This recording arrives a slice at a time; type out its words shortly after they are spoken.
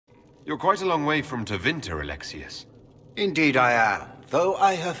You're quite a long way from Tevinter, Alexius. Indeed I am, though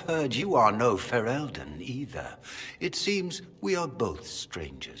I have heard you are no Ferelden either. It seems we are both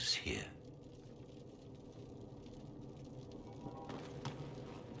strangers here.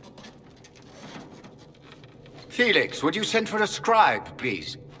 Felix, would you send for a scribe,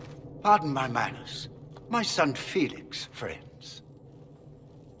 please? Pardon my manners. My son Felix, friends.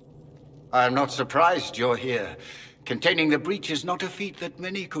 I am not surprised you're here. Containing the breach is not a feat that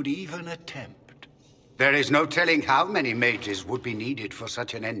many could even attempt. There is no telling how many mages would be needed for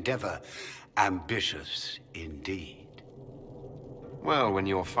such an endeavor. Ambitious indeed. Well, when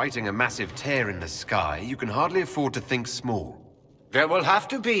you're fighting a massive tear in the sky, you can hardly afford to think small. There will have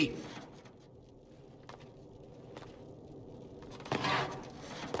to be.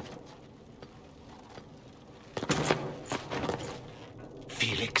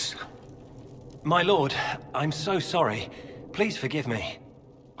 Felix. My lord, I'm so sorry. Please forgive me.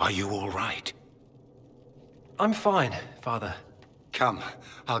 Are you all right? I'm fine, Father. Come,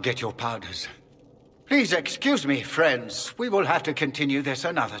 I'll get your powders. Please excuse me, friends. We will have to continue this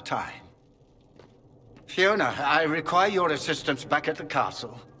another time. Fiona, I require your assistance back at the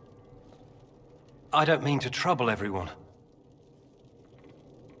castle. I don't mean to trouble everyone.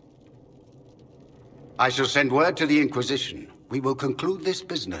 I shall send word to the Inquisition. We will conclude this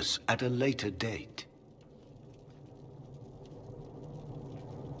business at a later date.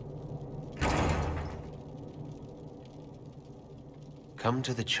 Come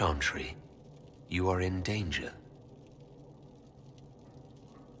to the chantry. You are in danger.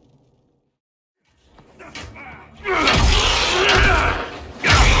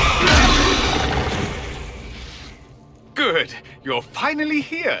 Good. You're finally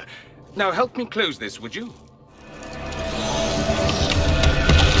here. Now help me close this, would you?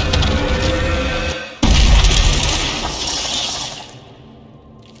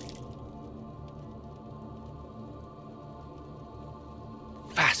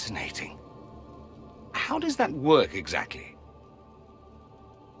 Fascinating. How does that work exactly?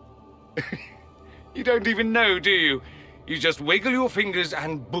 You don't even know, do you? You just wiggle your fingers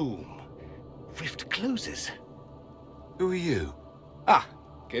and boom. Rift closes. Who are you? Ah,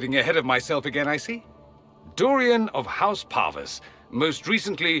 getting ahead of myself again, I see. Dorian of House Pavus, most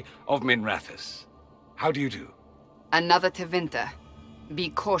recently of Minrathous. How do you do? Another Tevinter. Be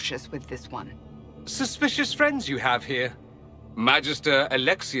cautious with this one. Suspicious friends you have here. Magister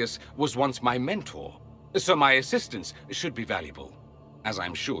Alexius was once my mentor, so my assistance should be valuable, as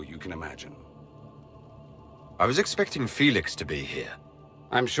I'm sure you can imagine. I was expecting Felix to be here.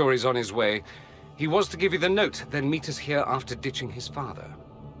 I'm sure he's on his way. He was to give you the note, then meet us here after ditching his father.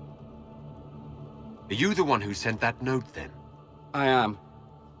 Are you the one who sent that note, then? I am.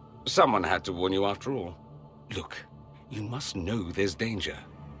 Someone had to warn you after all. Look, you must know there's danger.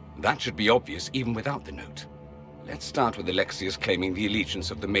 That should be obvious even without the note. Let's start with Alexius claiming the allegiance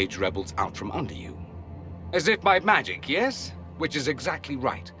of the mage rebels out from under you. As if by magic, yes? Which is exactly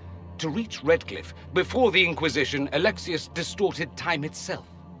right. To reach Redcliffe, before the Inquisition, Alexius distorted time itself.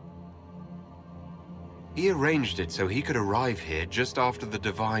 He arranged it so he could arrive here just after the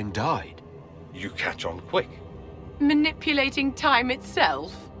Divine died. You catch on quick. Manipulating time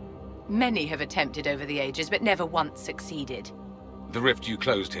itself? Many have attempted over the ages, but never once succeeded. The rift you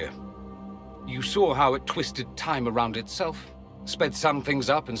closed here. You saw how it twisted time around itself, sped some things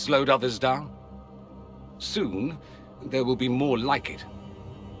up and slowed others down. Soon, there will be more like it,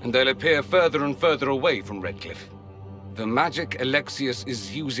 and they'll appear further and further away from Redcliffe. The magic Alexius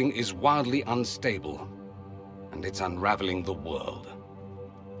is using is wildly unstable, and it's unraveling the world.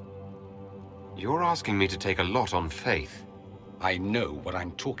 You're asking me to take a lot on faith. I know what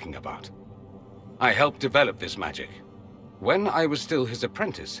I'm talking about. I helped develop this magic. When I was still his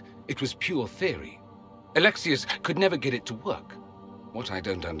apprentice, it was pure theory. Alexius could never get it to work. What I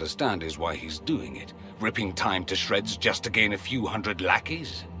don't understand is why he's doing it, ripping time to shreds just to gain a few hundred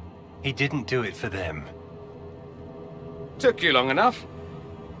lackeys. He didn't do it for them. Took you long enough.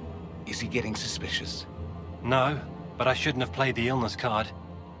 Is he getting suspicious? No, but I shouldn't have played the illness card.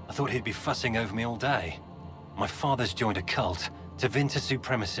 I thought he'd be fussing over me all day. My father's joined a cult, Tevinter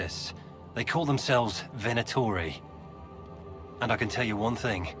Supremacists. They call themselves Venatori. And I can tell you one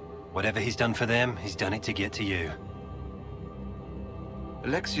thing. Whatever he's done for them, he's done it to get to you.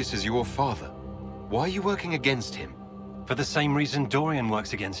 Alexius is your father. Why are you working against him? For the same reason Dorian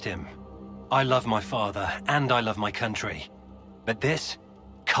works against him. I love my father, and I love my country. But this?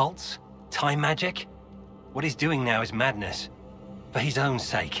 Cults? Time magic? What he's doing now is madness. For his own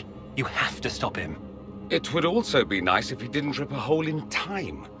sake, you have to stop him. It would also be nice if he didn't rip a hole in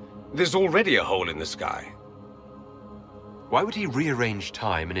time. There's already a hole in the sky. Why would he rearrange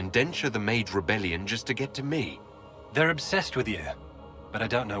time and indenture the Mage Rebellion just to get to me? They're obsessed with you, but I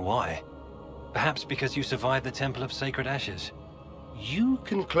don't know why. Perhaps because you survived the Temple of Sacred Ashes. You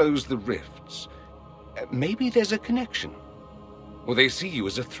can close the rifts. Maybe there's a connection. Or they see you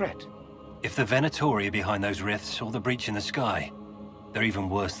as a threat. If the Venatori are behind those rifts or the breach in the sky, they're even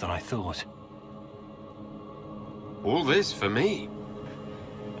worse than I thought. All this for me.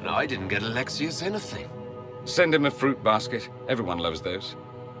 And I didn't get Alexius anything. Send him a fruit basket. Everyone loves those.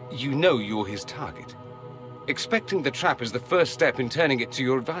 You know you're his target. Expecting the trap is the first step in turning it to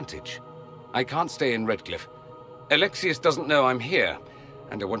your advantage. I can't stay in Redcliffe. Alexius doesn't know I'm here,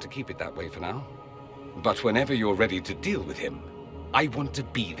 and I want to keep it that way for now. But whenever you're ready to deal with him, I want to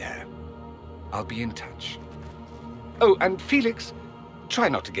be there. I'll be in touch. Oh, and Felix, try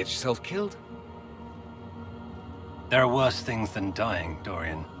not to get yourself killed. There are worse things than dying,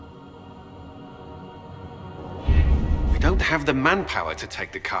 Dorian. We don't have the manpower to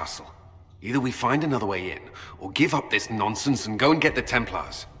take the castle. Either we find another way in, or give up this nonsense and go and get the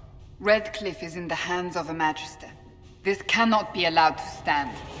Templars. Redcliffe is in the hands of a Magister. This cannot be allowed to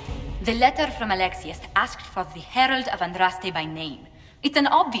stand. The letter from Alexius asked for the Herald of Andraste by name. It's an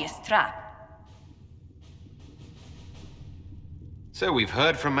obvious trap. So we've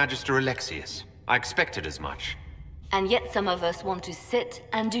heard from Magister Alexius. I expected as much. And yet some of us want to sit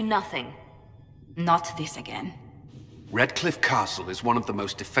and do nothing. Not this again. Redcliffe Castle is one of the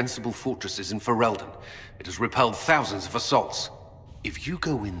most defensible fortresses in Ferelden. It has repelled thousands of assaults. If you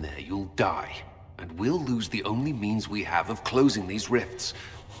go in there, you'll die. And we'll lose the only means we have of closing these rifts.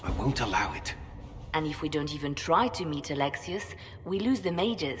 I won't allow it. And if we don't even try to meet Alexius, we lose the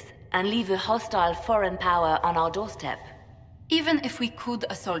mages and leave a hostile foreign power on our doorstep. Even if we could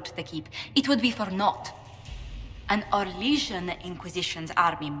assault the keep, it would be for naught. An Orlesian Inquisition's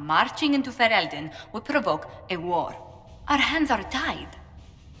army marching into Ferelden would provoke a war. Our hands are tied.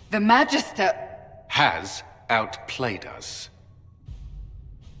 The Magister... has outplayed us.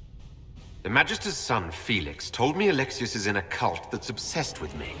 The Magister's son, Felix, told me Alexius is in a cult that's obsessed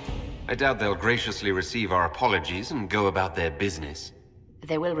with me. I doubt they'll graciously receive our apologies and go about their business.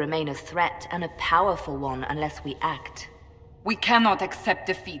 They will remain a threat, and a powerful one, unless we act. We cannot accept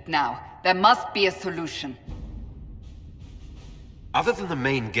defeat now. There must be a solution. Other than the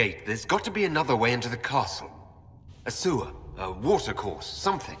main gate, there's got to be another way into the castle. A sewer, a watercourse,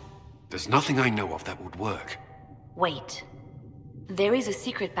 something. There's nothing I know of that would work. Wait. There is a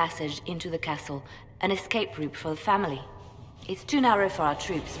secret passage into the castle, an escape route for the family. It's too narrow for our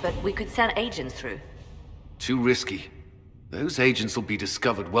troops, but we could send agents through. Too risky. Those agents will be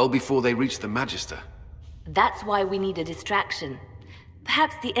discovered well before they reach the Magister. That's why we need a distraction.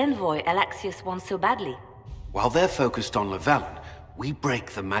 Perhaps the envoy Alexius wants so badly. While they're focused on Llewellyn, we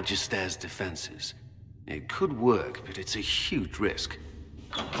break the Magister's defenses. It could work, but it's a huge risk.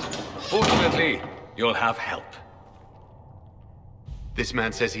 Fortunately, you'll have help. This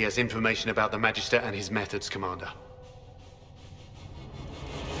man says he has information about the Magister and his methods, Commander.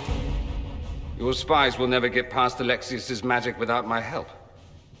 Your spies will never get past Alexius's magic without my help.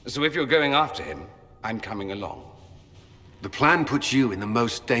 So if you're going after him, I'm coming along. The plan puts you in the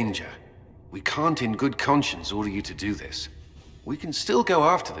most danger. We can't in good conscience order you to do this. We can still go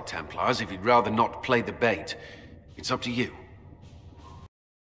after the Templars if you'd rather not play the bait. It's up to you.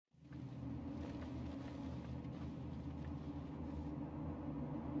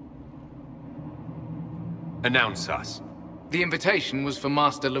 Announce us. The invitation was for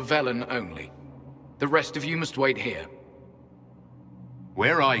Master Llewellyn only. The rest of you must wait here.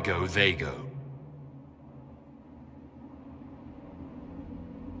 Where I go, they go.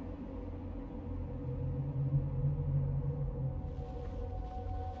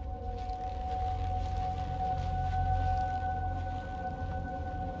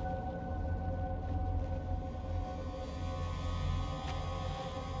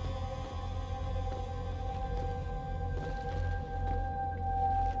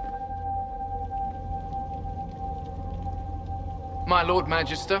 My Lord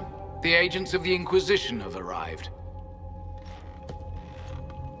Magister, the agents of the Inquisition have arrived.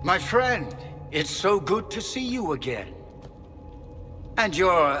 My friend, it's so good to see you again. And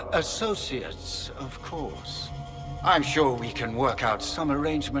your associates, of course. I'm sure we can work out some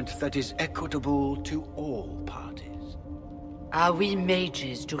arrangement that is equitable to all parties. Are we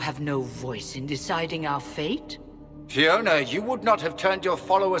mages to have no voice in deciding our fate? Fiona, you would not have turned your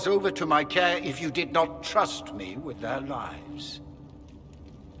followers over to my care if you did not trust me with their lives.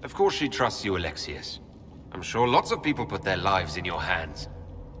 Of course she trusts you, Alexius. I'm sure lots of people put their lives in your hands.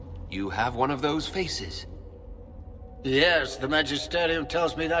 You have one of those faces. Yes, the Magisterium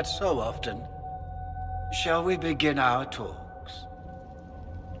tells me that so often. Shall we begin our talk?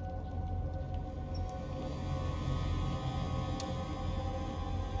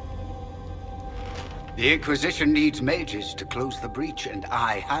 The Inquisition needs mages to close the breach, and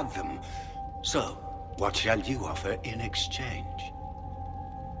I have them. So, what shall you offer in exchange?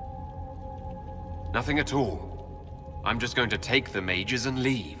 Nothing at all. I'm just going to take the mages and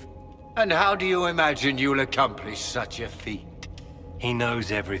leave. And how do you imagine you'll accomplish such a feat? He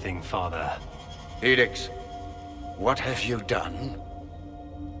knows everything, Father. Felix, what have you done?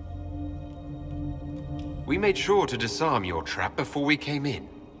 We made sure to disarm your trap before we came in.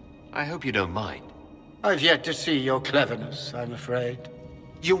 I hope you don't mind. I've yet to see your cleverness, I'm afraid.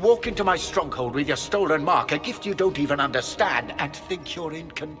 You walk into my stronghold with your stolen mark, a gift you don't even understand, and think you're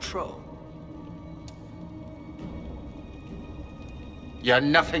in control. You're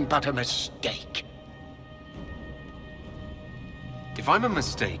nothing but a mistake. If I'm a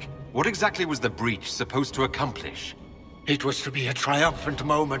mistake, what exactly was the breach supposed to accomplish? It was to be a triumphant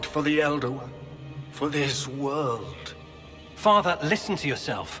moment for the Elder One. For this world. Father, listen to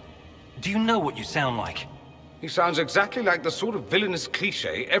yourself. Do you know what you sound like? He sounds exactly like the sort of villainous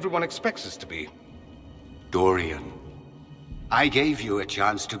cliché everyone expects us to be. Dorian, I gave you a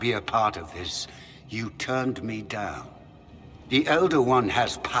chance to be a part of this. You turned me down. The Elder One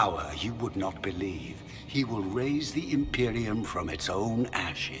has power you would not believe. He will raise the Imperium from its own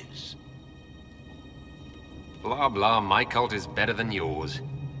ashes. Blah blah, my cult is better than yours.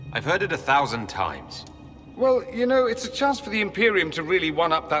 I've heard it 1,000 times. Well, you know, it's a chance for the Imperium to really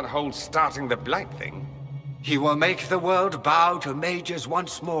one-up that whole starting the Blight thing. He will make the world bow to mages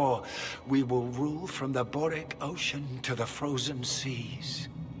once more. We will rule from the Boric Ocean to the frozen seas.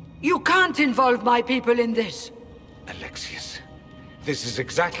 You can't involve my people in this. Alexius, this is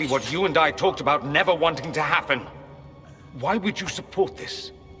exactly what you and I talked about never wanting to happen. Why would you support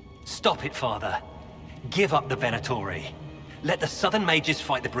this? Stop it, Father. Give up the Venatori. Let the Southern Mages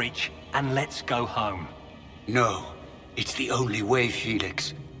fight the breach, and let's go home. No. It's the only way,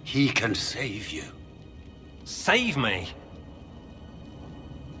 Felix. He can save you. Save me?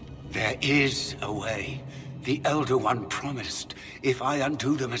 There is a way. The Elder One promised, if I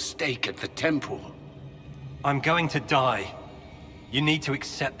undo the mistake at the temple. I'm going to die. You need to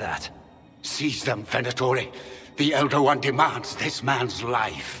accept that. Seize them, Venatori. The Elder One demands this man's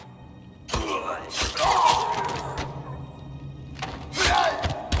life.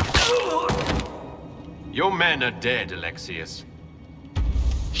 Your men are dead, Alexius.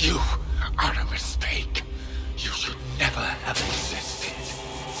 You are a mistake. You should never have existed.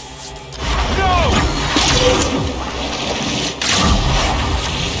 No!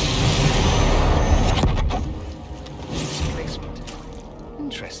 Displacement.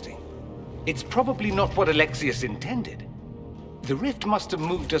 Interesting. It's probably not what Alexius intended. The rift must have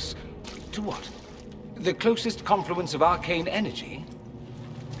moved us to what? The closest confluence of arcane energy?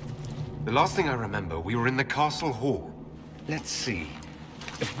 The last thing I remember, we were in the castle hall. Let's see.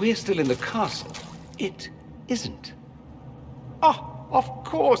 If we're still in the castle, it isn't. Oh, of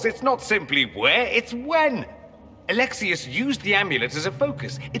course, it's not simply where, it's when! Alexius used the amulet as a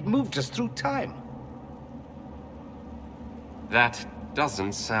focus. It moved us through time. That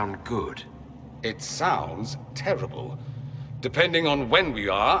doesn't sound good. It sounds terrible. Depending on when we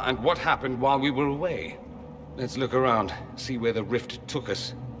are and what happened while we were away. Let's look around, see where the rift took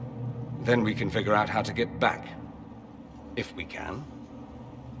us. Then we can figure out how to get back. If we can.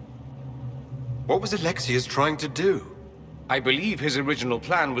 What was Alexius trying to do? I believe his original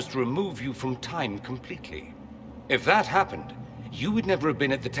plan was to remove you from time completely. If that happened, you would never have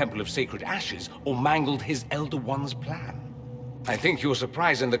been at the Temple of Sacred Ashes or mangled his Elder One's plan. I think your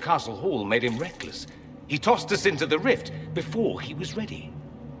surprise in the castle hall made him reckless. He tossed us into the rift before he was ready.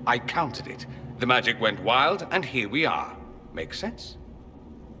 I countered it. The magic went wild, and here we are. Make sense?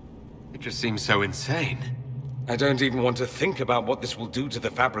 It just seems so insane. I don't even want to think about what this will do to the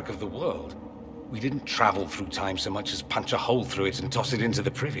fabric of the world. We didn't travel through time so much as punch a hole through it and toss it into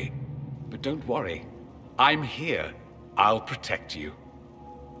the privy. But don't worry. I'm here. I'll protect you.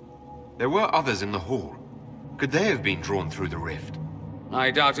 There were others in the hall. Could they have been drawn through the rift?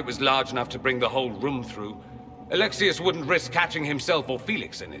 I doubt it was large enough to bring the whole room through. Alexius wouldn't risk catching himself or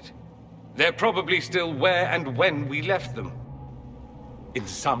Felix in it. They're probably still where and when we left them. In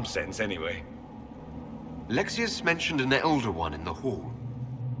some sense, anyway. Alexius mentioned an Elder One in the hall.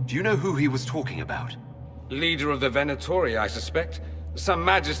 Do you know who he was talking about? Leader of the Venatori, I suspect. Some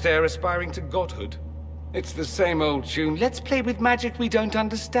magister aspiring to godhood. It's the same old tune. Let's play with magic we don't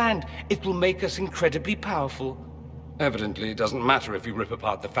understand. It will make us incredibly powerful. Evidently, it doesn't matter if you rip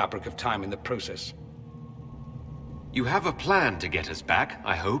apart the fabric of time in the process. You have a plan to get us back,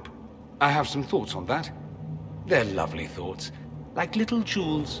 I hope? I have some thoughts on that. They're lovely thoughts. Like little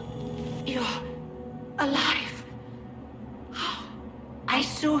jewels. You're alive. I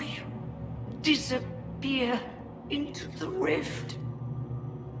saw you disappear. peer into the rift.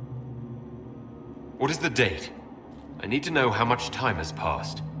 What is the date? I need to know how much time has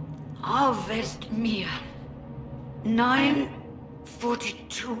passed. Harvest Mir.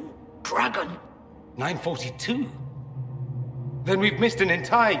 942 Dragon. 942? Then we've missed an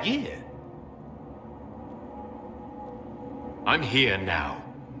entire year. I'm here now.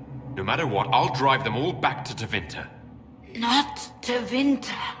 No matter what, I'll drive them all back to Tevinter. Not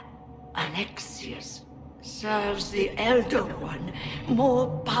Tevinter. Alexius serves the Elder One, more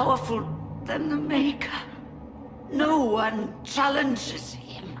powerful than the Maker. No one challenges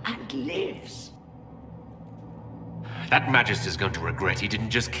him and lives. That Magister's going to regret he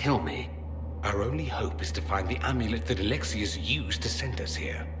didn't just kill me. Our only hope is to find the amulet that Alexius used to send us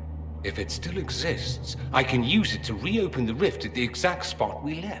here. If it still exists, I can use it to reopen the rift at the exact spot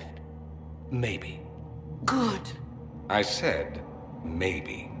we left. Maybe. Good. I said,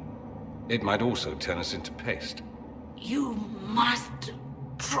 maybe. It might also turn us into paste. You must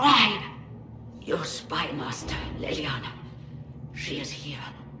try. Your spy master, Leliana. She is here.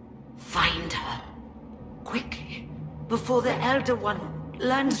 Find her. Quickly. Before the Elder One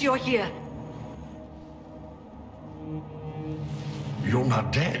learns you're here. You're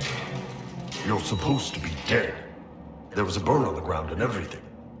not dead. You're supposed to be dead. There was a burn on the ground and everything.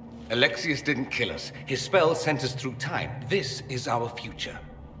 Alexius didn't kill us. His spell sent us through time. This is our future.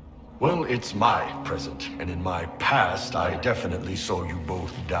 Well, it's my present, and in my past, I definitely saw you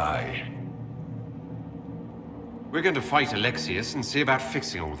both die. We're going to fight Alexius and see about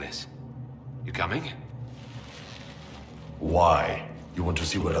fixing all this. You coming? Why? You want to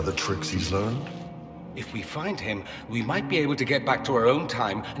see what other tricks he's learned? If we find him, we might be able to get back to our own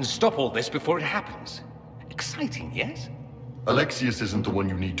time and stop all this before it happens. Exciting, yes? Alexius isn't the one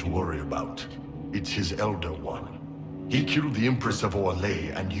you need to worry about. It's his Elder One. He killed the Empress of Orlais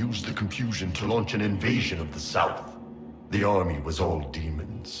and used the confusion to launch an invasion of the South. The army was all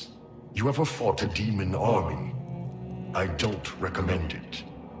demons. You ever fought a demon army? I don't recommend it.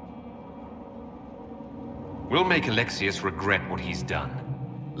 We'll make Alexius regret what he's done.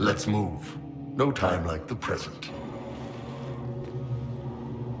 Let's move. No time like the present.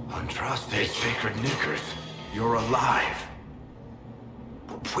 Andraste, sacred knickers. You're alive.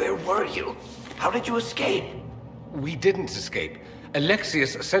 Where were you? How did you escape? We didn't escape.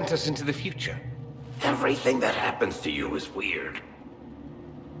 Alexius sent us into the future. Everything that happens to you is weird.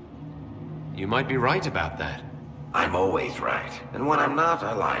 You might be right about that. I'm always right, and when I'm not,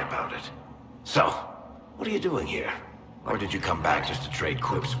 I lie about it. So, what are you doing here? Or did you come back just to trade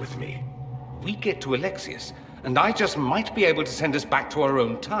quips with me? We get to Alexius, and I just might be able to send us back to our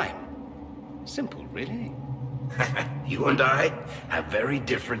own time. Simple, really. You and I have very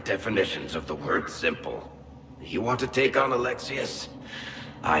different definitions of the word simple. You want to take on Alexius?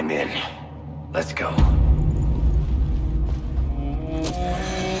 I'm in. Let's go.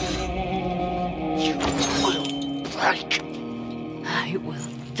 You will break. I will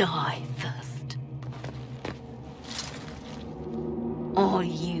die first. Or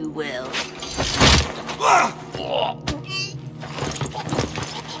you will.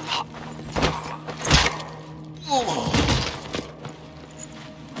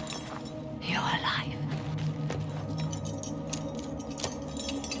 You're alive.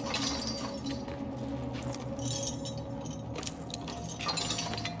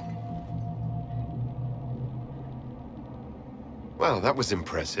 Well, that was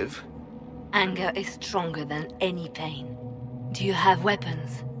impressive. Anger is stronger than any pain. Do you have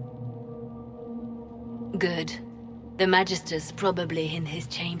weapons? Good. The Magister's probably in his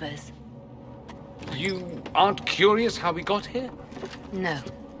chambers. You aren't curious how we got here? No.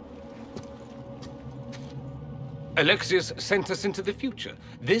 Alexius sent us into the future.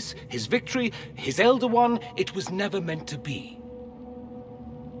 This, his victory, his Elder One, it was never meant to be.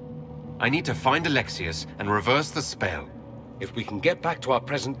 I need to find Alexius and reverse the spell. If we can get back to our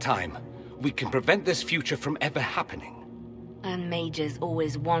present time, we can prevent this future from ever happening. And mages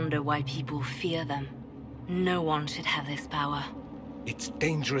always wonder why people fear them. No one should have this power. It's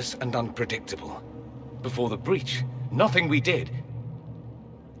dangerous and unpredictable. Before the breach, nothing we did.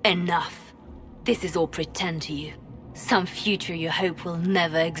 Enough. This is all pretend to you. Some future you hope will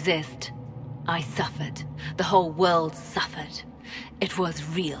never exist. I suffered. The whole world suffered. It was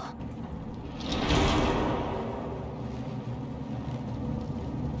real.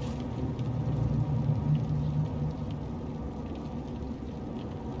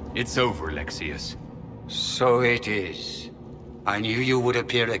 It's over, Alexius. So it is. I knew you would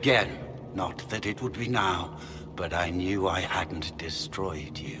appear again. Not that it would be now, but I knew I hadn't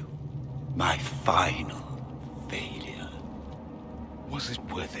destroyed you. My final failure. Was it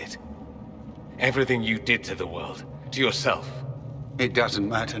worth it? Everything you did to the world, to yourself. It doesn't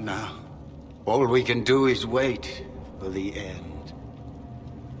matter now. All we can do is wait for the end.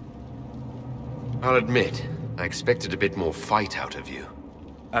 I'll admit, I expected a bit more fight out of you.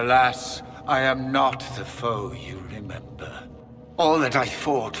 Alas, I am not the foe you remember. All that I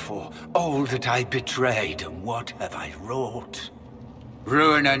fought for, all that I betrayed, and what have I wrought?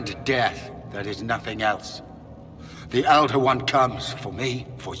 Ruin and death, that is nothing else. The Elder One comes for me,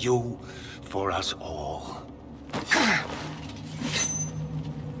 for you, for us all.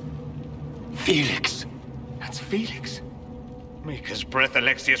 Felix. That's Felix. Maker's breath,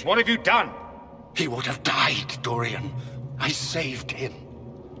 Alexius, what have you done? He would have died, Dorian. I saved him.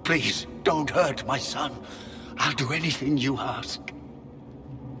 Please, don't hurt my son. I'll do anything you ask.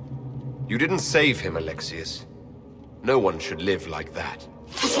 You didn't save him, Alexius. No one should live like that.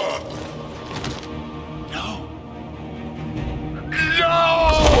 No.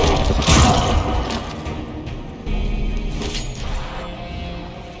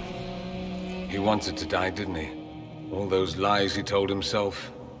 He wanted to die, didn't he? All those lies he told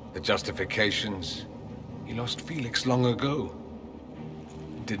himself, the justifications. He lost Felix long ago.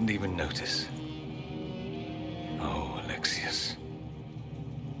 Didn't even notice. Oh, Alexius.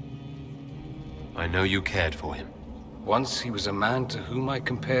 I know you cared for him. Once he was a man to whom I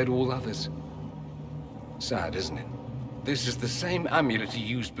compared all others. Sad, isn't it? This is the same amulet he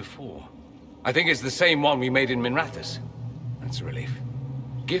used before. I think it's the same one we made in Minrathous. That's a relief.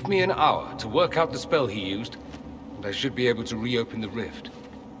 Give me an hour to work out the spell he used, and I should be able to reopen the rift.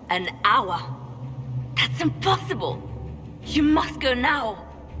 An hour? That's impossible! You must go now!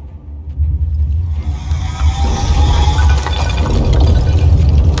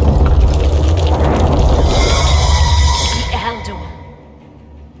 The Elder One.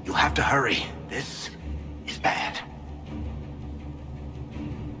 You have to hurry. This is bad.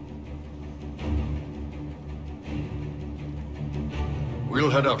 We'll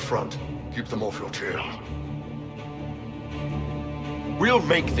head out front. Keep them off your tail. We'll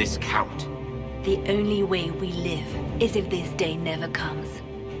make this count. The only way we live is if this day never comes.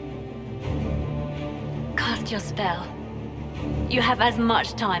 Cast your spell. You have as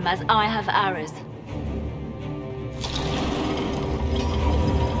much time as I have arrows.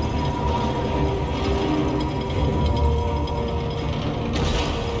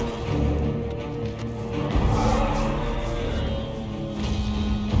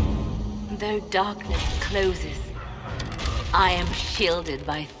 Though darkness closes, I am shielded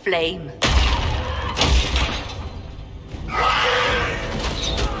by flame.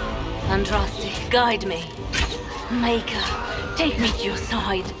 Andraste, guide me. Maker, take me to your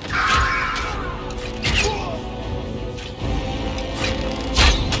side.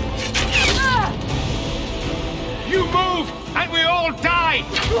 You move, and we all die!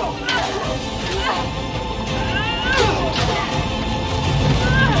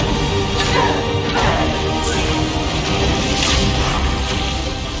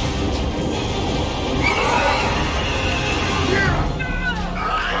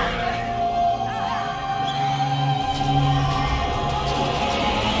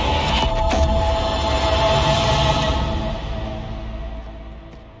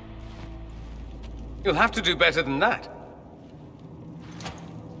 You'll have to do better than that.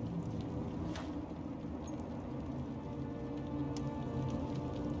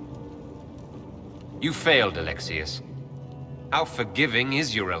 You failed, Alexius. How forgiving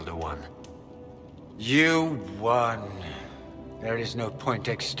is your Elder One? You won. There is no point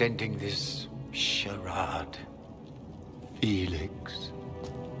extending this charade. Felix.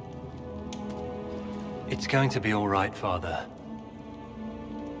 It's going to be all right, Father.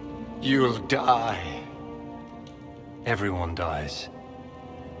 You'll die. Everyone dies.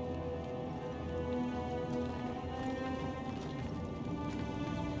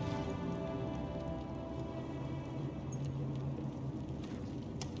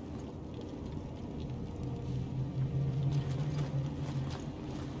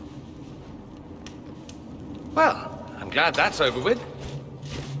 Well, I'm glad that's over with.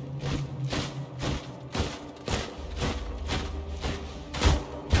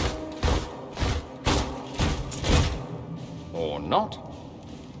 Or not.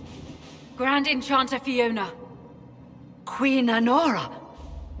 Grand Enchanter Fiona. Queen Anora.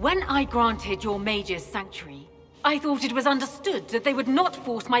 When I granted your mages sanctuary, I thought it was understood that they would not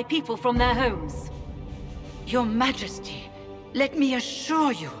force my people from their homes. Your Majesty, let me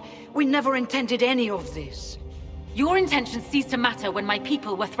assure you, we never intended any of this. Your intentions ceased to matter when my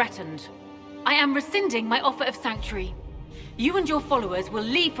people were threatened. I am rescinding my offer of sanctuary. You and your followers will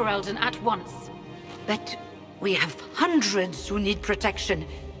leave Ferelden at once. But we have hundreds who need protection.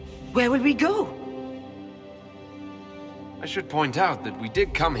 Where will we go? I should point out that we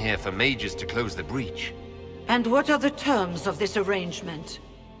did come here for mages to close the breach. And what are the terms of this arrangement?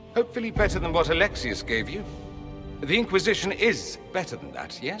 Hopefully better than what Alexius gave you. The Inquisition is better than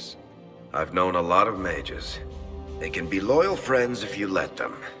that, yes? I've known a lot of mages. They can be loyal friends if you let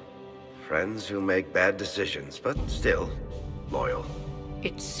them. Friends who make bad decisions, but still loyal.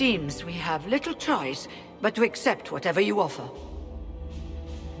 It seems we have little choice but to accept whatever you offer.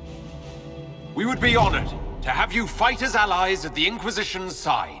 We would be honored to have you fight as allies at the Inquisition's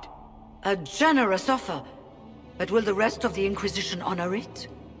side. A generous offer, but will the rest of the Inquisition honor it?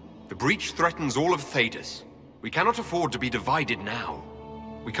 The breach threatens all of Thedas. We cannot afford to be divided now.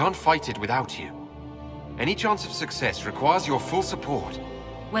 We can't fight it without you. Any chance of success requires your full support.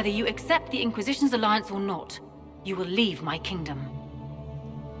 Whether you accept the Inquisition's alliance or not, you will leave my kingdom.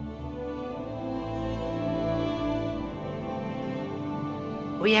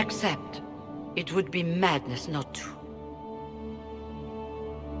 We accept. It would be madness not to.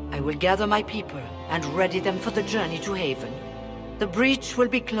 I will gather my people and ready them for the journey to Haven. The breach will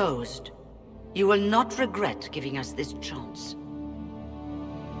be closed. You will not regret giving us this chance.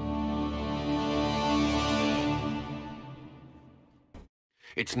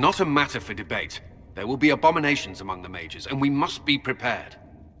 It's not a matter for debate. There will be abominations among the mages, and we must be prepared.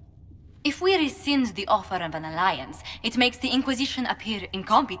 If we rescind the offer of an alliance, it makes the Inquisition appear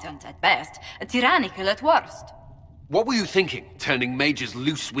incompetent at best, tyrannical at worst. What were you thinking, turning mages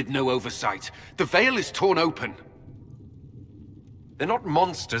loose with no oversight? The veil is torn open. They're not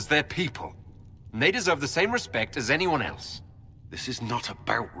monsters, they're people. And they deserve the same respect as anyone else. This is not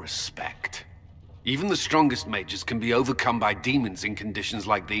about respect. Even the strongest mages can be overcome by demons in conditions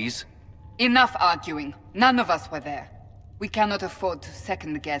like these. Enough arguing. None of us were there. We cannot afford to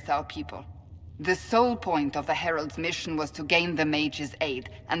second-guess our people. The sole point of the Herald's mission was to gain the mage's aid,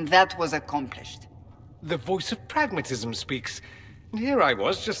 and that was accomplished. The voice of pragmatism speaks. And here I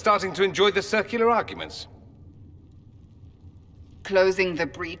was, just starting to enjoy the circular arguments. Closing the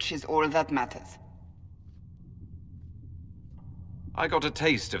breach is all that matters. I got a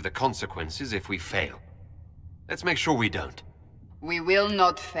taste of the consequences if we fail. Let's make sure we don't. We will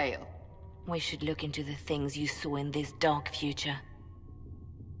not fail. We should look into the things you saw in this dark future.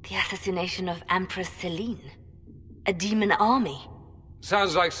 The assassination of Empress Celine. A demon army.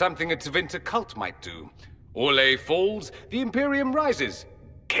 Sounds like something a Tevinter cult might do. Orlais falls, the Imperium rises.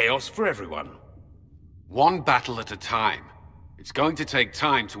 Chaos for everyone. One battle at a time. It's going to take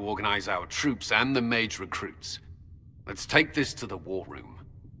time to organize our troops and the mage recruits. Let's take this to the war room.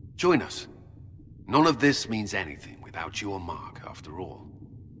 Join us. None of this means anything without your mark, after all.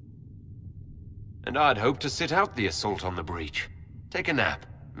 And I'd hoped to sit out the assault on the breach. Take a nap.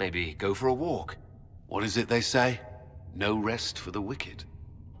 Maybe go for a walk. What is it they say? No rest for the wicked.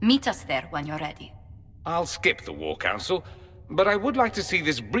 Meet us there when you're ready. I'll skip the War Council, but I would like to see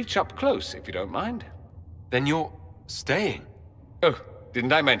this breach up close, if you don't mind. Then you're staying? Oh,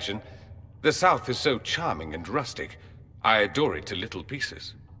 didn't I mention? The South is so charming and rustic. I adore it to little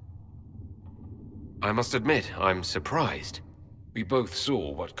pieces. I must admit, I'm surprised. We both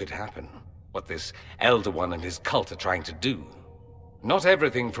saw what could happen. What this Elder One and his cult are trying to do. Not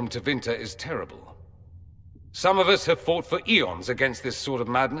everything from Tevinter is terrible. Some of us have fought for eons against this sort of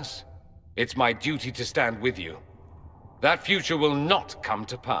madness. It's my duty to stand with you. That future will not come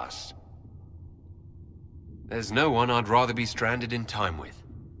to pass. There's no one I'd rather be stranded in time with,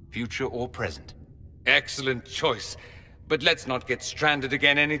 future or present. Excellent choice. But let's not get stranded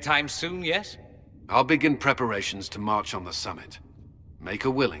again anytime soon, yes? I'll begin preparations to march on the summit. Make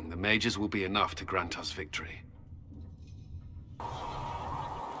her willing, the mages will be enough to grant us victory.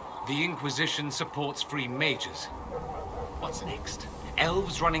 The Inquisition supports free mages. What's next?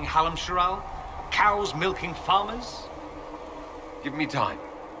 Elves running Halam-Sharal? Cows milking farmers? Give me time.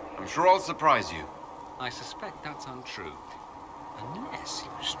 I'm sure I'll surprise you. I suspect that's untrue. Unless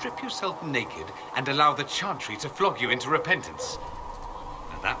you strip yourself naked and allow the chantry to flog you into repentance.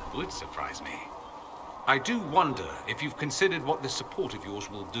 Now that would surprise me. I do wonder if you've considered what this support of yours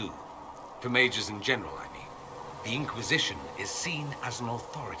will do. For mages in general, I mean. The Inquisition is seen as an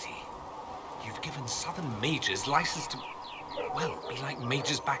authority. You've given southern mages license to, well, be like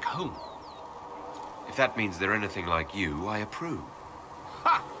mages back home. If that means they're anything like you, I approve.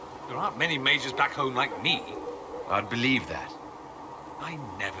 Ha! There aren't many mages back home like me. I'd believe that. I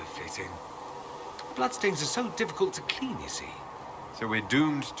never fit in. Bloodstains are so difficult to clean, you see. So we're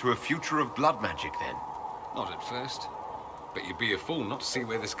doomed to a future of blood magic, then? Not at first. But you'd be a fool not to see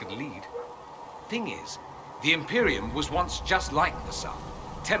where this could lead. Thing is, the Imperium was once just like the South.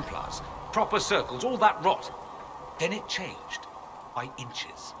 Templars, proper circles, all that rot. Then it changed. By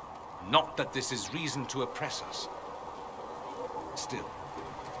inches. Not that this is reason to oppress us. Still,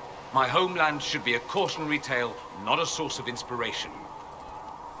 my homeland should be a cautionary tale, not a source of inspiration.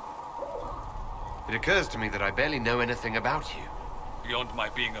 It occurs to me that I barely know anything about you. Beyond my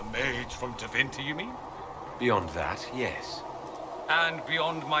being a mage from Tevinter, you mean? Beyond that, yes. And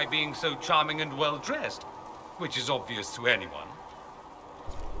beyond my being so charming and well-dressed, which is obvious to anyone.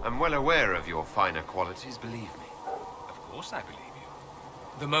 I'm well aware of your finer qualities, believe me. Of course I believe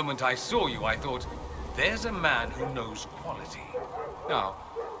you. The moment I saw you, I thought, there's a man who knows quality. Now,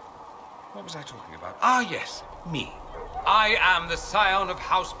 what was I talking about? Ah, yes, me. I am the scion of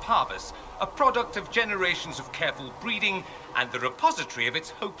House Pavus, a product of generations of careful breeding and the repository of its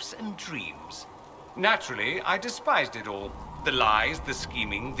hopes and dreams. Naturally, I despised it all. The lies, the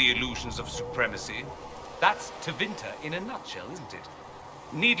scheming, the illusions of supremacy. That's Tevinter in a nutshell, isn't it?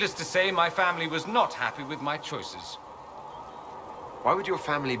 Needless to say, my family was not happy with my choices. Why would your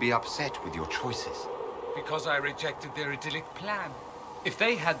family be upset with your choices? Because I rejected their idyllic plan. If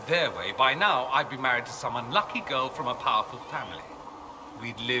they had their way, by now I'd be married to some unlucky girl from a powerful family.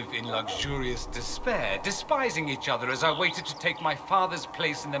 We'd live in luxurious despair, despising each other as I waited to take my father's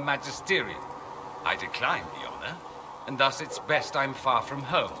place in the magisterium. I declined the honor, and thus it's best I'm far from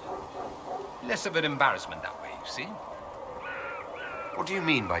home. Less of an embarrassment that way, you see. What do you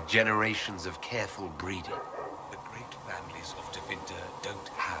mean by generations of careful breeding? The great families of Tevinter don't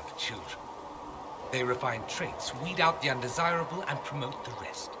have children. They refine traits, weed out the undesirable, and promote the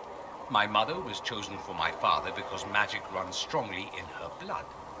rest. My mother was chosen for my father because magic runs strongly in her blood.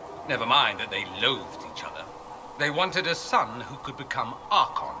 Never mind that they loathed each other. They wanted a son who could become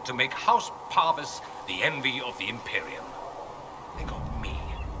Archon to make House Pavus the envy of the Imperium. They got me.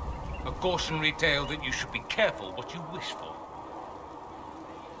 A cautionary tale that you should be careful what you wish for.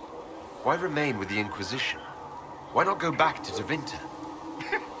 Why remain with the Inquisition? Why not go back to Tevinter?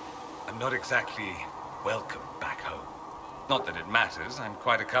 I'm not exactly welcome back home. Not that it matters, I'm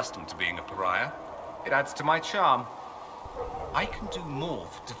quite accustomed to being a pariah. It adds to my charm. I can do more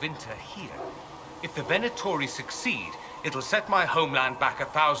for Tevinter here. If the Venatori succeed, it'll set my homeland back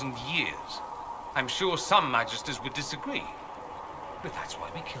 1,000 years. I'm sure some magisters would disagree, but that's why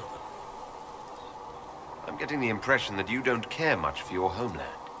we kill them. I'm getting the impression that you don't care much for your homeland.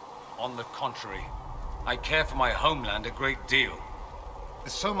 On the contrary, I care for my homeland a great deal.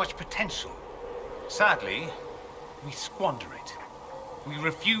 There's so much potential. Sadly, we squander it. We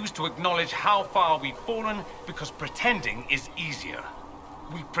refuse to acknowledge how far we've fallen because pretending is easier.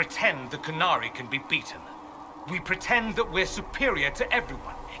 We pretend the Qunari can be beaten. We pretend that we're superior to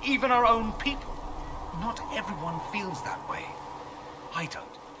everyone, even our own people. Not everyone feels that way. I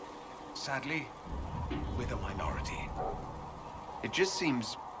don't. Sadly, we're the minority. It just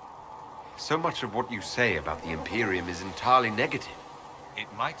seems... so much of what you say about the Imperium is entirely negative. It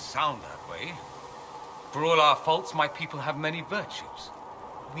might sound that way. For all our faults, my people have many virtues.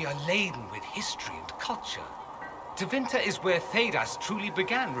 We are laden with history and culture. Tevinter is where Thedas truly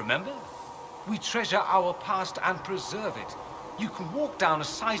began, remember? We treasure our past and preserve it. You can walk down a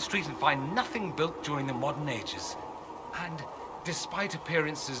side street and find nothing built during the modern ages. And despite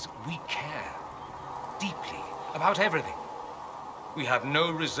appearances, we care. Deeply. About everything. We have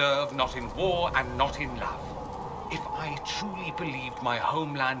no reserve, not in war and not in love. If I truly believed my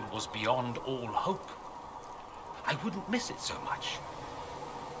homeland was beyond all hope, I wouldn't miss it so much.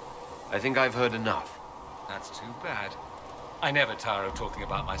 I think I've heard enough. That's too bad. I never tire of talking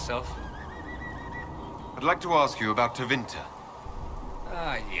about myself. I'd like to ask you about Tevinter.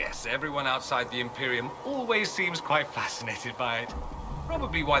 Ah, yes. Everyone outside the Imperium always seems quite fascinated by it.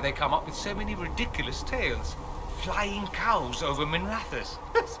 Probably why they come up with so many ridiculous tales. Flying cows over Minrathous.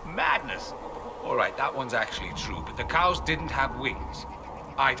 That's madness. All right, that one's actually true, but the cows didn't have wings.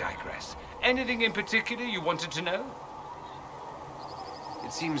 I digress. Anything in particular you wanted to know?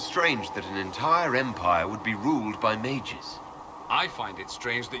 It seems strange that an entire empire would be ruled by mages. I find it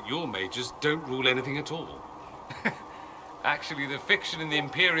strange that your mages don't rule anything at all. Actually, the fiction in the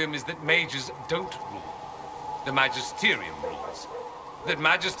Imperium is that mages don't rule. The magisterium rules. That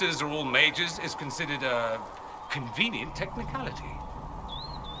magisters are all mages is considered a convenient technicality.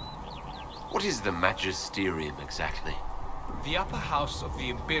 What is the magisterium exactly? The upper house of the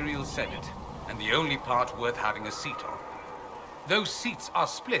Imperial Senate, and the only part worth having a seat on. Those seats are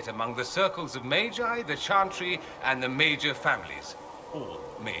split among the circles of magi, the chantry, and the major families. All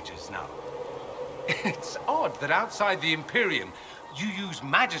mages now. It's odd that outside the Imperium, you use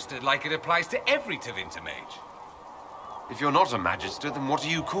Magister like it applies to every Tevinter mage. If you're not a Magister, then what are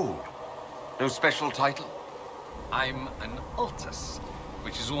you called? No special title? I'm an Altus,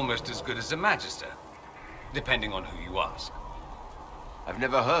 which is almost as good as a Magister, depending on who you ask. I've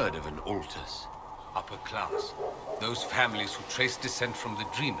never heard of an Altus. Upper class. Those families who trace descent from the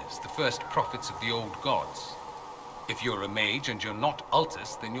Dreamers, the first prophets of the old gods. If you're a mage and you're not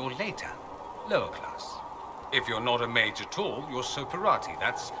Altus, then you're Leitan, lower class. If you're not a mage at all, you're Soparati.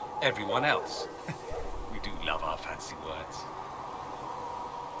 That's everyone else. We do love our fancy words.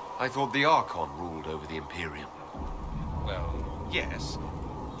 I thought the Archon ruled over the Imperium. Well, yes.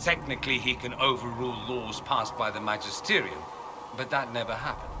 Technically, he can overrule laws passed by the Magisterium, but that never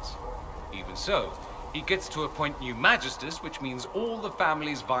happens. Even so, he gets to appoint new Magisters, which means all the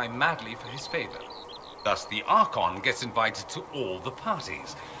families vie madly for his favor. Thus, the Archon gets invited to all the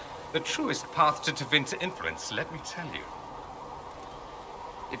parties. The truest path to Tevinter influence, let me tell you.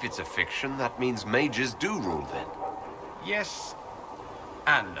 If it's a fiction, that means mages do rule then. Yes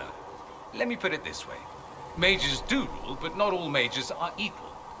and no. Let me put it this way. Mages do rule, but not all mages are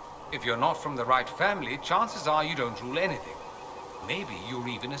equal. If you're not from the right family, chances are you don't rule anything. Maybe you're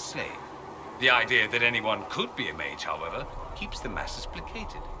even a slave. The idea that anyone could be a mage, however, keeps the masses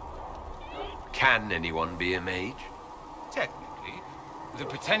placated. Can anyone be a mage? Technically. The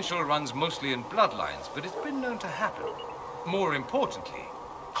potential runs mostly in bloodlines, but it's been known to happen. More importantly,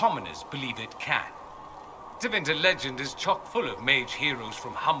 commoners believe it can. Tevinter legend is chock full of mage heroes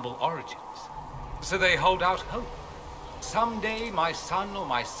from humble origins. So they hold out hope. Someday my son or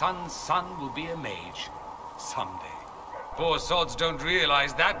my son's son will be a mage. Someday. Poor sods don't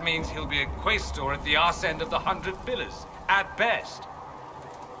realize that means he'll be a quaestor at the arse end of the 100 Pillars, at best.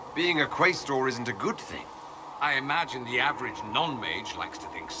 Being a quaestor isn't a good thing. I imagine the average non-mage likes to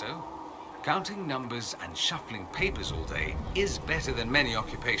think so. Counting numbers and shuffling papers all day is better than many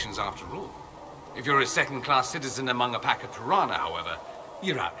occupations after all. If you're a second-class citizen among a pack of piranha, however,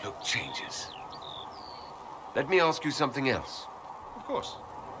 your outlook changes. Let me ask you something else. Of course.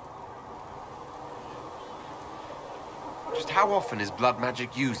 Just how often is blood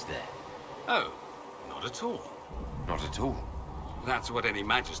magic used there? Oh, not at all. Not at all. That's what any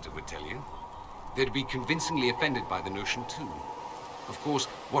Magister would tell you. They'd be convincingly offended by the notion too. Of course,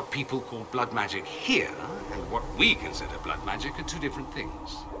 what people call blood magic here, and what we consider blood magic, are two different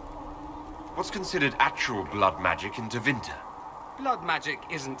things. What's considered actual blood magic in Tevinter? Blood magic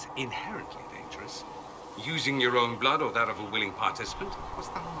isn't inherently dangerous. Using your own blood or that of a willing participant, what's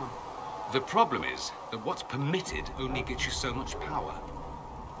the harm? The problem is that what's permitted only gets you so much power.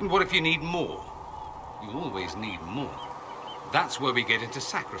 And what if you need more? You always need more. That's where we get into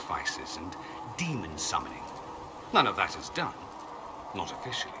sacrifices and demon summoning. None of that is done. Not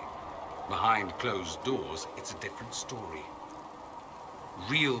officially. Behind closed doors, it's a different story.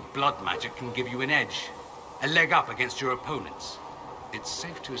 Real blood magic can give you an edge, a leg up against your opponents. It's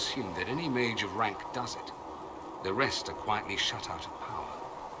safe to assume that any mage of rank does it. The rest are quietly shut out of power,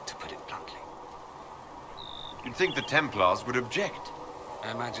 to put it bluntly. You'd think the Templars would object.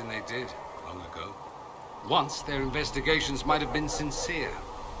 I imagine they did, long ago. Once, their investigations might have been sincere.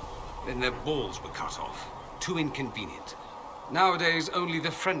 Then their balls were cut off. Too inconvenient. Nowadays, only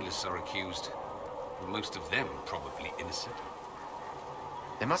the friendless are accused. Most of them probably innocent.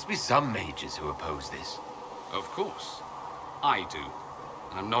 There must be some mages who oppose this. Of course. I do.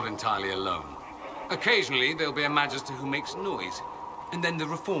 And I'm not entirely alone. Occasionally, there'll be a Magister who makes noise, and then the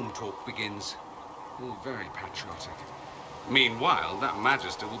reform talk begins. All very patriotic. Meanwhile, that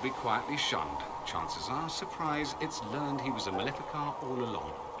Magister will be quietly shunned. Chances are, surprise, it's learned he was a Maleficar all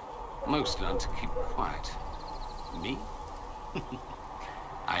along. Most learn to keep quiet. Me?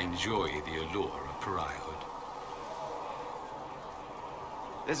 I enjoy the allure of pariahhood.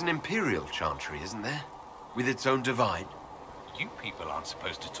 There's an Imperial chantry, isn't there? With its own divine? You people aren't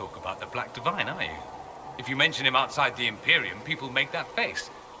supposed to talk about the Black Divine, are you? If you mention him outside the Imperium, people make that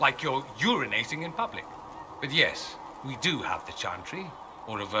face, like you're urinating in public. But yes, we do have the chantry,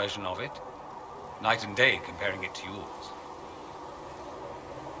 or a version of it. Night and day comparing it to yours.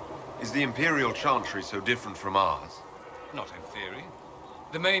 Is the Imperial chantry so different from ours? Not in theory.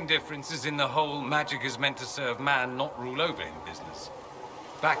 The main difference is in the whole magic is meant to serve man, not rule over him business.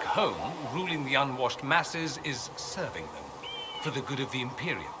 Back home, ruling the unwashed masses is serving them, for the good of the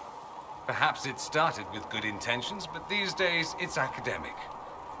Imperium. Perhaps it started with good intentions, but these days it's academic.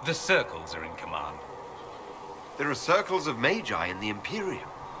 The circles are in command. There are circles of magi in the Imperium.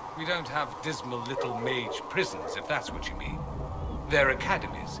 We don't have dismal little mage prisons, if that's what you mean. They're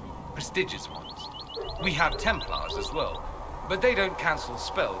academies, prestigious ones. We have Templars as well, but they don't cancel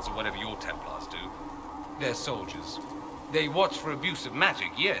spells or whatever your Templars do. They're soldiers. They watch for abuse of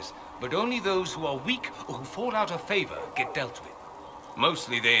magic, yes, but only those who are weak or who fall out of favor get dealt with.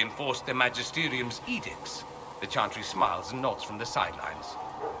 Mostly they enforce the Magisterium's edicts. The chantry smiles and nods from the sidelines.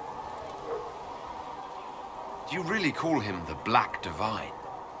 Do you really call him the Black Divine?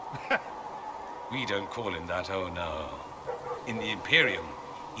 We don't call him that, oh no. In the Imperium,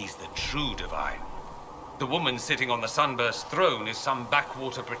 he's the true Divine. The woman sitting on the Sunburst throne is some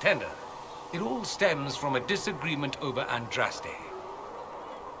backwater pretender. It all stems from a disagreement over Andraste.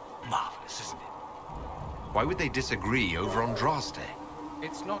 Marvelous, isn't it? Why would they disagree over Andraste?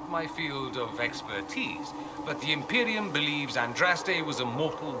 It's not my field of expertise, but the Imperium believes Andraste was a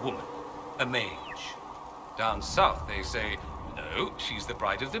mortal woman, a mage. Down south, they say, no, she's the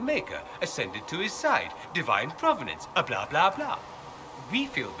bride of the Maker, ascended to his side, divine provenance, a blah blah blah. We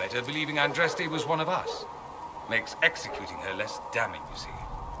feel better believing Andraste was one of us. Makes executing her less damning, you see.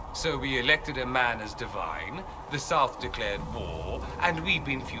 So we elected a man as divine, the South declared war, and we've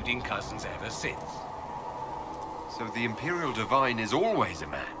been feuding cousins ever since. So the Imperial Divine is always a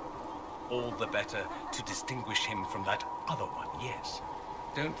man? All the better to distinguish him from that other one, yes.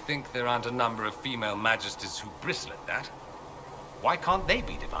 Don't think there aren't a number of female magisters who bristle at that. Why can't they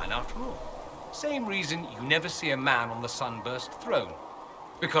be divine after all? Same reason you never see a man on the Sunburst throne.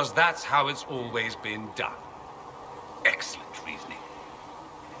 Because that's how it's always been done. Excellent reasoning.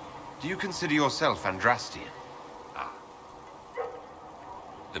 Do you consider yourself Andrastian? Ah.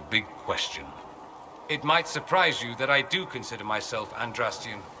 The big question. It might surprise you that I do consider myself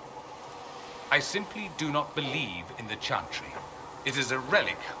Andrastian. I simply do not believe in the chantry. It is a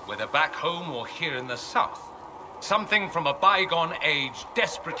relic, whether back home or here in the south. Something from a bygone age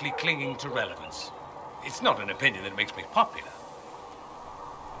desperately clinging to relevance. It's not an opinion that makes me popular.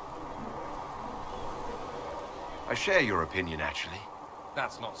 I share your opinion, actually.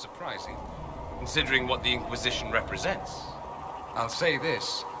 That's not surprising, considering what the Inquisition represents. I'll say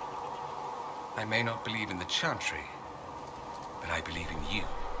this. I may not believe in the chantry, but I believe in you.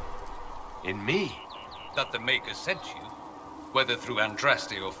 In me? That the Maker sent you, whether through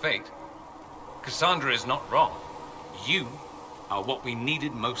Andraste or fate. Cassandra is not wrong. You are what we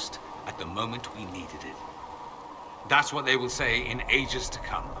needed most at the moment we needed it. That's what they will say in ages to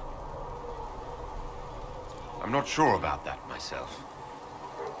come. I'm not sure about that myself.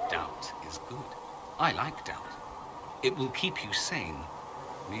 Doubt is good. I like doubt. It will keep you sane.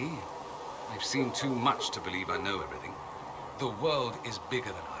 Me? I've seen too much to believe I know everything. The world is bigger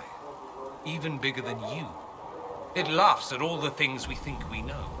than I. Even bigger than you. It laughs at all the things we think we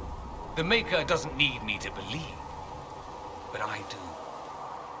know. The Maker doesn't need me to believe. But I do.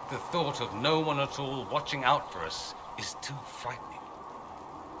 The thought of no one at all watching out for us is too frightening.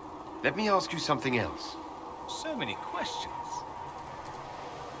 Let me ask you something else. So many questions.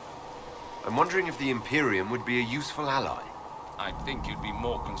 I'm wondering if the Imperium would be a useful ally. I'd think you'd be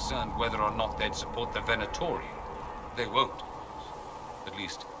more concerned whether or not they'd support the Venatori. They won't. At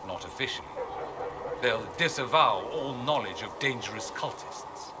least, not officially. They'll disavow all knowledge of dangerous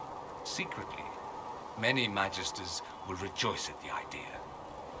cultists. Secretly, many magisters will rejoice at the idea.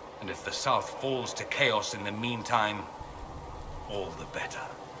 And if the South falls to chaos in the meantime, all the better.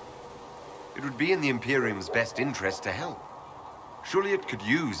 It would be in the Imperium's best interest to help. Surely it could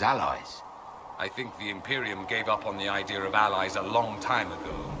use allies. I think the Imperium gave up on the idea of allies a long time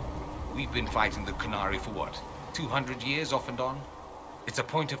ago. We've been fighting the Qunari for what, 200 years off and on? It's a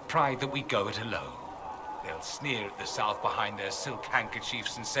point of pride that we go it alone. They'll sneer at the South behind their silk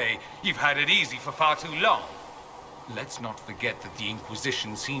handkerchiefs and say, "You've had it easy for far too long." Let's not forget that the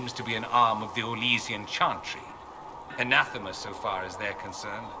Inquisition seems to be an arm of the Orlesian chantry. Anathema so far as they're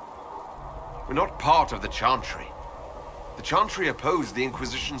concerned. We're not part of the chantry. The chantry opposed the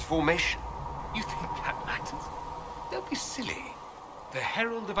Inquisition's formation. You think that matters? Don't be silly. The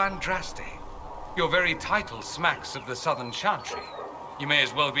Herald of Andraste. Your very title smacks of the Southern Chantry. You may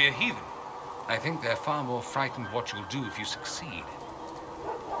as well be a heathen. I think they're far more frightened what you'll do if you succeed.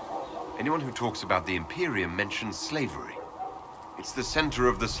 Anyone who talks about the Imperium mentions slavery. It's the center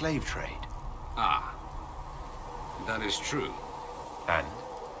of the slave trade. Ah. That is true. And?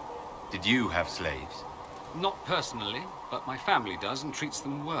 Did you have slaves? Not personally, but my family does and treats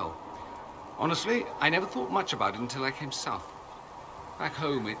them well. Honestly, I never thought much about it until I came south. Back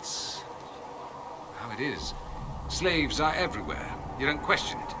home, it's how it is. Slaves are everywhere. You don't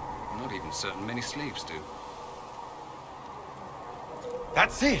question it. I'm not even certain many slaves do.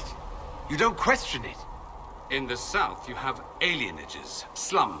 That's it! You don't question it! In the south, you have alienages,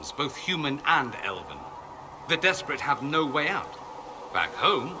 slums, both human and elven. The desperate have no way out. Back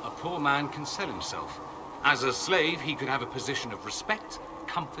home, a poor man can sell himself. As a slave, he could have a position of respect,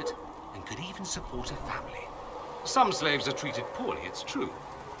 comfort, and could even support a family. Some slaves are treated poorly, it's true.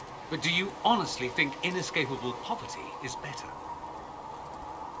 But do you honestly think inescapable poverty is better?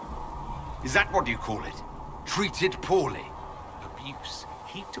 Is that what you call it? Treated poorly? Abuse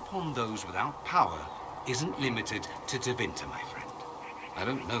heaped upon those without power isn't limited to Tevinter, my friend. I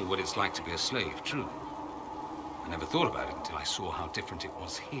don't know what it's like to be a slave, true. I never thought about it until I saw how different it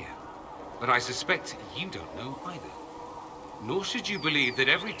was here. But I suspect you don't know either. Nor should you believe that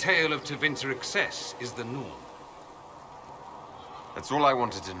every tale of Tevinter excess is the norm. That's all I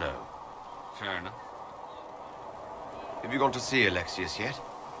wanted to know. Fair enough. Have you gone to see Alexius yet?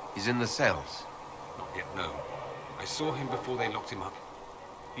 He's in the cells. Not yet, no. I saw him before they locked him up.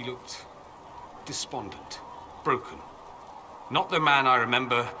 He looked despondent, broken. Not the man I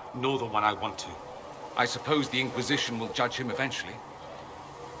remember, nor the one I want to. I suppose the Inquisition will judge him eventually.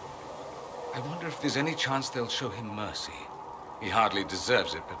 I wonder if there's any chance they'll show him mercy. He hardly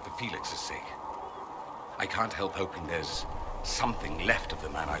deserves it, but for Felix's sake. I can't help hoping there's something left of the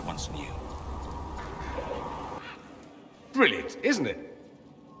man I once knew. Brilliant, isn't it?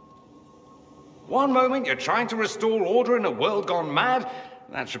 One moment you're trying to restore order in a world gone mad.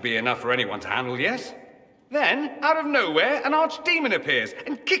 That should be enough for anyone to handle, yes? Then, out of nowhere, an archdemon appears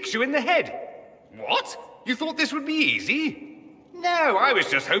and kicks you in the head. What? You thought this would be easy? No, I was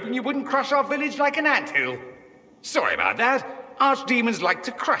just hoping you wouldn't crush our village like an anthill. Sorry about that. Archdemons like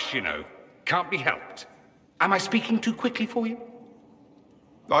to crush, you know. Can't be helped. Am I speaking too quickly for you?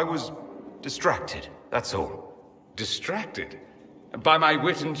 I was distracted, that's all. Distracted? By my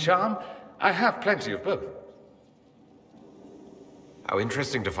wit and charm? I have plenty of both. How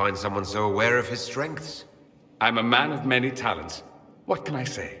interesting to find someone so aware of his strengths. I'm a man of many talents. What can I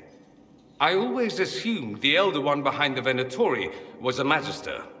say? I always assumed the Elder One behind the Venatori was a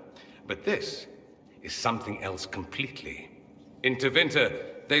Magister. But this is something else completely. In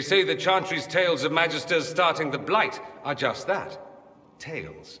Tevinter, they say the Chantry's tales of Magisters starting the Blight are just that.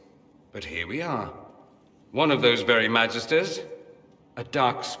 Tales. But here we are. One of those very Magisters, a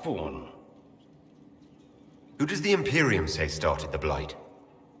dark spawn. Who does the Imperium say started the Blight?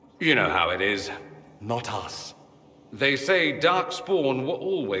 You know how it is. Not us. They say Darkspawn were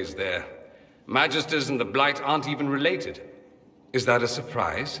always there. Magisters and the Blight aren't even related. Is that a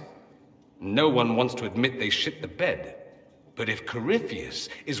surprise? No one wants to admit they shit the bed. But if Corypheus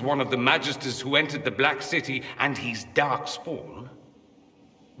is one of the Magisters who entered the Black City and he's Darkspawn,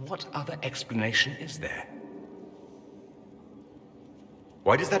 what other explanation is there?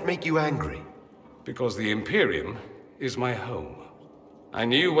 Why does that make you angry? Because the Imperium is my home. I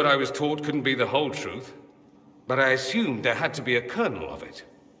knew what I was taught couldn't be the whole truth, but I assumed there had to be a kernel of it,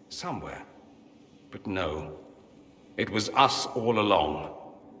 somewhere. But no, it was us all along.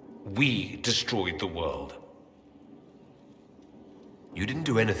 We destroyed the world. You didn't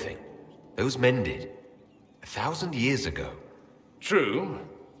do anything. Those men did. 1,000 years ago. True,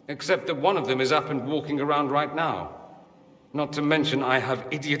 except that one of them is up and walking around right now. Not to mention I have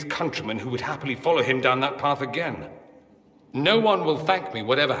idiot countrymen who would happily follow him down that path again. No one will thank me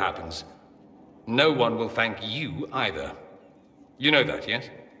whatever happens. No one will thank you either. You know that, yes?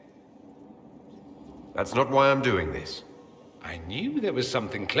 That's not why I'm doing this. I knew there was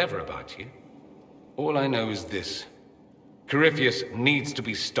something clever about you. All I know is this. Corypheus needs to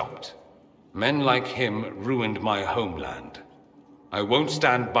be stopped. Men like him ruined my homeland. I won't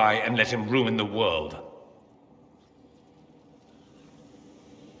stand by and let him ruin the world.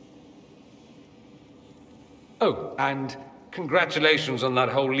 Oh, and congratulations on that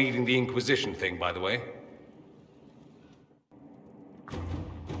whole leading the Inquisition thing, by the way.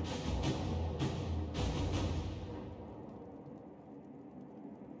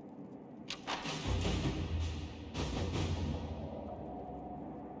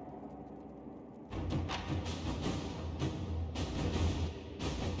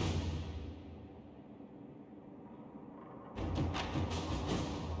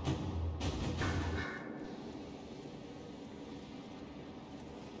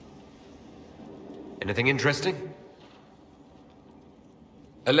 Anything interesting?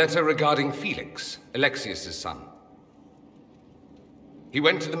 A letter regarding Felix, Alexius' son. He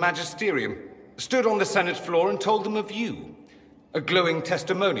went to the Magisterium, stood on the Senate floor and told them of you. A glowing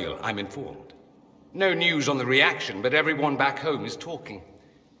testimonial, I'm informed. No news on the reaction, but everyone back home is talking.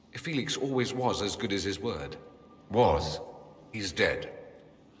 Felix always was as good as his word. Was? He's dead.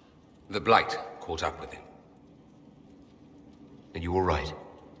 The Blight caught up with him. Are you all right?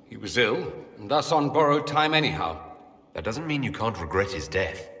 He was ill, and thus on borrowed time anyhow. That doesn't mean you can't regret his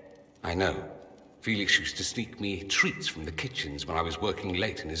death. I know. Felix used to sneak me treats from the kitchens when I was working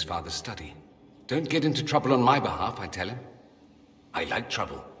late in his father's study. Don't get into trouble on my behalf, I tell him. I like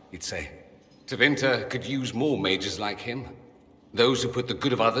trouble, he'd say. Tevinter could use more mages like him. Those who put the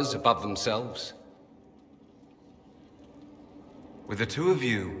good of others above themselves. With the two of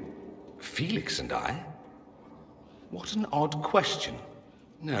you... Felix and I? What an odd question.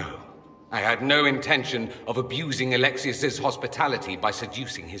 No. I had no intention of abusing Alexius's hospitality by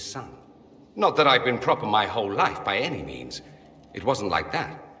seducing his son. Not that I've been proper my whole life, by any means. It wasn't like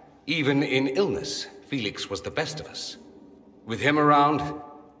that. Even in illness, Felix was the best of us. With him around,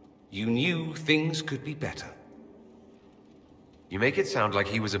 you knew things could be better. You make it sound like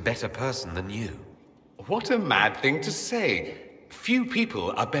he was a better person than you. What a mad thing to say. Few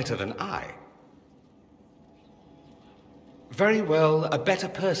people are better than I. Very well, a better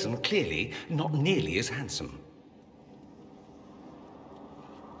person, clearly, not nearly as handsome.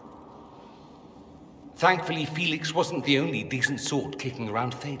 Thankfully, Felix wasn't the only decent sort kicking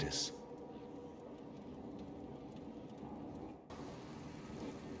around Thedas.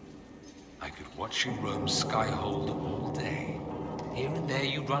 I could watch you roam Skyhold all day. Here and there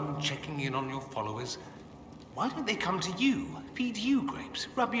you run, checking in on your followers. Why don't they come to you, feed you grapes,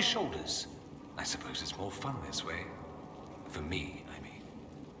 rub your shoulders? I suppose it's more fun this way. For me, I mean.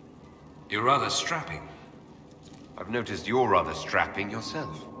 You're rather strapping. I've noticed you're rather strapping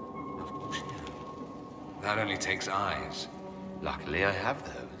yourself. Of course you do. That only takes eyes. Luckily, I have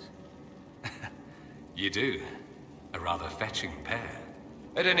those. You do. A rather fetching pair.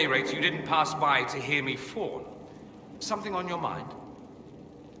 At any rate, you didn't pass by to hear me fawn. Something on your mind?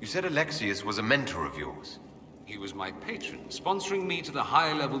 You said Alexius was a mentor of yours. He was my patron, sponsoring me to the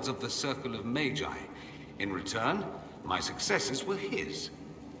higher levels of the Circle of Magi. In return, my successes were his.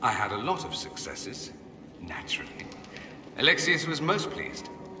 I had a lot of successes, naturally. Alexius was most pleased.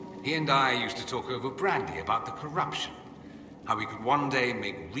 He and I used to talk over brandy about the corruption, how we could one day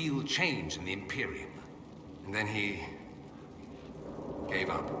make real change in the Imperium. And then he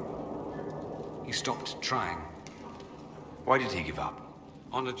gave up. He stopped trying. Why did he give up?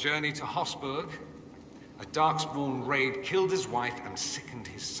 On a journey to Hosburg, a Darkspawn raid killed his wife and sickened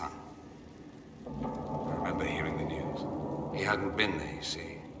his son. I remember hearing the news. He hadn't been there, you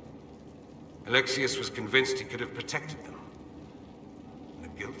see. Alexius was convinced he could have protected them. The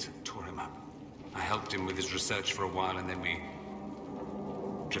guilt tore him up. I helped him with his research for a while, and then we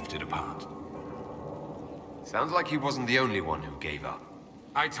drifted apart. Sounds like he wasn't the only one who gave up.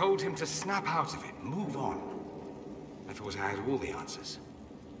 I told him to snap out of it, move on. I thought I had all the answers.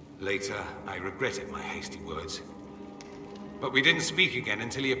 Later, I regretted my hasty words. But we didn't speak again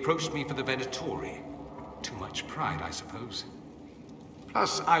until he approached me for the Venatori. Too much pride, I suppose.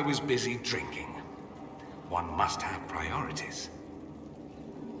 Plus, I was busy drinking. One must have priorities.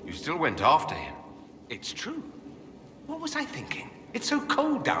 You still went after him? It's true. What was I thinking? It's so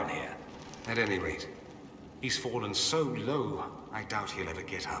cold down here. At any rate, he's fallen so low, I doubt he'll ever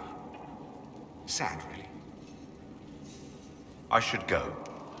get up. Sad, really. I should go.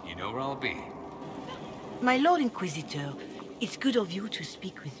 You know where I'll be. My Lord Inquisitor, it's good of you to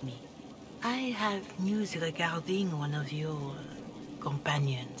speak with me. I have news regarding one of your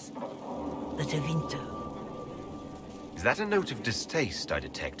companions, the Tevinter. Is that a note of distaste I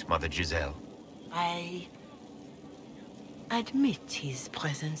detect, Mother Giselle? I admit his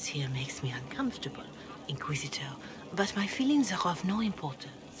presence here makes me uncomfortable, Inquisitor, but my feelings are of no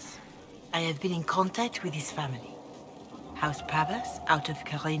importance. I have been in contact with his family. House Pavus, out of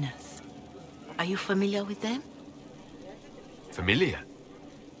Carenas. Are you familiar with them? Familiar?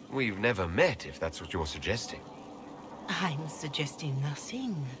 We've never met, if that's what you're suggesting. I'm suggesting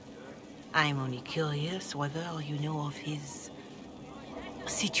nothing. I'm only curious whether you know of his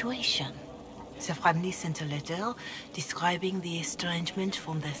situation. The family sent a letter describing the estrangement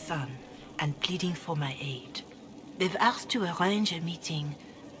from their son and pleading for my aid. They've asked to arrange a meeting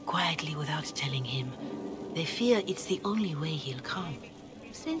quietly without telling him. They fear it's the only way he'll come.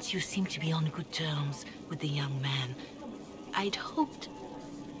 Since you seem to be on good terms with the young man, I'd hoped...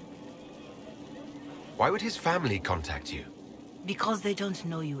 Why would his family contact you? Because they don't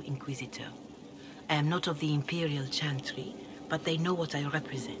know you, Inquisitor. I am not of the Imperial chantry, but they know what I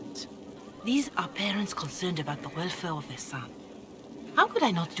represent. These are parents concerned about the welfare of their son. How could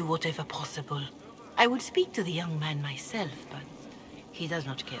I not do whatever possible? I would speak to the young man myself, but he does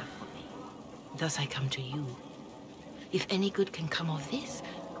not care for me. Thus I come to you. If any good can come of this,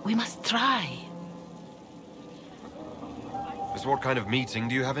 we must try. Just what kind of meeting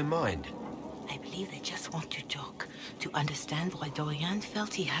do you have in mind? I believe they just want to talk, to understand why Dorian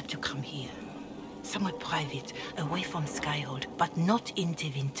felt he had to come here. Somewhat private, away from Skyhold, but not in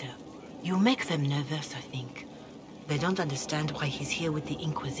Tevinter. You make them nervous, I think. They don't understand why he's here with the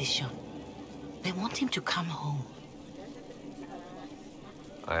Inquisition. They want him to come home.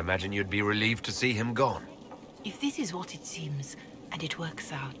 I imagine you'd be relieved to see him gone. If this is what it seems, and it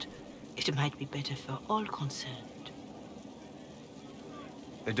works out, it might be better for all concerned.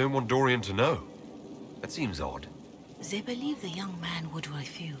 They don't want Dorian to know. That seems odd. They believe the young man would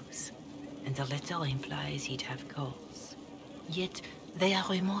refuse. and the letter implies he'd have cause. Yet, they are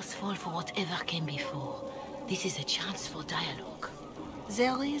remorseful for whatever came before. This is a chance for dialogue.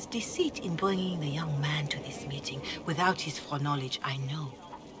 There is deceit in bringing the young man to this meeting without his foreknowledge, I know.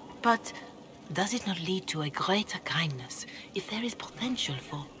 But does it not lead to a greater kindness if there is potential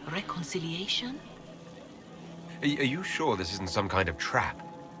for reconciliation? Are you sure this isn't some kind of trap?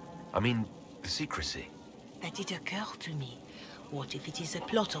 I mean, the secrecy. That did occur to me. What if it is a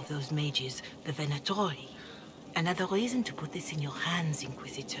plot of those mages, the Venatori? Another reason to put this in your hands,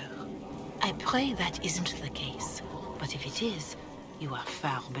 Inquisitor. I pray that isn't the case. But if it is, you are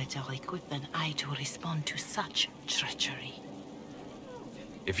far better equipped than I to respond to such treachery.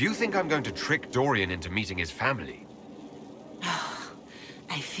 If you think I'm going to trick Dorian into meeting his family...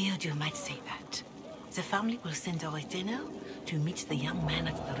 I feared you might say that. The family will send a retainer to meet the young man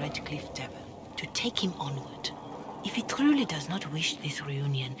at the Red Cliff Tavern, to take him onward. If he truly does not wish this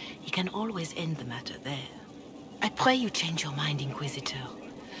reunion, he can always end the matter there. I pray you change your mind, Inquisitor.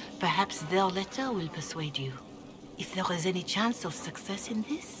 Perhaps their letter will persuade you. If there is any chance of success in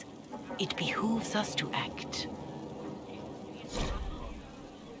this, it behooves us to act.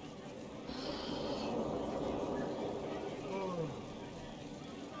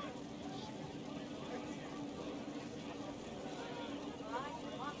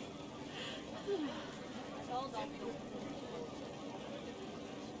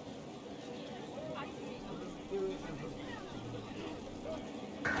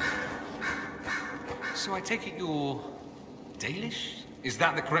 So I take it you're... Dalish? Is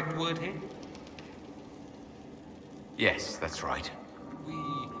that the correct word here? Yes, that's right. We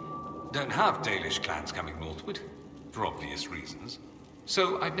don't have Dalish clans coming northward, for obvious reasons.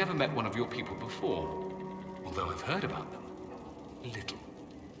 So I've never met one of your people before, although I've heard about them. Little.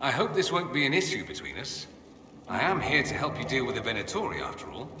 I hope this won't be an issue between us. I am here to help you deal with the Venatori, after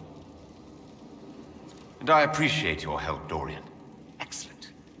all. And I appreciate your help, Dorian.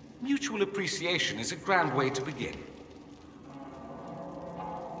 Excellent. Mutual appreciation is a grand way to begin.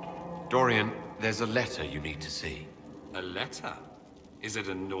 Dorian, there's a letter you need to see. A letter? Is it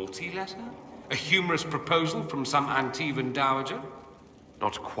a naughty letter? A humorous proposal from some Antivan dowager?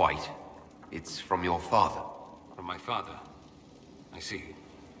 Not quite. It's from your father. From my father? I see.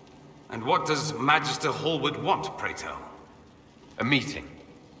 And what does Magister Hallward want, pray tell? A meeting.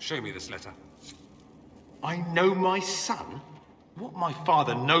 Show me this letter. I know my son? What my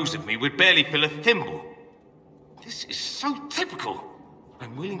father knows of me would barely fill a thimble. This is so typical.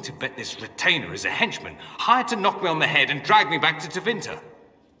 I'm willing to bet this retainer is a henchman, hired to knock me on the head and drag me back to Tevinter.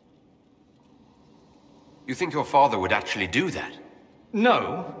 You think your father would actually do that?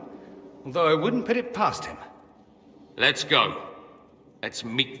 No, although I wouldn't put it past him. Let's go. Let's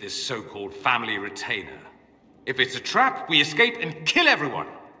meet this so-called family retainer. If it's a trap, we escape and kill everyone.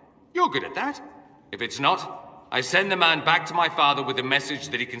 You're good at that. If it's not, I send the man back to my father with a message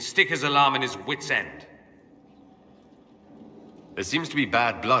that he can stick his alarm in his wit's end. There seems to be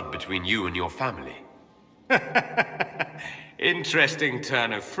bad blood between you and your family. Interesting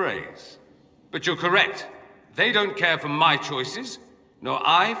turn of phrase. But you're correct. They don't care for my choices, nor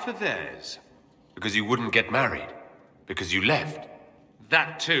I for theirs. Because you wouldn't get married? Because you left?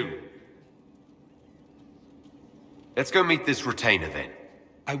 That too. Let's go meet this retainer then.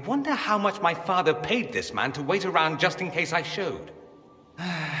 I wonder how much my father paid this man to wait around just in case I showed.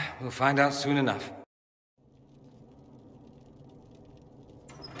 We'll find out soon enough.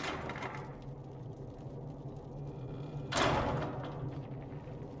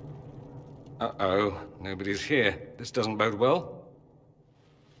 Uh-oh, nobody's here. This doesn't bode well.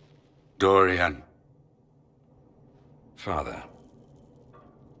 Dorian. Father.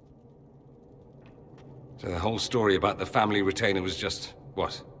 So the whole story about the family retainer was just,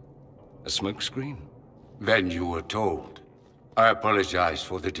 what? A smokescreen? Then you were told. I apologize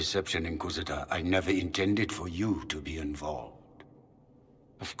for the deception, Inquisitor. I never intended for you to be involved.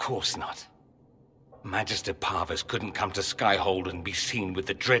 Of course not. Magister Pavus couldn't come to Skyhold and be seen with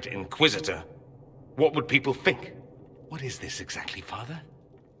the dread Inquisitor. What would people think? What is this exactly, Father?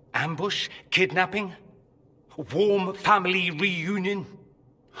 Ambush? Kidnapping? Warm family reunion?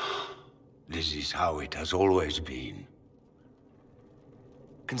 This is how it has always been.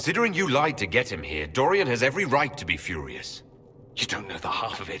 Considering you lied to get him here, Dorian has every right to be furious. You don't know the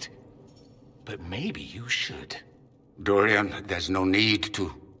half of it. But maybe you should. Dorian, there's no need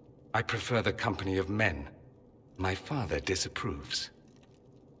to. I prefer the company of men. My father disapproves.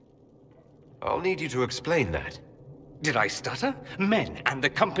 I'll need you to explain that. Did I stutter? Men, and the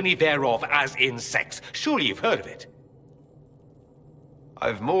company thereof, as in sex. Surely you've heard of it.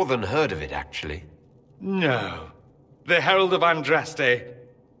 I've more than heard of it, actually. No. The Herald of Andraste.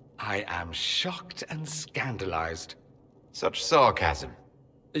 I am shocked and scandalized. Such sarcasm.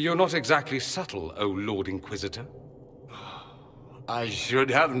 You're not exactly subtle, O Lord Inquisitor. I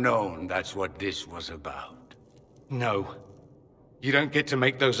should have known that's what this was about. No. You don't get to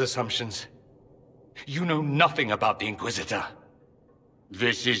make those assumptions. You know nothing about the Inquisitor.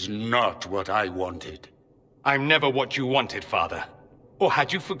 This is not what I wanted. I'm never what you wanted, Father. Or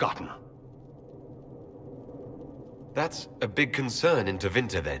had you forgotten? That's a big concern in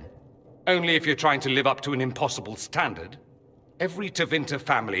Tevinter, then. Only if you're trying to live up to an impossible standard. Every Tevinter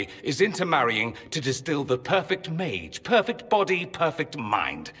family is intermarrying to distill the perfect mage, perfect body, perfect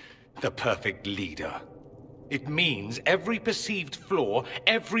mind. The perfect leader. It means every perceived flaw,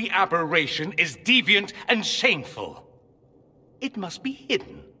 every aberration is deviant and shameful. It must be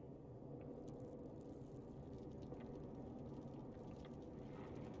hidden.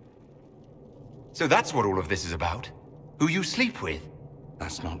 So that's what all of this is about? Who you sleep with?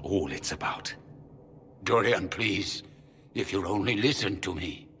 That's not all it's about. Dorian, please. If you'll only listen to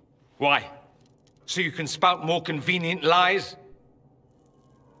me. Why? So you can spout more convenient lies?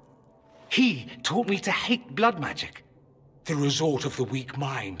 He taught me to hate blood magic. The resort of the weak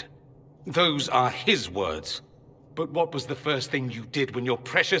mind. Those are his words. But what was the first thing you did when your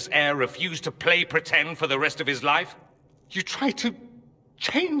precious heir refused to play pretend for the rest of his life? You tried to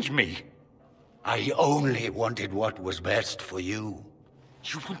change me. I only wanted what was best for you.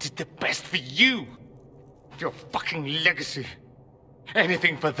 You wanted the best for you? Your fucking legacy.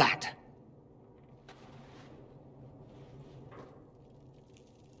 Anything for that.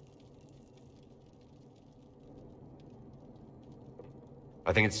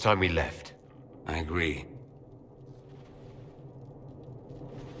 I think it's time we left. I agree.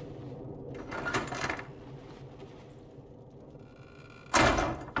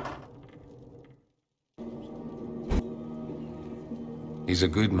 He's a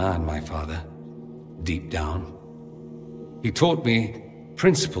good man, my father. Deep down. He taught me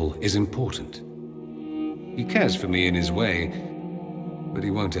principle is important. He cares for me in his way, but he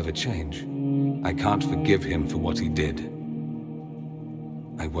won't ever change. I can't forgive him for what he did.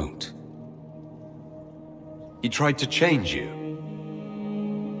 I won't. He tried to change you?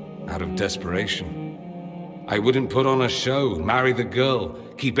 Out of desperation. I wouldn't put on a show, marry the girl,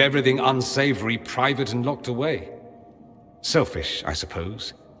 keep everything unsavory, private and locked away. Selfish, I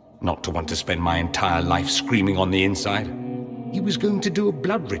suppose. Not to want to spend my entire life screaming on the inside. He was going to do a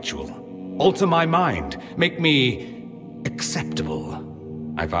blood ritual. Alter my mind. Make me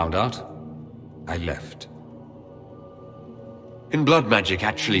acceptable. I found out. I left. Can blood magic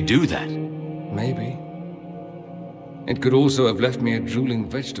actually do that? Maybe. It could also have left me a drooling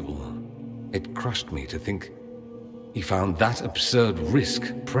vegetable. It crushed me to think he found that absurd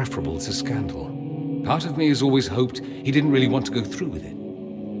risk preferable to scandal. Part of me has always hoped he didn't really want to go through with it.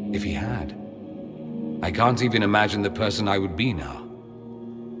 If he had. I can't even imagine the person I would be now.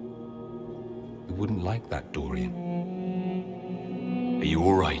 You wouldn't like that, Dorian. Are you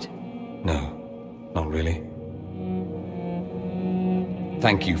all right? No, not really.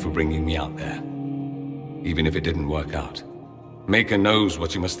 Thank you for bringing me out there. Even if it didn't work out. Maker knows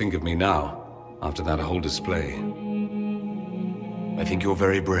what you must think of me now, after that whole display. I think you're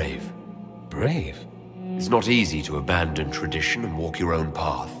very brave. Brave? It's not easy to abandon tradition and walk your own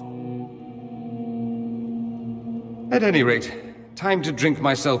path. At any rate, time to drink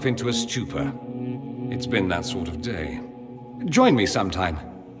myself into a stupor. It's been that sort of day. Join me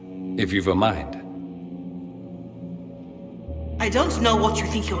sometime, if you've a mind. I don't know what you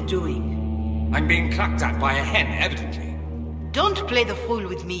think you're doing. I'm being clucked at by a hen, evidently. Don't play the fool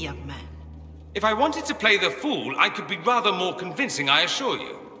with me, young man. If I wanted to play the fool, I could be rather more convincing, I assure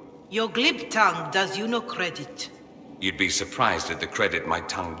you. Your glib tongue does you no credit. You'd be surprised at the credit my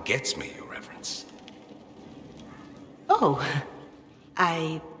tongue gets me, Your Reverence. Oh,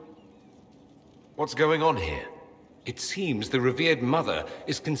 What's going on here? It seems the revered mother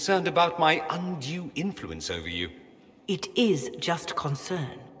is concerned about my undue influence over you. It is just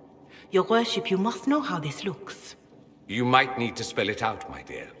concern. Your worship, you must know how this looks. You might need to spell it out, my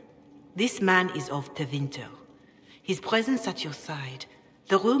dear. This man is of Tevinter. His presence at your side,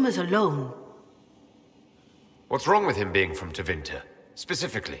 the rumors alone. What's wrong with him being from Tevinter,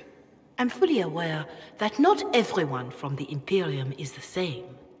 specifically? I'm fully aware that not everyone from the Imperium is the same.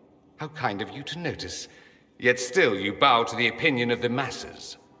 How kind of you to notice. Yet still you bow to the opinion of the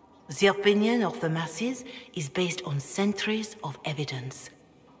masses. The opinion of the masses is based on centuries of evidence.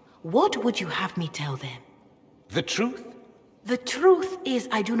 What would you have me tell them? The truth? The truth is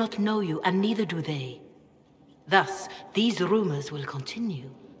I do not know you, and neither do they. Thus, these rumors will continue.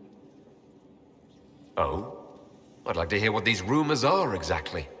 Oh? I'd like to hear what these rumors are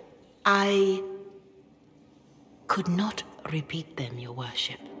exactly. I could not repeat them, your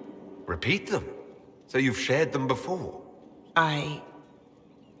worship. Repeat them? So you've shared them before?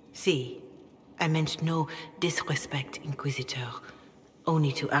 See, I meant no disrespect, Inquisitor.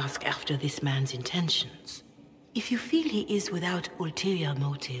 Only to ask after this man's intentions. If you feel he is without ulterior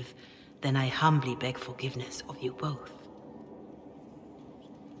motive, then I humbly beg forgiveness of you both.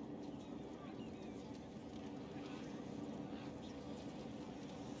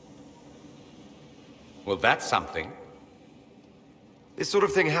 Well, that's something. This sort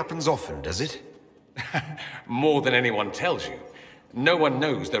of thing happens often, does it? More than anyone tells you. No one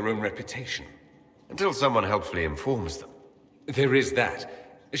knows their own reputation. Until someone helpfully informs them. There is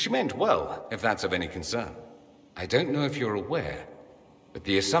that. She meant well, if that's of any concern. I don't know if you're aware, but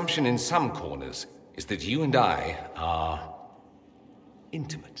the assumption in some corners is that you and I are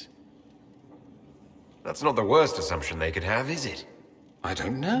intimate. That's not the worst assumption they could have, is it? I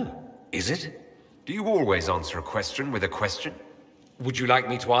don't know. Is it? Do you always answer a question with a question? Would you like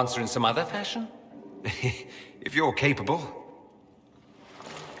me to answer in some other fashion? If you're capable.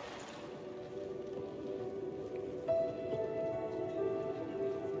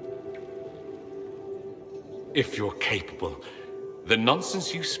 If you're capable. The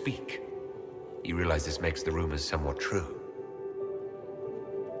nonsense you speak. You realize this makes the rumors somewhat true?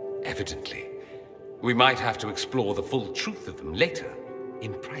 Evidently. We might have to explore the full truth of them later,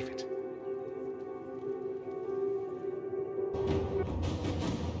 in private.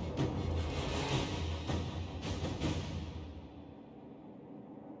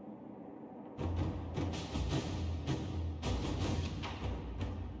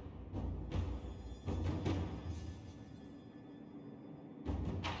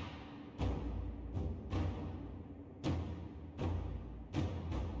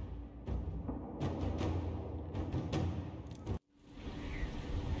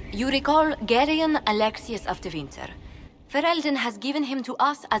 You recall Guardian Alexius of the Winter. Ferelden has given him to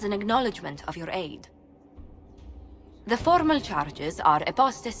us as an acknowledgement of your aid. The formal charges are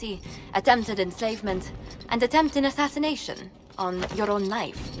apostasy, attempted enslavement, and attempted assassination on your own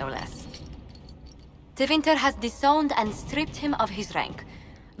life, no less. De Winter has disowned and stripped him of his rank.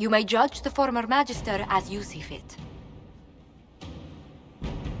 You may judge the former Magister as you see fit.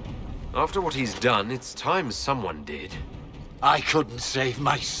 After what he's done, it's time someone did. I couldn't save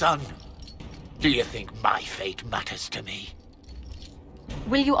my son. Do you think my fate matters to me?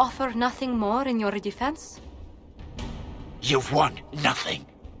 Will you offer nothing more in your defense? You've won nothing.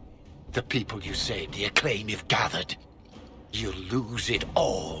 The people you saved, the acclaim you've gathered. You'll lose it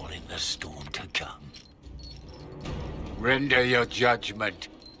all in the storm to come. Render your judgment,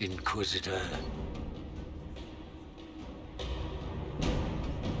 Inquisitor.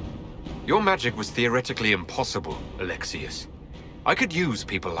 Your magic was theoretically impossible, Alexius. I could use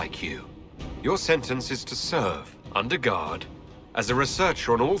people like you. Your sentence is to serve, under guard, as a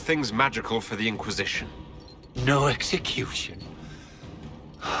researcher on all things magical for the Inquisition. No execution.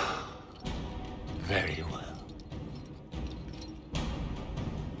 Very well.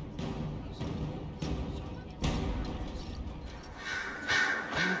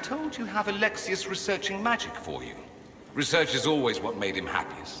 I'm told you have Alexius researching magic for you. Research is always what made him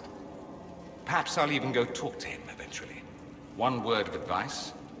happiest. Perhaps I'll even go talk to him eventually. One word of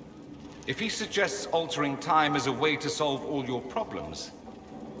advice. If he suggests altering time as a way to solve all your problems,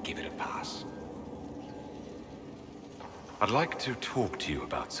 give it a pass. I'd like to talk to you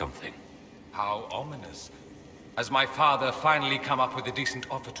about something. How ominous. Has my father finally come up with a decent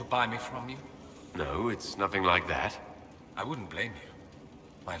offer to buy me from you? No, it's nothing like that. I wouldn't blame you.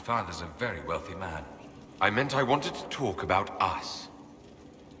 My father's a very wealthy man. I meant I wanted to talk about us.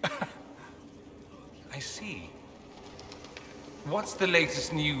 I see. What's the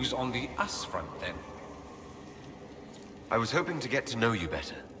latest news on the us front, then? I was hoping to get to know you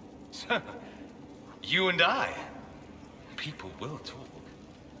better. You and I? People will talk.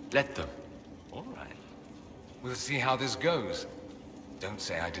 Let them. All right. We'll see how this goes. Don't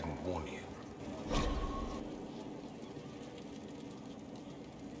say I didn't warn you.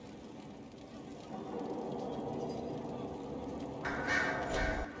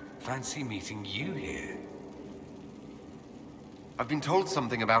 Fancy meeting you here. I've been told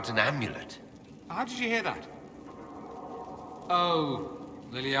something about an amulet. How did you hear that? Oh,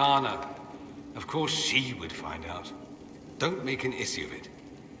 Liliana. Of course she would find out. Don't make an issue of it.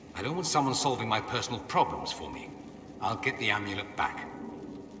 I don't want someone solving my personal problems for me. I'll get the amulet back.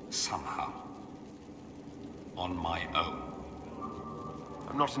 Somehow. On my own.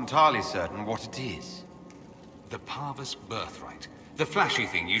 I'm not entirely certain what it is. The Pavus birthright. The flashy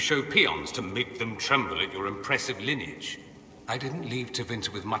thing you show peons to make them tremble at your impressive lineage. I didn't leave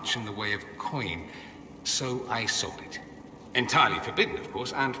Tevinter with much in the way of coin, so I sold it. Entirely forbidden, of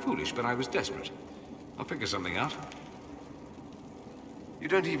course, and foolish, but I was desperate. I'll figure something out. You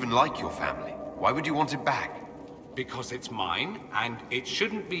don't even like your family. Why would you want it back? Because it's mine, and it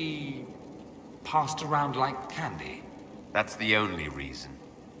shouldn't be passed around like candy. That's the only reason.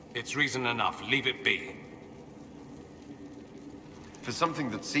 It's reason enough. Leave it be. For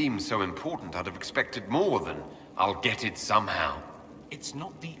something that seems so important, I'd have expected more than, I'll get it somehow. It's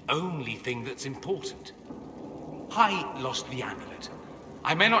not the only thing that's important. I lost the amulet.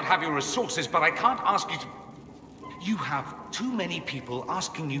 I may not have your resources, but I can't ask you to... You have too many people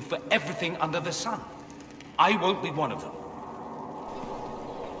asking you for everything under the sun. I won't be one of them.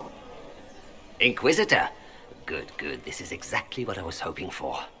 Inquisitor. Good, good. This is exactly what I was hoping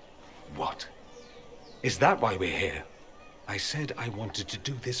for. What? Is that why we're here? I said I wanted to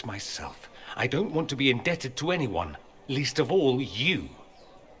do this myself. I don't want to be indebted to anyone, least of all you.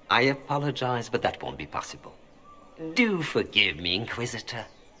 I apologize, but that won't be possible. Do forgive me, Inquisitor.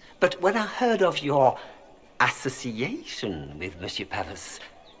 But when I heard of your association with Monsieur Pavus,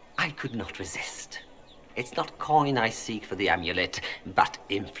 I could not resist. It's not coin I seek for the amulet, but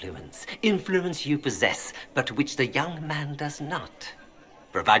influence. Influence you possess, but which the young man does not.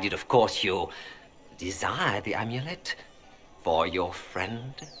 Provided, of course, you desire the amulet for your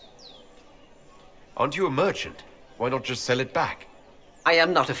friend. Aren't you a merchant? Why not just sell it back? I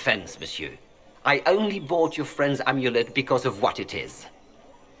am not a fence, monsieur. I only bought your friend's amulet because of what it is.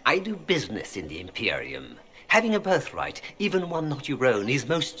 I do business in the Imperium. Having a birthright, even one not your own, is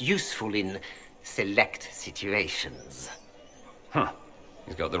most useful in select situations. Huh.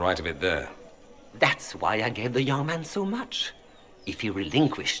 He's got the right of it there. That's why I gave the young man so much. If he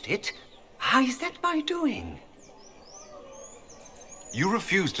relinquished it, how is that my doing? You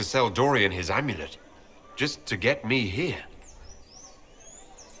refused to sell Dorian his amulet, just to get me here.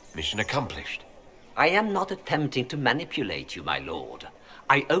 Mission accomplished. I am not attempting to manipulate you, my lord.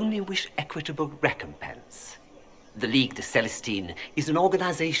 I only wish equitable recompense. The Ligue de Celestine is an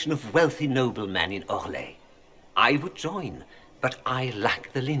organization of wealthy noblemen in Orlais. I would join, but I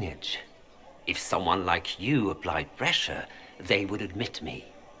lack the lineage. If someone like you applied pressure, they would admit me.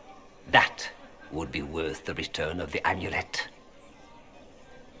 That would be worth the return of the amulet.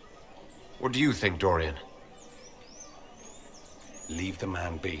 What do you think, Dorian? Leave the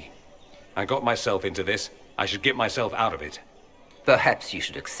man be. I got myself into this. I should get myself out of it. Perhaps you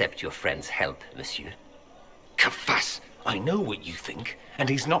should accept your friend's help, monsieur. Kafas! I know what you think, and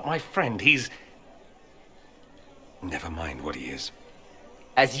he's not my friend. He's... Never mind what he is.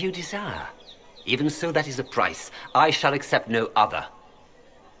 As you desire. Even so, that is a price. I shall accept no other.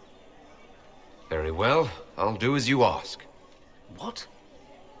 Very well. I'll do as you ask. What?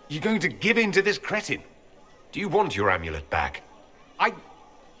 You're going to give in to this cretin? Do you want your amulet back?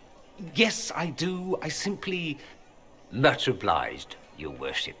 Yes, I do. I simply... Much obliged, your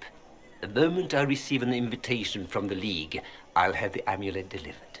worship. The moment I receive an invitation from the League, I'll have the amulet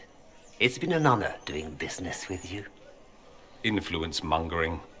delivered. It's been an honor doing business with you. Influence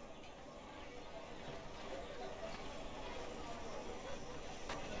mongering.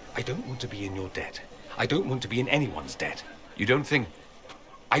 I don't want to be in your debt. I don't want to be in anyone's debt. You don't think...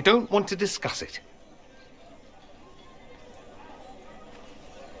 I don't want to discuss it.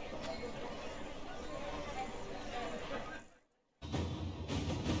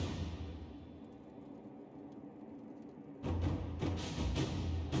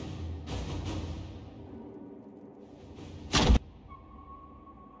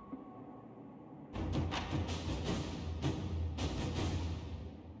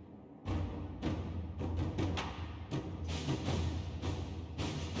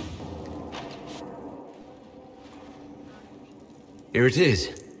 Here it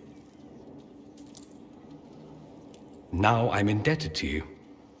is. Now I'm indebted to you.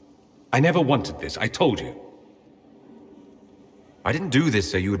 I never wanted this, I told you. I didn't do this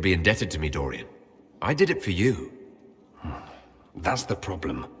so you would be indebted to me, Dorian. I did it for you. That's the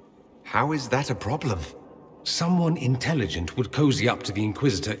problem. How is that a problem? Someone intelligent would cozy up to the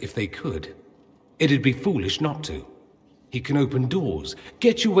Inquisitor if they could. It'd be foolish not to. He can open doors,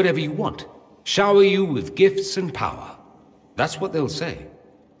 get you whatever you want, shower you with gifts and power. That's what they'll say.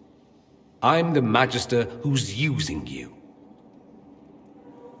 I'm the Magister who's using you.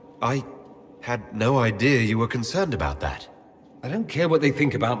 I had no idea you were concerned about that. I don't care what they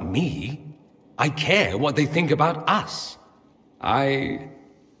think about me. I care what they think about us. I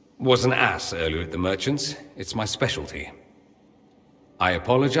was an ass earlier at the Merchants. It's my specialty. I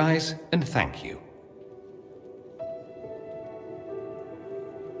apologize and thank you.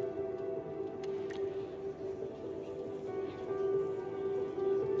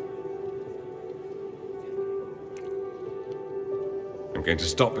 I'm going to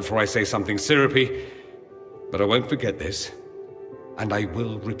stop before I say something syrupy, but I won't forget this. And I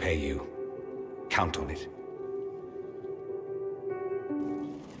will repay you. Count on it.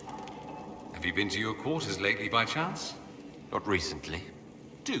 Have you been to your quarters lately by chance? Not recently.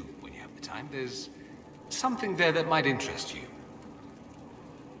 Do, when you have the time. There's something there that might interest you.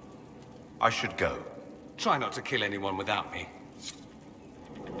 I should go. Try not to kill anyone without me.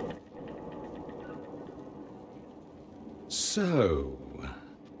 So...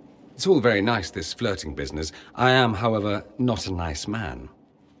 it's all very nice, this flirting business. I am, however, not a nice man.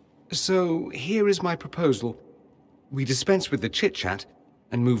 So, here is my proposal. We dispense with the chit-chat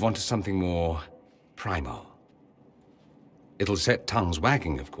and move on to something more primal. It'll set tongues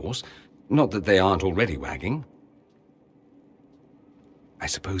wagging, of course. Not that they aren't already wagging. I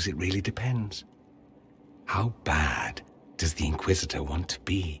suppose it really depends. How bad does the Inquisitor want to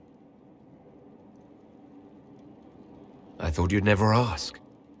be? I thought you'd never ask.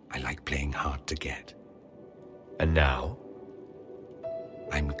 I like playing hard to get. And now?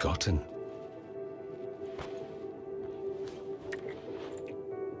 I'm gotten.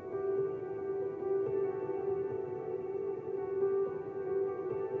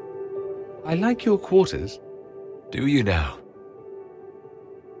 I like your quarters. Do you now?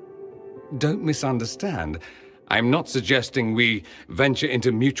 Don't misunderstand. I'm not suggesting we venture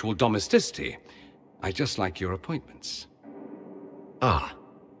into mutual domesticity. I just like your appointments. Ah.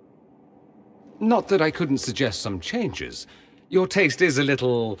 Not that I couldn't suggest some changes. Your taste is a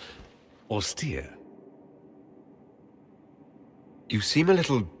little austere. You seem a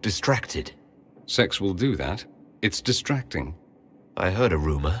little distracted. Sex will do that. It's distracting. I heard a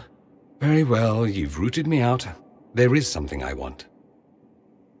rumor. Very well, you've rooted me out. There is something I want.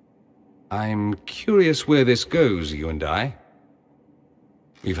 I'm curious where this goes, you and I.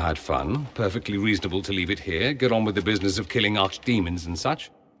 We've had fun. Perfectly reasonable to leave it here. Get on with the business of killing archdemons and such.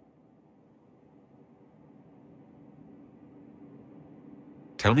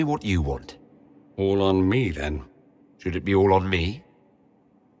 Tell me what you want. All on me, then. Should it be all on me?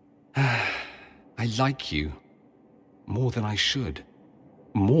 I like you. More than I should.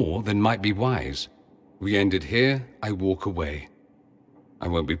 More than might be wise. We end it here, I walk away. I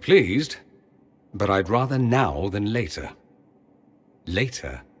won't be pleased, but I'd rather now than later.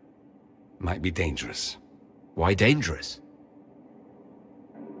 Later might be dangerous. Why dangerous?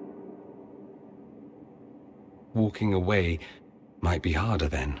 Walking away might be harder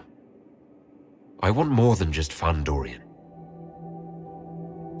then. I want more than just fun, Dorian.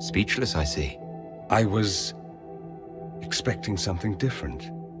 Speechless, I see. I was expecting something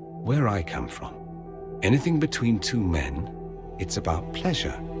different. Where I come from, anything between two men, it's about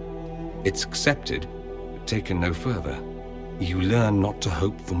pleasure. It's accepted, but taken no further. You learn not to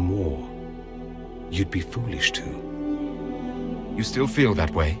hope for more. You'd be foolish to. You still feel that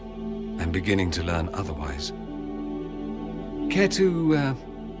way? I'm beginning to learn otherwise. Care to,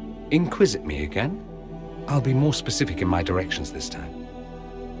 inquisit me again? I'll be more specific in my directions this time.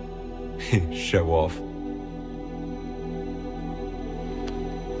 Show off.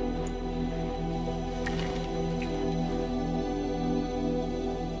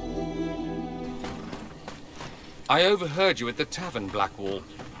 I overheard you at the tavern, Blackwall,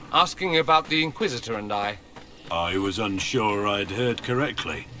 asking about the Inquisitor and I. I was unsure I'd heard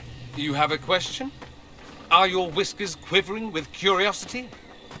correctly. You have a question? Are your whiskers quivering with curiosity?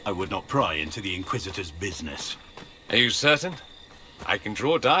 I would not pry into the Inquisitor's business. Are you certain? I can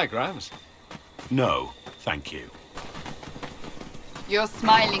draw diagrams. No, thank you. You're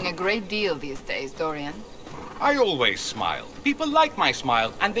smiling a great deal these days, Dorian. I always smile. People like my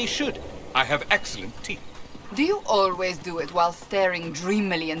smile, and they should. I have excellent teeth. Do you always do it while staring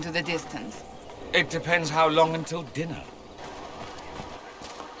dreamily into the distance? It depends how long until dinner.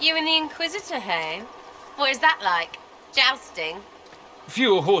 You and the Inquisitor, hey? What is that like? Jousting?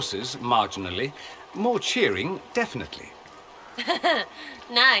 Fewer horses, marginally. More cheering, definitely.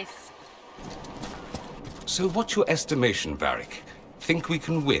 Nice. So what's your estimation, Varric? Think we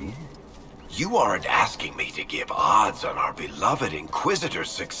can win? You aren't asking me to give odds on our beloved Inquisitor's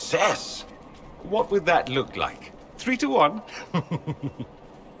success. What would that look like? 3 to 1?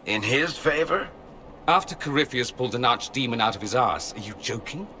 In his favor? After Corypheus pulled an archdemon out of his arse, are you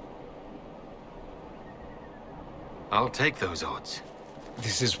joking? I'll take those odds.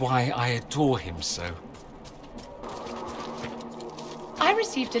 This is why I adore him so. I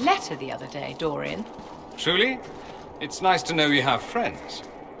received a letter the other day, Dorian. Truly? It's nice to know you have friends.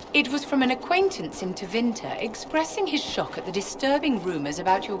 It was from an acquaintance in Tevinter expressing his shock at the disturbing rumors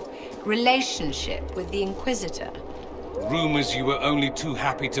about your relationship with the Inquisitor. Rumors you were only too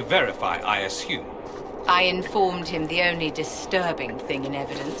happy to verify, I assume. I informed him the only disturbing thing in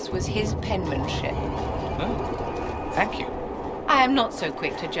evidence was his penmanship. Oh, thank you. I am not so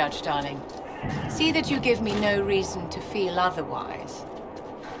quick to judge, darling. See that you give me no reason to feel otherwise.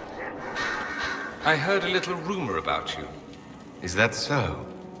 I heard a little rumor about you. Is that so?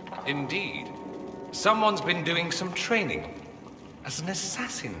 Indeed. Someone's been doing some training. As an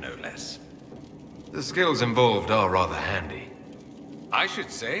assassin, no less. The skills involved are rather handy. I should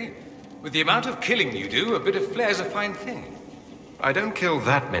say, with the amount of killing you do, a bit of flair's a fine thing. I don't kill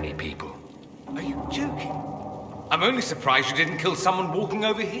that many people. Are you joking? I'm only surprised you didn't kill someone walking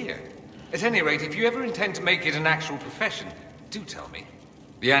over here. At any rate, if you ever intend to make it an actual profession, do tell me.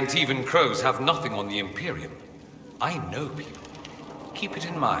 The Antivan Crows have nothing on the Imperium. I know people. Keep it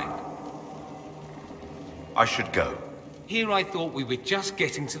in mind. I should go. Here I thought we were just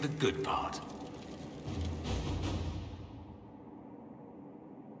getting to the good part.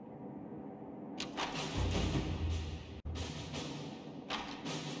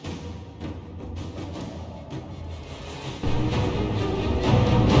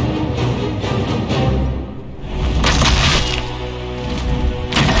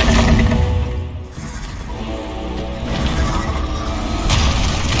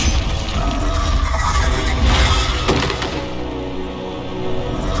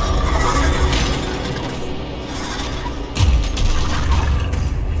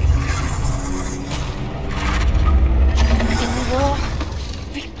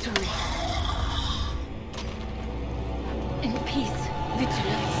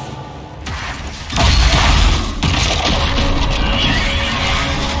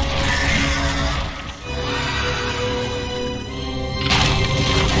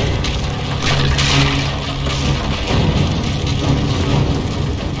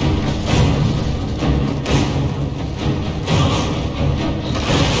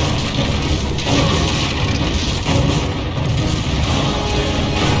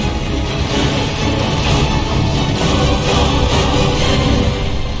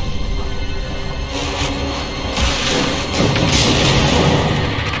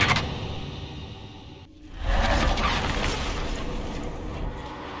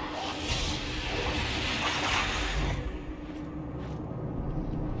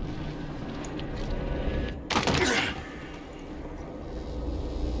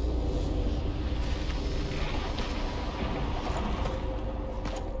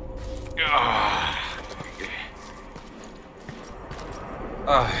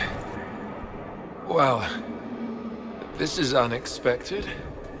 Well, this is unexpected.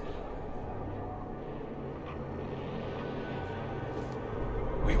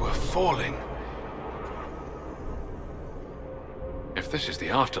 We were falling. If this is the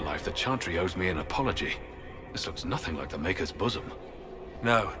afterlife, the chantry owes me an apology. This looks nothing like the Maker's bosom.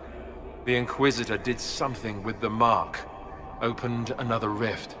 No. The Inquisitor did something with the mark. Opened another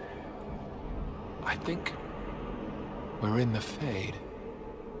rift. I think we're in the Fade.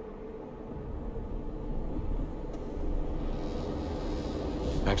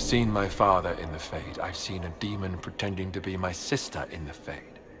 I've seen my father in the Fade. I've seen a demon pretending to be my sister in the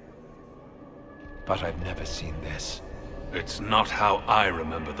Fade. But I've never seen this. It's not how I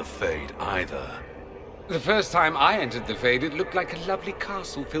remember the Fade, either. The first time I entered the Fade, it looked like a lovely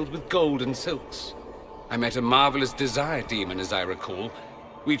castle filled with gold and silks. I met a marvelous desire demon, as I recall.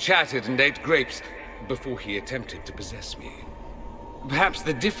 We chatted and ate grapes before he attempted to possess me. Perhaps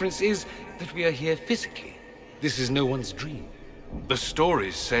the difference is that we are here physically. This is no one's dream. The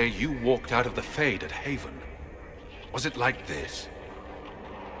stories say you walked out of the Fade at Haven. Was it like this?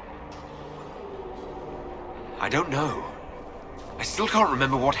 I don't know. I still can't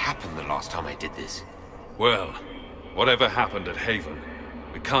remember what happened the last time I did this. Well, whatever happened at Haven,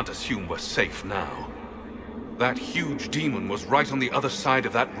 we can't assume we're safe now. That huge demon was right on the other side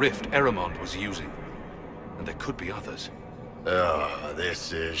of that rift Eramond was using. And there could be others.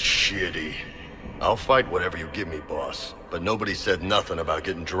 This is shitty. I'll fight whatever you give me, boss. But nobody said nothing about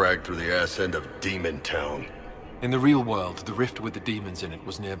getting dragged through the ass end of Demon Town. In the real world, the rift with the demons in it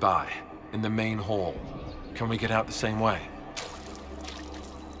was nearby, in the main hall. Can we get out the same way?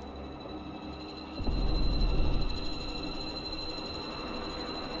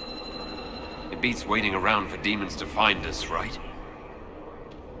 It beats waiting around for demons to find us, right?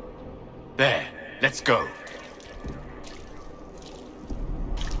 There, let's go.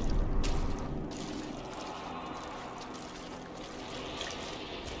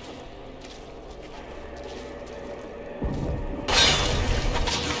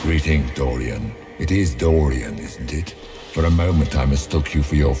 Greetings, Dorian. It is Dorian, isn't it? For a moment I mistook you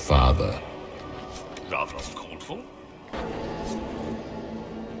for your father. Rather uncalled for.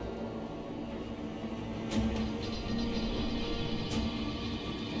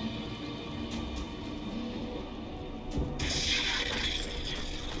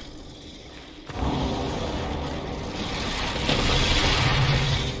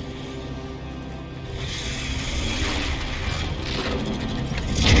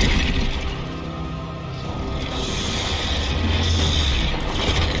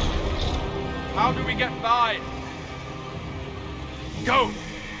 Go!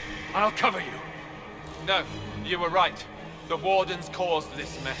 I'll cover you. No, you were right. The Wardens caused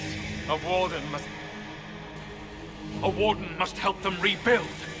this mess. A Warden must help them rebuild.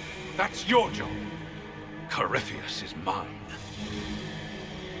 That's your job. Corypheus is mine.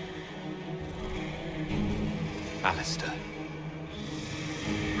 Alistair.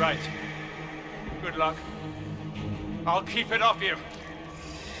 Right. Good luck. I'll keep it off you.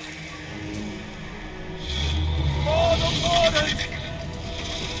 For the Wardens!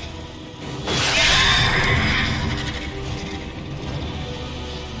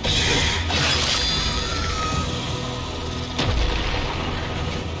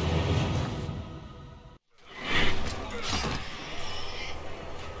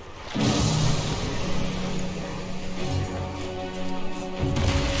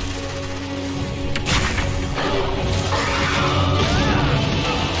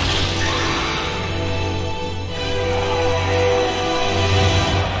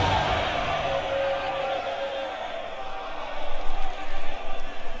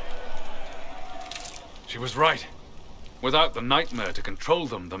 She was right. Without the nightmare to control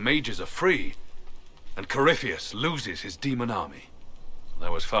them, the mages are free. And Corypheus loses his demon army.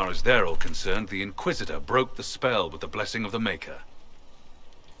 Though as far as they're all concerned, the Inquisitor broke the spell with the blessing of the Maker.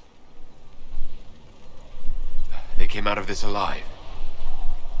 They came out of this alive.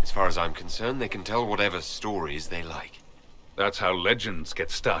 As far as I'm concerned, they can tell whatever stories they like. That's how legends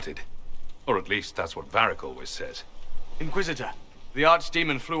get started. Or at least that's what Varric always says. Inquisitor, the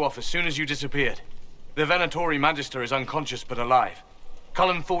Archdemon flew off as soon as you disappeared. The Venatori Magister is unconscious but alive.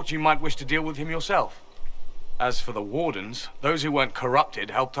 Cullen thought you might wish to deal with him yourself. As for the Wardens, those who weren't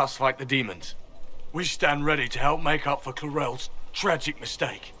corrupted helped us fight the demons. We stand ready to help make up for Clarel's tragic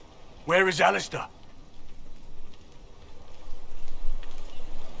mistake. Where is Alistair?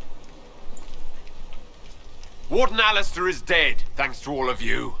 Warden Alistair is dead, thanks to all of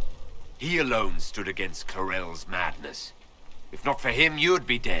you. He alone stood against Clarel's madness. If not for him, you'd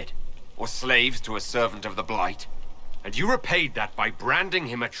be dead. Or slaves to a servant of the Blight. And you repaid that by branding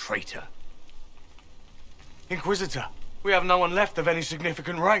him a traitor. Inquisitor, we have no one left of any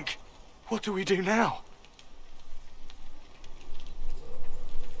significant rank. What do we do now?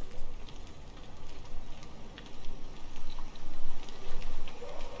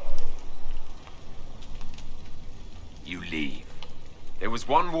 You leave. There was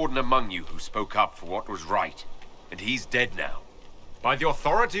one warden among you who spoke up for what was right, and he's dead now. By the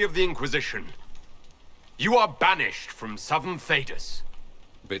authority of the Inquisition, you are banished from Southern Thedas.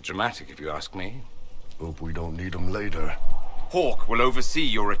 Bit dramatic, if you ask me. Hope we don't need him later. Hawk will oversee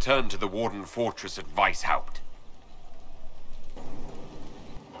your return to the Warden Fortress at Weishaupt.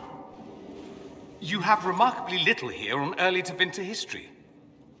 You have remarkably little here on early Tevinter history.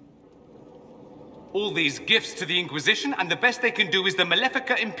 All these gifts to the Inquisition, and the best they can do is the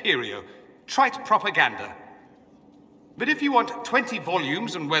Malefica Imperio. Trite propaganda. But if you want 20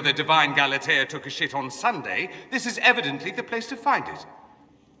 volumes on whether Divine Galatea took a shit on Sunday, this is evidently the place to find it.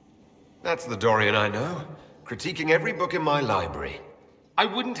 That's the Dorian I know. Critiquing every book in my library. I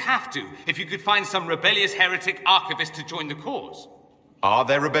wouldn't have to, if you could find some rebellious heretic archivist to join the cause. Are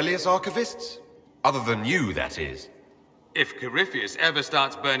there rebellious archivists? Other than you, that is. If Corypheus ever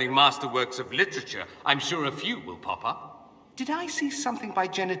starts burning masterworks of literature, I'm sure a few will pop up. Did I see something by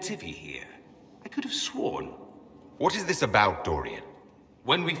Genitivi here? I could have sworn. What is this about, Dorian?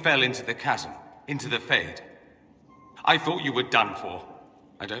 When we fell into the chasm, into the Fade, I thought you were done for.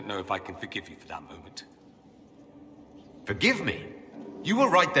 I don't know if I can forgive you for that moment. Forgive me? You were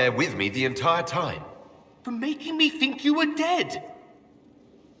right there with me the entire time. For making me think you were dead.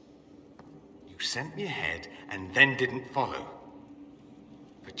 You sent me ahead and then didn't follow.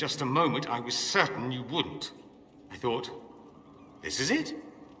 For just a moment, I was certain you wouldn't. I thought, this is it.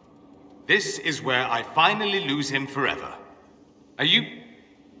 This is where I finally lose him forever. Are you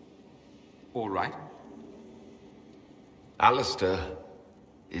all right? Alistair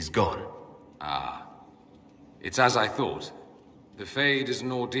is gone. Ah. It's as I thought. The Fade is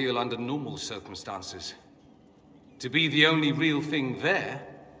an ordeal under normal circumstances. To be the only real thing there,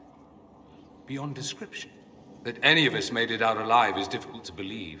 beyond description. That any of us made it out alive is difficult to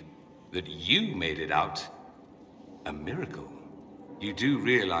believe. That you made it out, a miracle. You do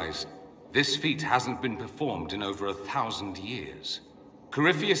realize this feat hasn't been performed in over 1,000 years.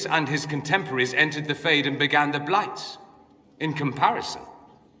 Corypheus and his contemporaries entered the Fade and began the Blights. In comparison.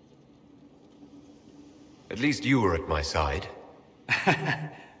 At least you were at my side.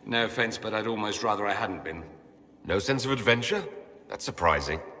 No offense, but I'd almost rather I hadn't been. No sense of adventure? That's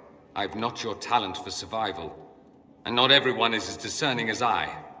surprising. I've not your talent for survival. And not everyone is as discerning as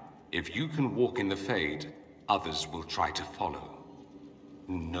I. If you can walk in the Fade, others will try to follow.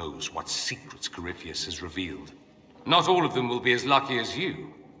 knows what secrets Corypheus has revealed. Not all of them will be as lucky as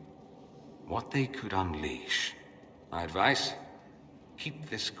you. What they could unleash. My advice? Keep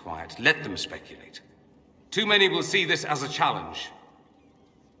this quiet. Let them speculate. Too many will see this as a challenge.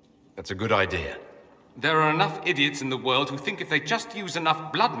 That's a good idea. There are enough idiots in the world who think if they just use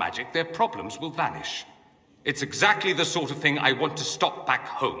enough blood magic, their problems will vanish. It's exactly the sort of thing I want to stop back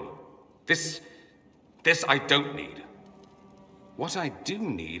home. This I don't need. What I do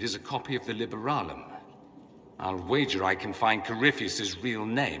need is a copy of the Liberalum. I'll wager I can find Corypheus' real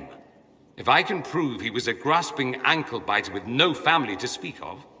name. If I can prove he was a grasping ankle-biter with no family to speak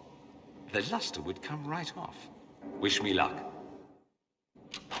of, the luster would come right off. Wish me luck.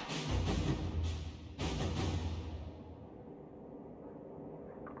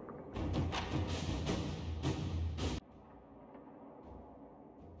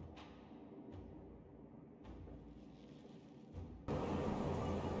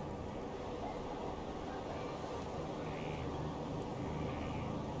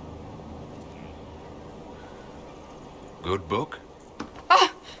 Good book?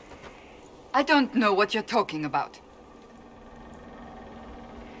 Ah! I don't know what you're talking about.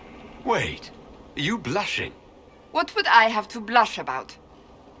 Wait, are you blushing? What would I have to blush about?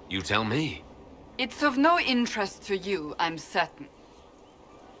 You tell me. It's of no interest to you, I'm certain.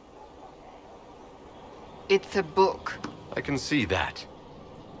 It's a book. I can see that.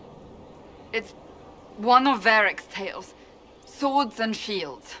 It's one of Varric's tales. Swords and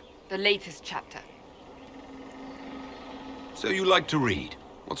Shields, the latest chapter. So you like to read?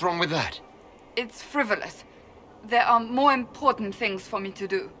 What's wrong with that? It's frivolous. There are more important things for me to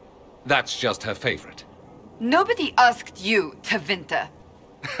do. That's just her favorite. Nobody asked you to winter.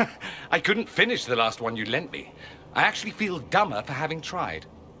 I couldn't finish the last one you lent me. I actually feel dumber for having tried.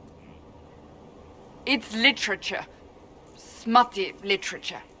 It's literature. Smutty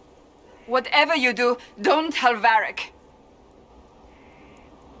literature. Whatever you do, don't tell Varric.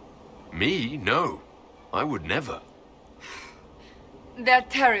 Me? No. I would never. They're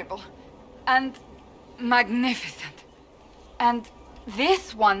terrible. And magnificent. And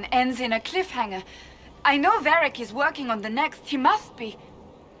this one ends in a cliffhanger. I know Varric is working on the next. He must be.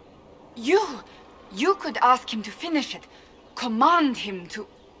 You could ask him to finish it. Command him to...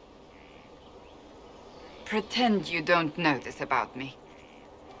 Pretend you don't know this about me.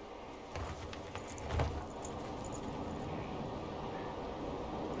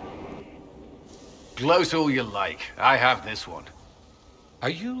 Gloat all you like. I have this one. Are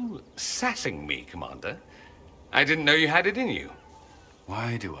you sassing me, Commander? I didn't know you had it in you.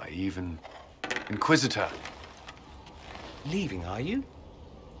 Why do I even... Inquisitor. Leaving, are you?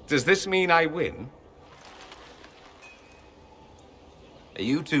 Does this mean I win? Are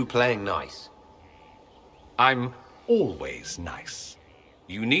you two playing nice? I'm always nice.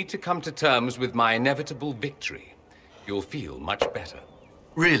 You need to come to terms with my inevitable victory. You'll feel much better.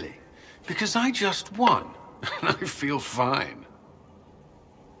 Really? Because I just won. And I feel fine.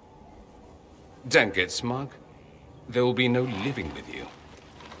 Don't get smug. There will be no living with you.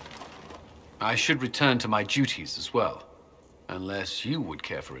 I should return to my duties as well. Unless you would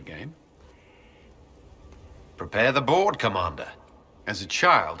care for a game. Prepare the board, Commander. As a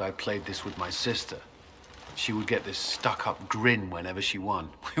child, I played this with my sister. She would get this stuck-up grin whenever she won,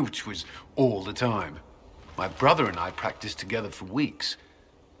 which was all the time. My brother and I practiced together for weeks.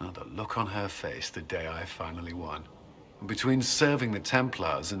 Oh, the look on her face the day I finally won. And between serving the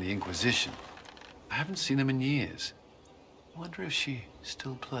Templars and the Inquisition, I haven't seen them in years. I wonder if she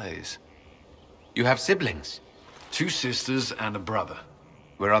still plays. You have siblings? 2 sisters and a brother.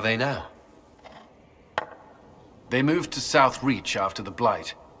 Where are they now? They moved to South Reach after the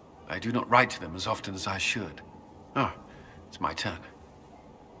Blight. I do not write to them as often as I should. Oh, it's my turn.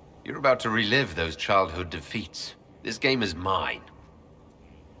 You're about to relive those childhood defeats. This game is mine.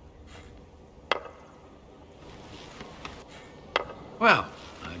 Well,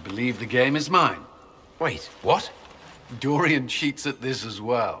 I believe the game is mine. Wait, what? Dorian cheats at this as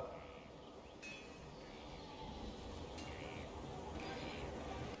well.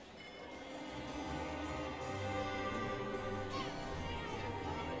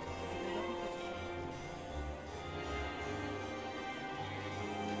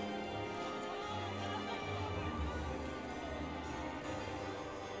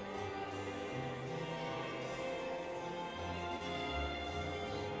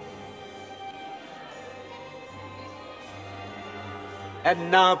 And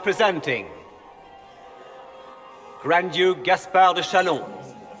now presenting Grand Duke Gaspard de Chalon,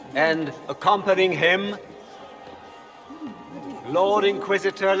 and accompanying him, Lord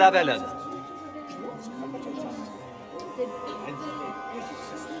Inquisitor Lavellen.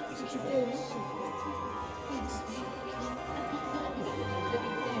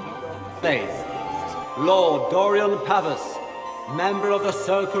 Faith. Lord Dorian Pavus, member of the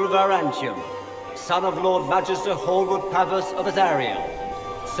Circle of Arantium, son of Lord Magister Hallwood Pavus of Azariel.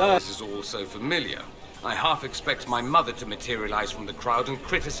 Sir... This is all so familiar. I half expect my mother to materialize from the crowd and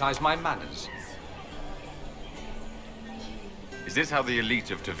criticize my manners. Is this how the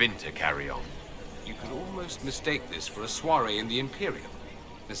elite of Tevinter carry on? You could almost mistake this for a soiree in the Imperium.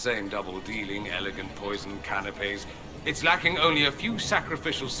 The same double-dealing, elegant poison canapes. It's lacking only a few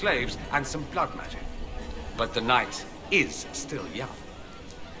sacrificial slaves and some blood magic. But the night is still young.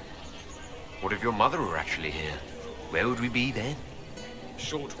 What if your mother were actually here? Where would we be then?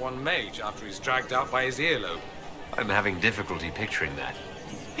 Short one mage after he's dragged out by his earlobe. I'm having difficulty picturing that.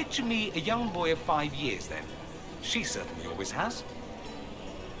 Picture me a young boy of 5 years, then. She certainly always has.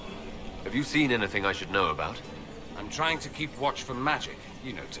 Have you seen anything I should know about? I'm trying to keep watch for magic.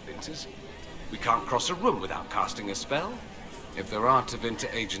 You know Tevinters. We can't cross a room without casting a spell. If there are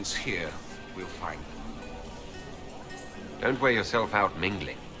Tevinter agents here, we'll find them. Don't wear yourself out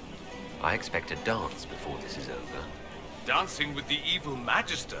mingling. I expect a dance before this is over. Dancing with the evil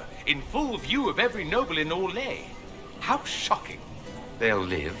Magister, in full view of every noble in Orlais. How shocking. They'll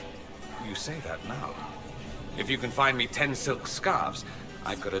live. You say that now. If you can find me 10 silk scarves,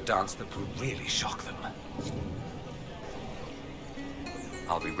 I've got a dance that will really shock them.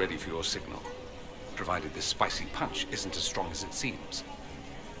 I'll be ready for your signal, provided this spicy punch isn't as strong as it seems.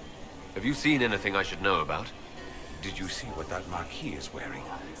 Have you seen anything I should know about? Did you see what that Marquis is wearing?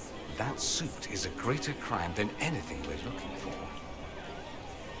 That suit is a greater crime than anything we're looking for.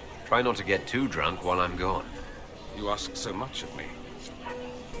 Try not to get too drunk while I'm gone. You ask so much of me.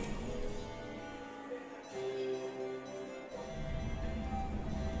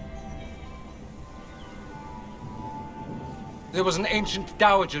 There was an ancient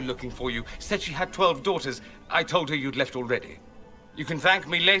dowager looking for you. Said she had 12 daughters. I told her you'd left already. You can thank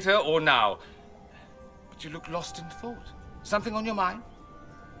me later or now. But you look lost in thought. Something on your mind?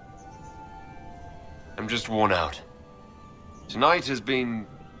 I'm just worn out. Tonight has been...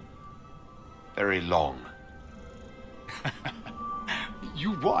 very long.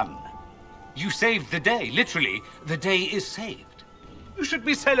 You won. You saved the day, literally. The day is saved. You should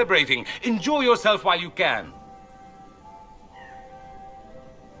be celebrating. Enjoy yourself while you can.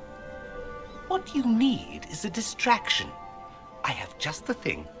 What you need is a distraction. I have just the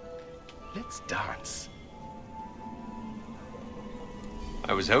thing. Let's dance.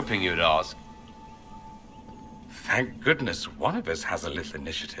 I was hoping you'd ask. Thank goodness one of us has a little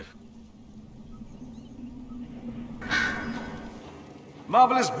initiative.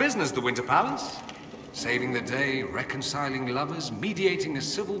 Marvelous business, the Winter Palace. Saving the day, reconciling lovers, mediating a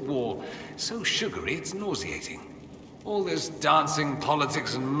civil war. So sugary, it's nauseating. All this dancing,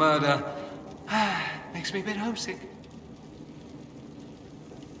 politics, and murder... makes me a bit homesick.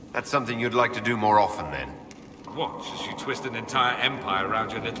 That's something you'd like to do more often, then? Watch as you twist an entire empire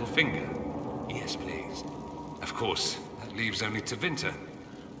around your little finger. Yes, please. Of course, that leaves only Tevinter.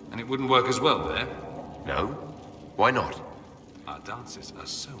 And it wouldn't work as well there. No? Why not? Our dances are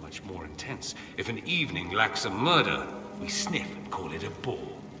so much more intense. If an evening lacks a murder, we sniff and call it a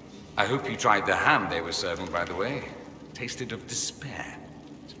ball. I hope you tried the ham they were serving, by the way. Tasted of despair.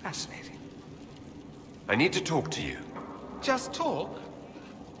 It's fascinating. I need to talk to you. Just talk?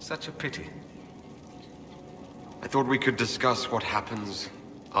 Such a pity. I thought we could discuss what happens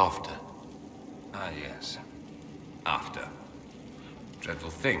after. Ah, yes. After. Dreadful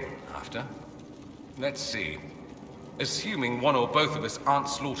thing, after. Let's see. Assuming one or both of us aren't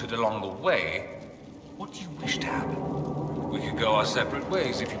slaughtered along the way, what do you wish to happen? We could go our separate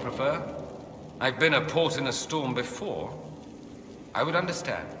ways if you prefer. I've been a port in a storm before. I would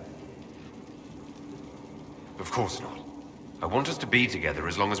understand. Of course not. I want us to be together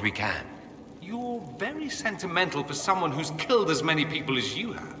as long as we can. You're very sentimental for someone who's killed as many people as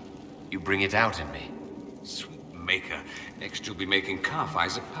you have. You bring it out in me. Sweet maker. Next you'll be making calf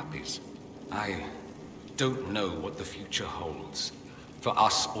eyes at puppies. I don't know what the future holds. For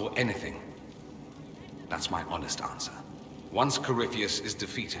us or anything. That's my honest answer. Once Corypheus is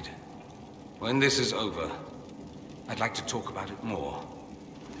defeated, when this is over, I'd like to talk about it more.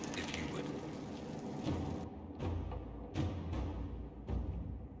 If you would.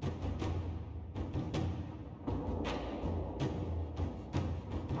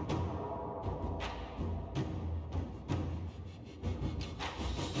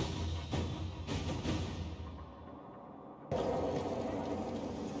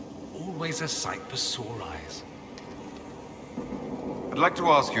 Always a sight for sore eyes. I'd like to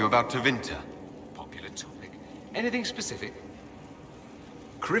ask you about Tevinter. Popular topic. Anything specific?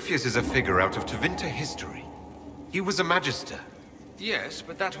 Corypheus is a figure out of Tevinter history. He was a magister. Yes,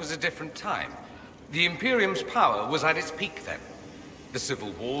 but that was a different time. The Imperium's power was at its peak then. The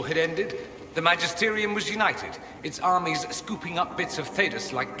Civil War had ended, the Magisterium was united, its armies scooping up bits of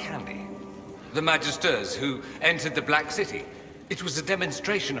Thedas like candy. The Magisters who entered the Black City, it was a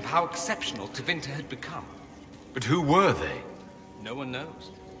demonstration of how exceptional Tevinter had become. But who were they? No one knows.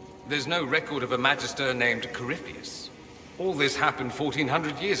 There's no record of a Magister named Corypheus. All this happened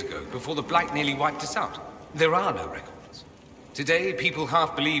 1400 years ago, before the Blight nearly wiped us out. There are no records. Today, people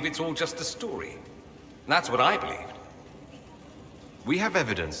half believe it's all just a story. That's what I believed. We have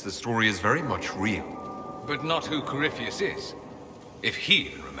evidence the story is very much real. But not who Corypheus is. If he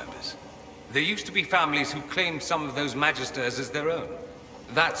even remembers. There used to be families who claimed some of those Magisters as their own.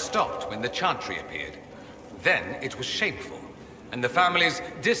 That stopped when the chantry appeared. Then it was shameful, and the families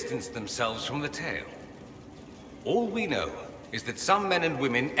distanced themselves from the tale. All we know is that some men and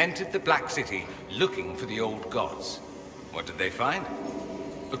women entered the Black City looking for the old gods. What did they find?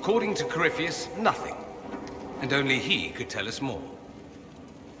 According to Corypheus, nothing. And only he could tell us more.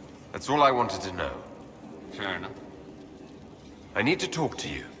 That's all I wanted to know. Fair enough. I need to talk to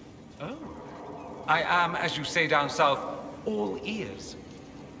you. Oh. I am, as you say down south, all ears.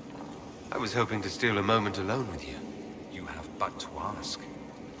 I was hoping to steal a moment alone with you. You have but to ask.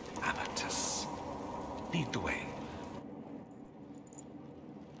 Amatus. Lead the way.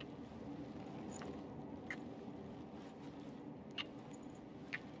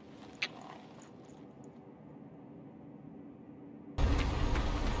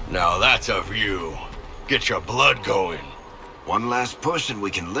 Now that's a view. Get your blood going. One last push and we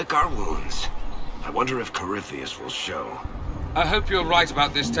can lick our wounds. I wonder if Corypheus will show. I hope you're right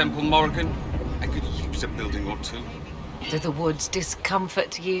about this temple, Morrigan. I could use a building or two. Do the woods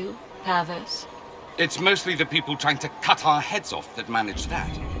discomfort you, Pavus? It's mostly the people trying to cut our heads off that manage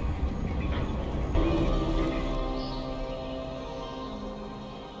that.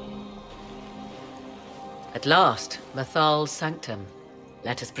 At last, Mathal's sanctum.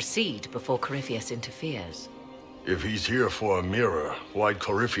 Let us proceed before Corypheus interferes. If he's here for a mirror, why'd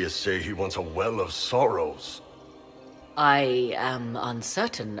Corypheus say he wants a well of sorrows? I am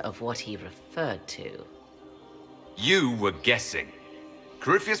uncertain of what he referred to. You were guessing.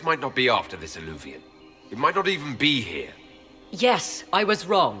 Corypheus might not be after this alluvion. It might not even be here. Yes, I was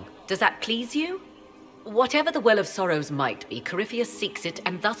wrong. Does that please you? Whatever the Well of Sorrows might be, Corypheus seeks it,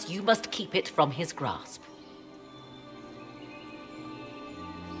 and thus you must keep it from his grasp.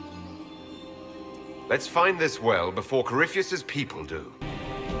 Let's find this well before Corypheus's people do.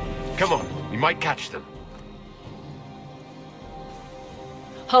 Come on, we might catch them.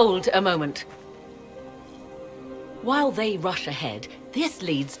 Hold a moment. While they rush ahead, this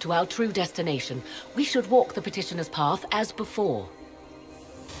leads to our true destination. We should walk the petitioner's path as before.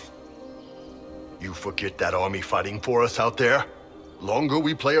 You forget that army fighting for us out there? Longer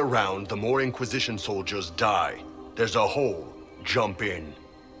we play around, the more Inquisition soldiers die. There's a hole. Jump in.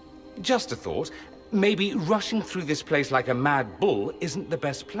 Just a thought. Maybe rushing through this place like a mad bull isn't the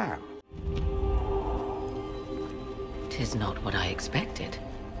best plan. 'Tis not what I expected.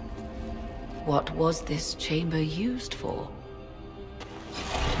 What was this chamber used for?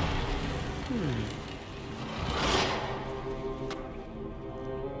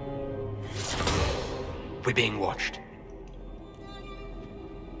 We're being watched.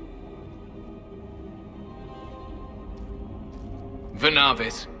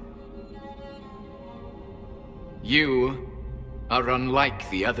 Vernavis. You are unlike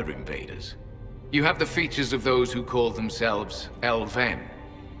the other invaders. You have the features of those who call themselves elven.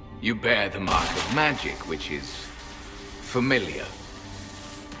 You bear the mark of magic, which is familiar.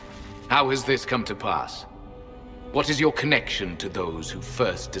 How has this come to pass? What is your connection to those who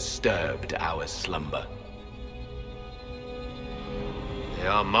first disturbed our slumber? They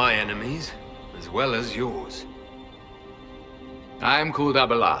are my enemies, as well as yours. I am called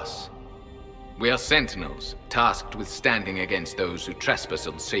Abelas. We are sentinels, tasked with standing against those who trespass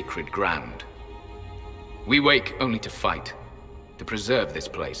on sacred ground. We wake only to fight, to preserve this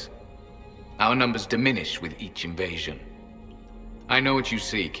place. Our numbers diminish with each invasion. I know what you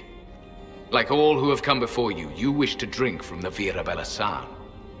seek. Like all who have come before you, you wish to drink from the Vira Belasan.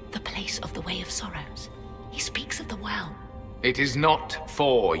 The place of the Way of Sorrows. He speaks of the well. It is not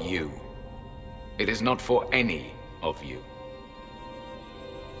for you. It is not for any of you.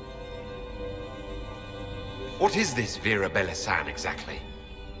 What is this Vira Belasan exactly?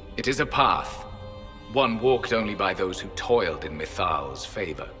 It is a path. One walked only by those who toiled in Mithal's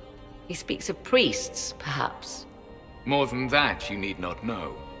favor. He speaks of priests, perhaps. More than that, you need not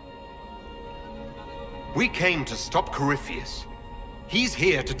know. We came to stop Corypheus. He's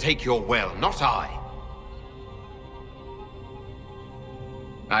here to take your well, not I.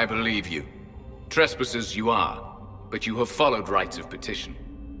 I believe you. Trespassers you are, but you have followed rites of petition.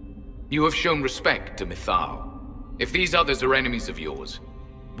 You have shown respect to Mythal. If these others are enemies of yours,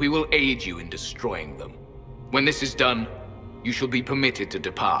 we will aid you in destroying them. When this is done, you shall be permitted to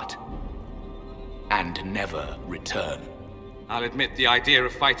depart. And never return. I'll admit the idea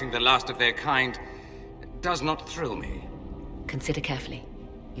of fighting the last of their kind does not thrill me. Consider carefully.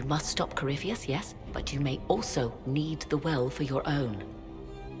 You must stop Corypheus, yes, but you may also need the well for your own.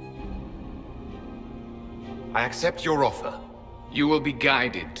 I accept your offer. You will be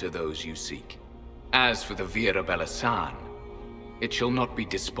guided to those you seek. As for the Vira Belasan, it shall not be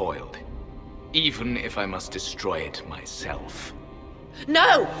despoiled, even if I must destroy it myself.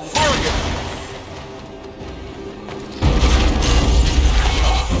 No!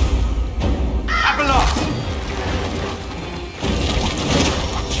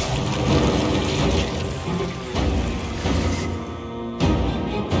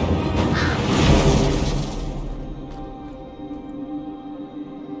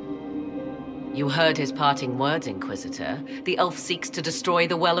 You heard his parting words, Inquisitor. The elf seeks to destroy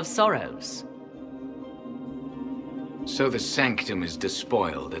the Well of Sorrows. So the Sanctum is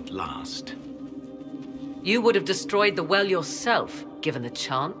despoiled at last. You would have destroyed the well yourself, given the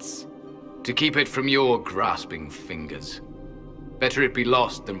chance. To keep it from your grasping fingers. Better it be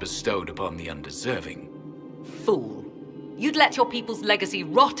lost than bestowed upon the undeserving. Fool. You'd let your people's legacy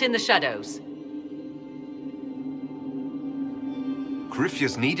rot in the shadows.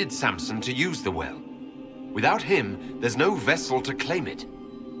 Corypheus needed Samson to use the well. Without him, there's no vessel to claim it.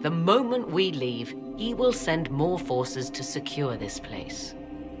 The moment we leave, he will send more forces to secure this place.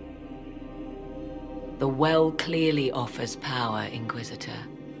 The well clearly offers power, Inquisitor.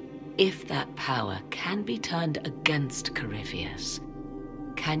 If that power can be turned against Corypheus,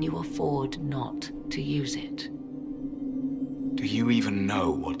 can you afford not to use it? Do you even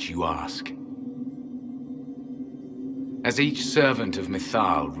know what you ask? As each servant of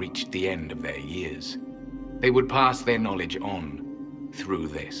Mythal reached the end of their years, they would pass their knowledge on through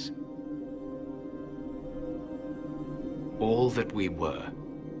this. All that we were,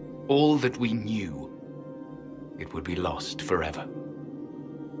 all that we knew, it would be lost forever.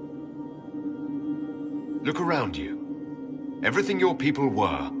 Look around you. Everything your people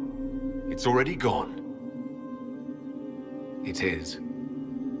were, it's already gone. It is.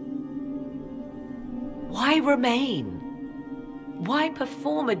 Why remain? Why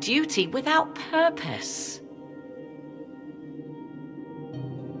perform a duty without purpose?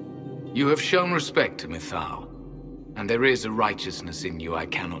 You have shown respect to Mythal, and there is a righteousness in you I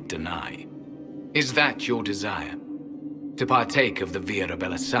cannot deny. Is that your desire? To partake of the Vira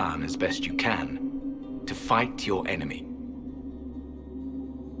Belasan as best you can? To fight your enemy?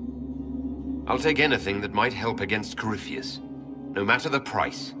 I'll take anything that might help against Corypheus, no matter the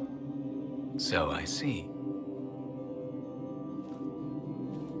price. So I see.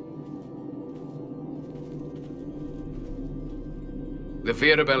 The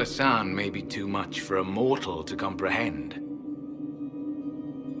Vira Belasan may be too much for a mortal to comprehend.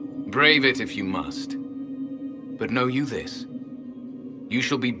 Brave it if you must. But know you this. You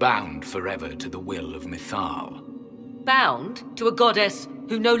shall be bound forever to the will of Mythal. Bound to a goddess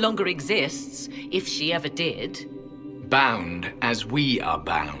who no longer exists, if she ever did. Bound as we are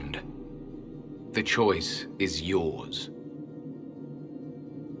bound. The choice is yours.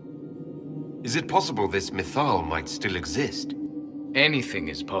 Is it possible this Mythal might still exist? Anything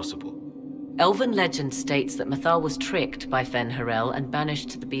is possible. Elven legend states that Mythal was tricked by Fen-Harel and banished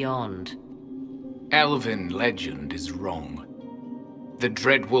to the Beyond. Elven legend is wrong. The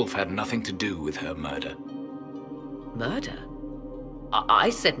Dread Wolf had nothing to do with her murder. Murder? I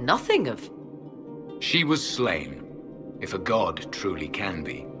said nothing of... She was slain, if a god truly can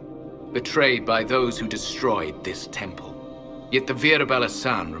be. Betrayed by those who destroyed this temple. Yet the Vira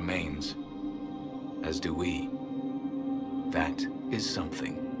Belasan remains. As do we. That is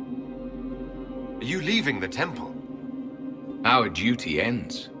something. Are you leaving the temple? Our duty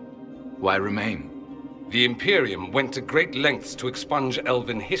ends. Why remain? The Imperium went to great lengths to expunge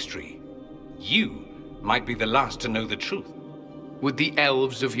elven history. You might be the last to know the truth. Would the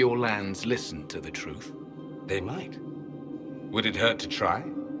elves of your lands listen to the truth? They might. Would it hurt to try?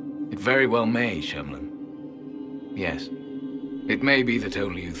 It very well may, Shemlin. Yes. It may be that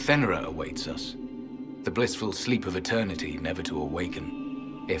only Uthenera awaits us. The blissful sleep of eternity, never to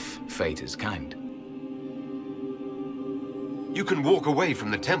awaken, if fate is kind. You can walk away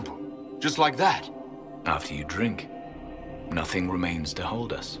from the temple, just like that. After you drink, nothing remains to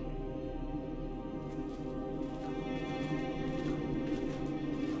hold us.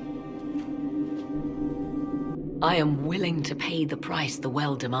 I am willing to pay the price the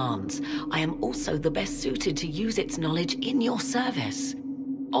well demands. I am also the best suited to use its knowledge in your service.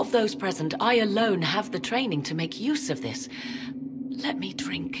 Of those present, I alone have the training to make use of this. Let me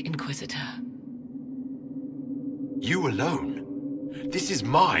drink, Inquisitor. You alone? This is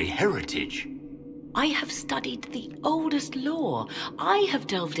my heritage. I have studied the oldest lore. I have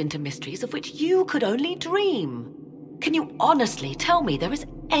delved into mysteries of which you could only dream. Can you honestly tell me there is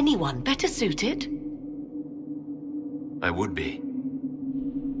anyone better suited? I would be.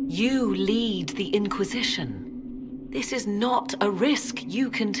 You lead the Inquisition. This is not a risk you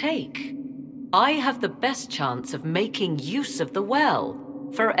can take. I have the best chance of making use of the well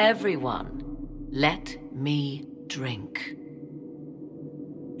for everyone. Let me drink.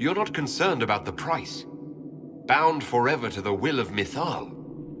 You're not concerned about the price. Bound forever to the will of Mythal.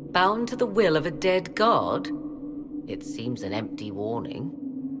 Bound to the will of a dead god? It seems an empty warning.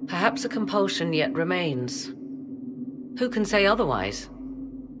 Perhaps a compulsion yet remains. Who can say otherwise?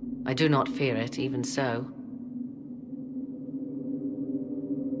 I do not fear it, even so.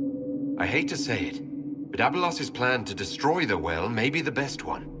 I hate to say it, but Abelas's plan to destroy the well may be the best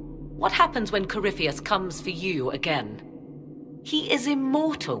one. What happens when Corypheus comes for you again? He is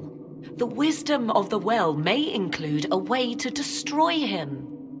immortal. The wisdom of the well may include a way to destroy him.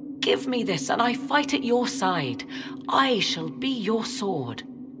 Give me this and I fight at your side. I shall be your sword.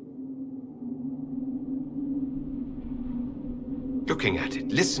 Looking at it,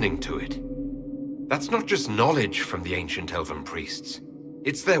 listening to it. That's not just knowledge from the ancient elven priests.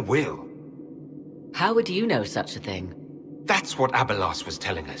 It's their will. How would you know such a thing? That's what Abelas was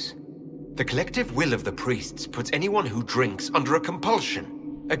telling us. The collective will of the priests puts anyone who drinks under a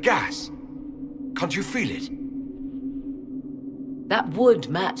compulsion. A gas. Can't you feel it? That would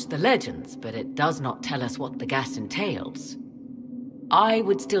match the legends, but it does not tell us what the gas entails. I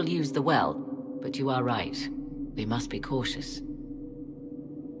would still use the well, but you are right. We must be cautious.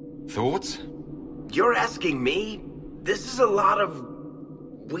 Thoughts? You're asking me? This is a lot of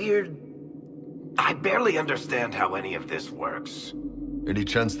weird... I barely understand how any of this works. Any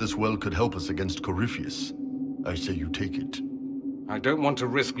chance this well could help us against Corypheus? I say you take it. I don't want to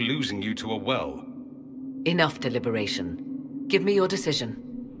risk losing you to a well. Enough deliberation. Give me your decision.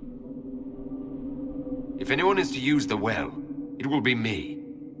 If anyone is to use the well, it will be me.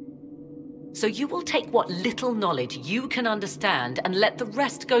 So you will take what little knowledge you can understand and let the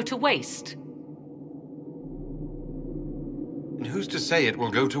rest go to waste? And who's to say it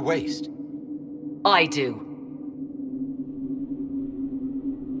will go to waste? I do.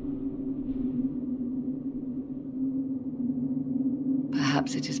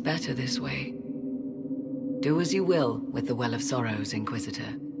 Perhaps it is better this way. Do as you will with the Well of Sorrows,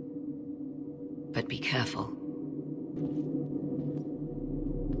 Inquisitor. But be careful.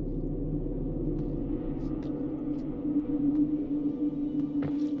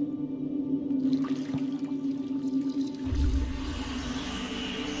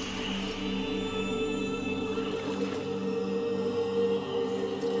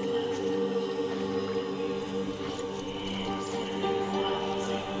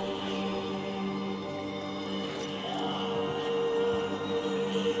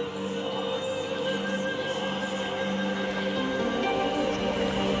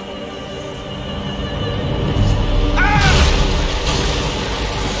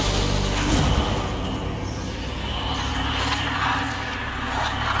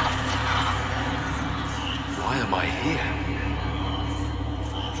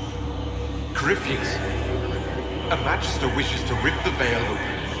 Wishes to rip the veil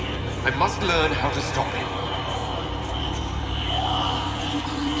open. I must learn how to stop him.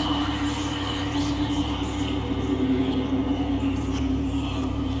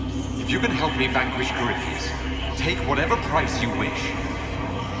 If you can help me vanquish Corypheus, take whatever price you wish.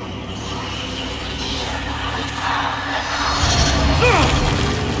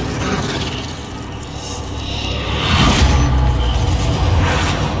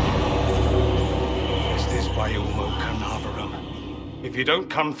 If you don't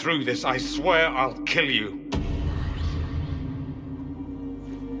come through this, I swear I'll kill you.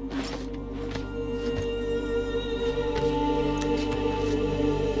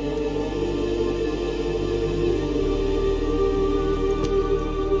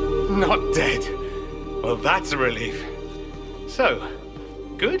 Not dead. Well, that's a relief. So,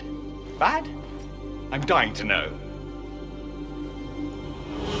 good? Bad? I'm dying to know.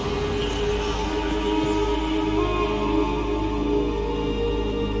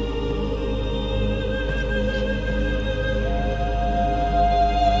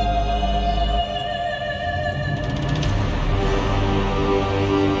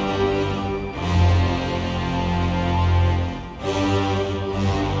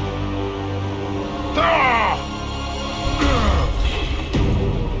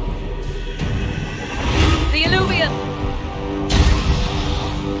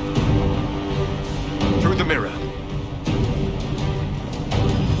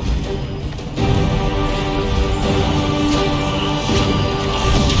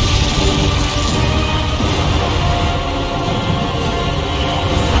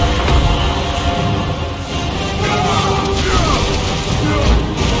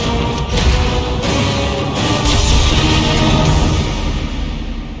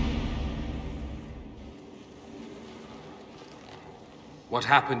 What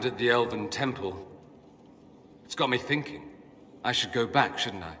happened at the Elven Temple? It's got me thinking. I should go back,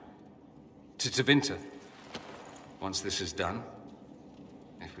 shouldn't I? To Tevinter. Once this is done.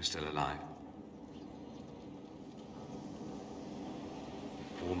 If we're still alive.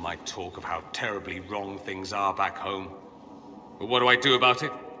 All my talk of how terribly wrong things are back home. But what do I do about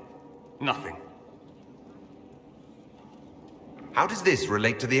it? Nothing. How does this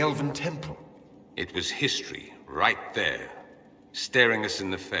relate to the Elven Temple? It was history, right there. Staring us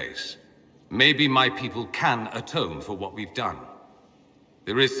in the face. Maybe my people can atone for what we've done.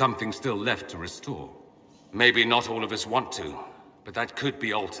 There is something still left to restore. Maybe not all of us want to, but that could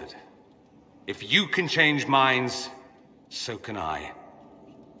be altered. If you can change minds, so can I.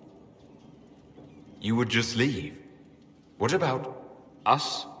 You would just leave? What about...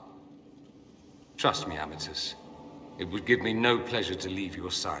 us? Trust me, Amatus. It would give me no pleasure to leave your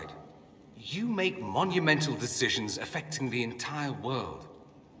side. You make monumental decisions affecting the entire world.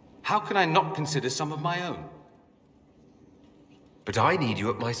 How can I not consider some of my own? But I need you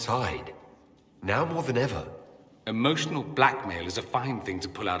at my side. Now more than ever. Emotional blackmail is a fine thing to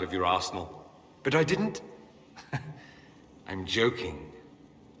pull out of your arsenal. But I didn't... I'm joking.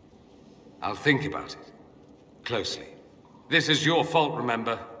 I'll think about it. Closely. This is your fault,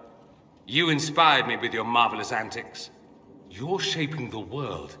 remember? You inspired me with your marvelous antics. You're shaping the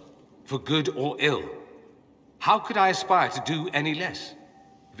world, for good or ill. How could I aspire to do any less?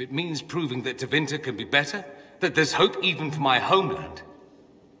 If it means proving that Tevinter can be better, that there's hope even for my homeland,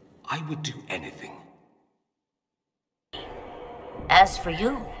 I would do anything. As for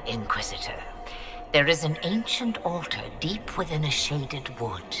you, Inquisitor, there is an ancient altar deep within a shaded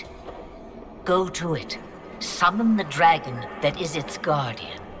wood. Go to it. Summon the dragon that is its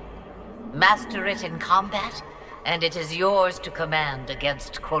guardian. Master it in combat, and it is yours to command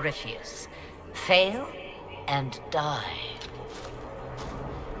against Corypheus. Fail, and die.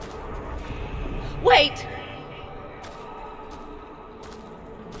 Wait!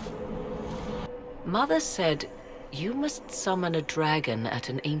 Mother said you must summon a dragon at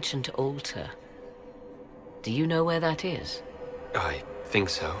an ancient altar. Do you know where that is? I think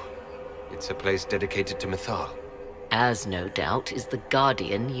so. It's a place dedicated to Mythal. As no doubt is the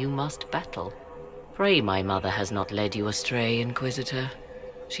guardian you must battle. Pray my mother has not led you astray, Inquisitor.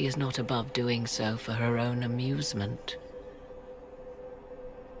 She is not above doing so for her own amusement.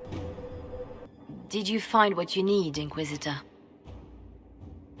 Did you find what you need, Inquisitor?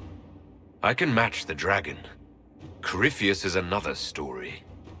 I can match the dragon. Corypheus is another story.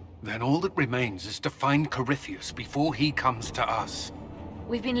 Then all that remains is to find Corypheus before he comes to us.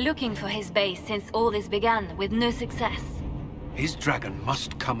 We've been looking for his base since all this began, with no success. His dragon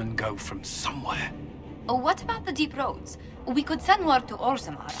must come and go from somewhere. Oh, what about the deep roads? We could send word to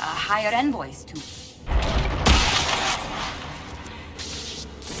Orzammar, hire envoys to...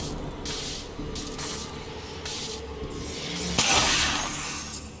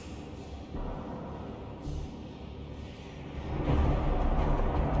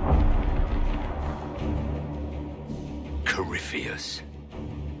 Corypheus.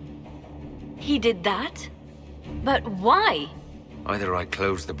 He did that? But why? Either I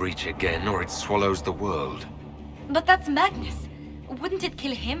close the breach again, or it swallows the world. But that's madness. Wouldn't it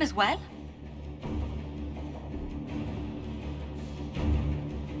kill him as well?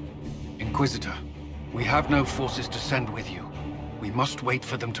 Inquisitor, we have no forces to send with you. We must wait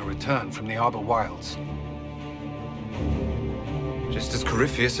for them to return from the Arbor Wilds. Just as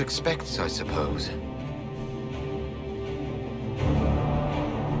Corypheus expects, I suppose.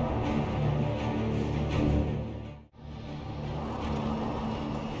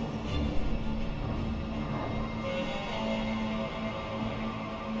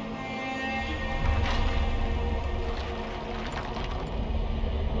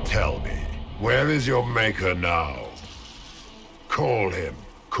 Tell me, where is your maker now? Call him.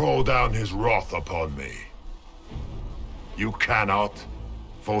 Call down his wrath upon me. You cannot,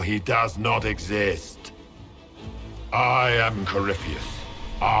 for he does not exist. I am Corypheus.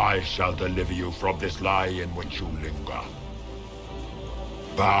 I shall deliver you from this lie in which you linger.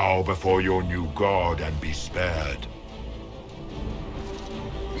 Bow before your new god and be spared.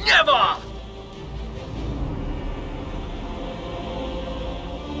 Never!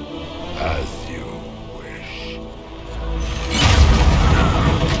 As you wish.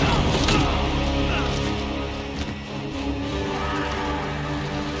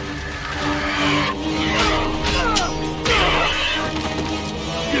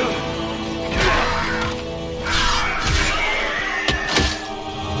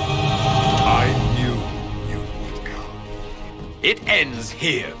 I knew you would come. It ends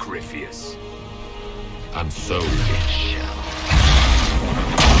here, Corypheus. And so it shall.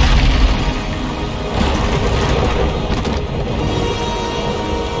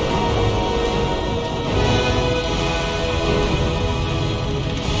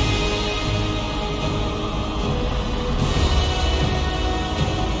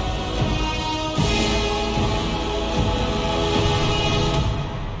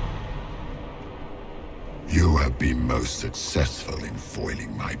 successful in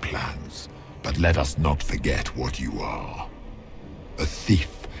foiling my plans, but let us not forget what you are. A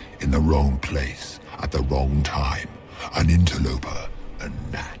thief in the wrong place, at the wrong time. An interloper, a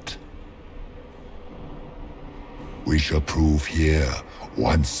gnat. We shall prove here,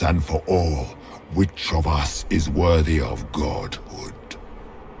 once and for all, which of us is worthy of godhood.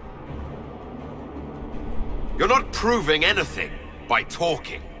 You're not proving anything by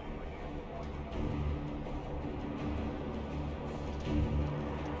talking.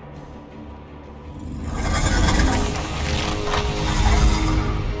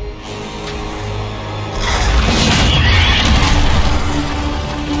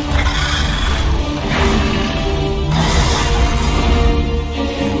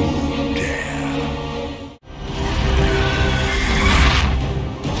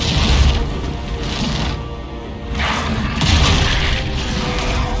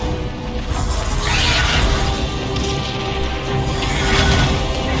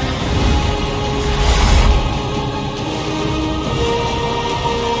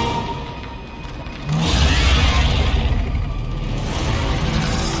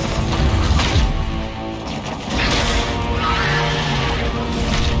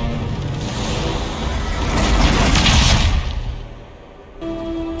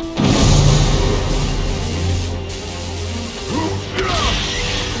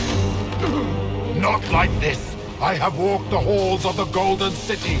 I have walked the halls of the Golden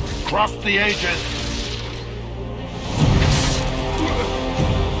City, crossed the ages.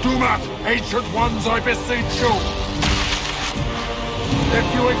 Do not, ancient ones, I beseech you!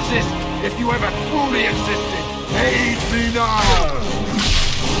 If you exist, if you ever truly existed, aid me now!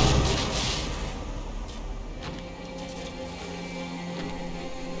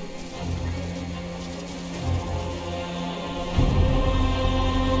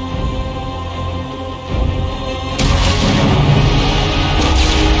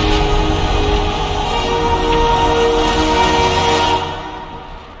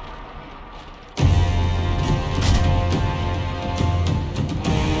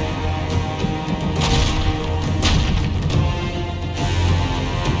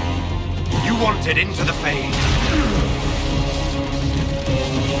 Into the fade.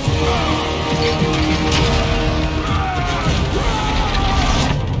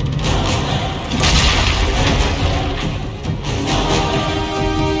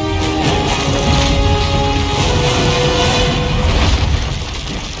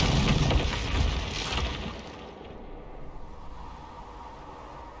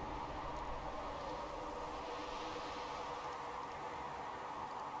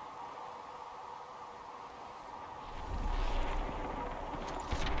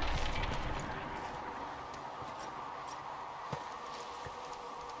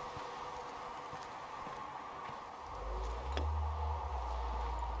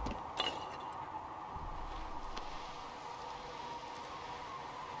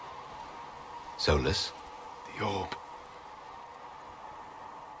 Solus? The orb.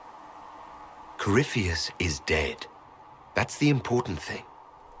 Corypheus is dead. That's the important thing.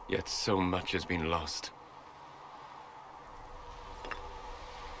 Yet so much has been lost.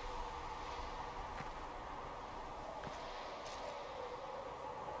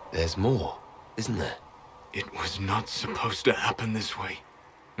 There's more, isn't there? It was not supposed to happen this way.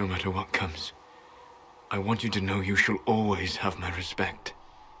 No matter what comes. I want you to know you shall always have my respect.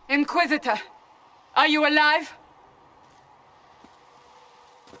 Inquisitor! Are you alive?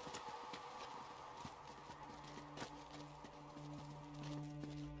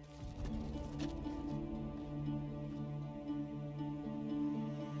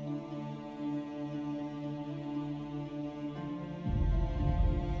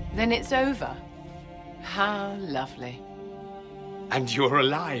 Then it's over. How lovely. And you're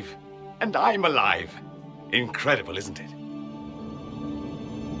alive. And I'm alive. Incredible, isn't it?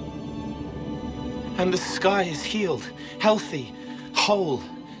 And the sky is healed, healthy, whole.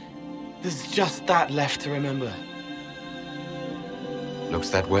 There's just that left to remember. Looks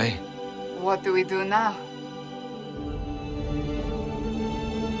that way. What do we do now?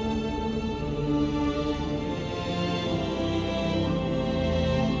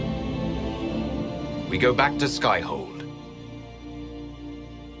 We go back to Skyhold.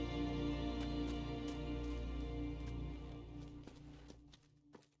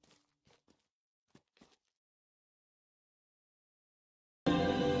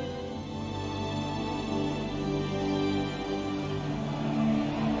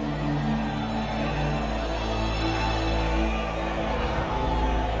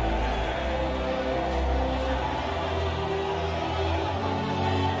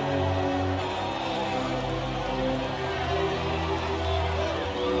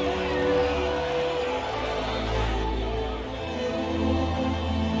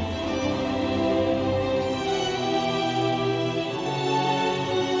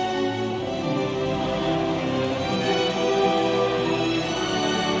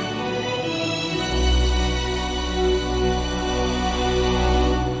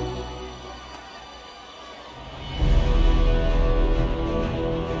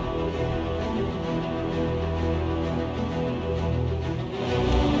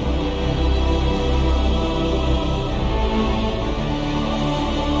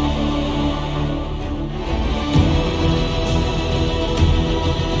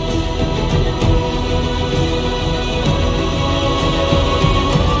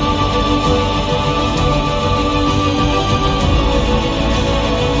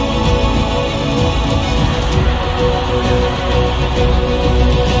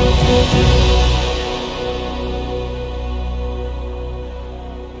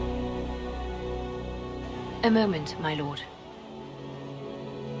 A moment, my lord.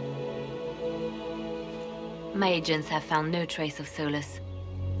 My agents have found no trace of Solus.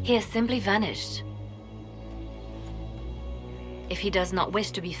 He has simply vanished. If he does not wish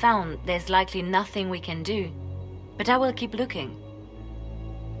to be found, there's likely nothing we can do. But I will keep looking.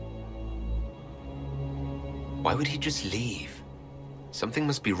 Why would he just leave? Something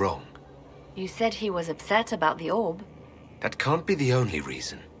must be wrong. You said he was upset about the orb. That can't be the only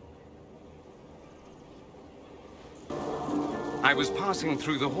reason. I was passing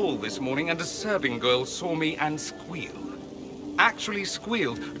through the hall this morning and a serving girl saw me and squealed. Actually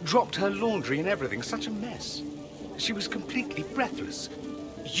squealed, dropped her laundry and everything. Such a mess. She was completely breathless.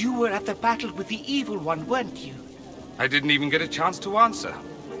 You were at the battle with the evil one, weren't you? I didn't even get a chance to answer.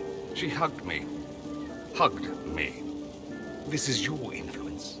 She hugged me. Hugged me. This is your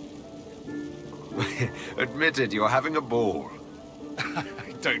influence. Admitted, you're having a ball.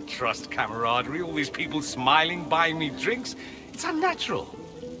 I don't trust camaraderie. All these people smiling, buying me drinks. It's unnatural.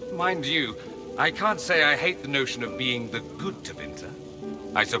 Mind you, I can't say I hate the notion of being the good Tevinter.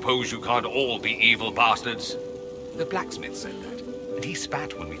 I suppose you can't all be evil bastards. The blacksmith said that, and he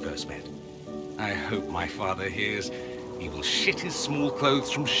spat when we first met. I hope my father hears. He will shit his small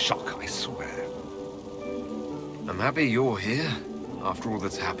clothes from shock, I swear. I'm happy you're here, after all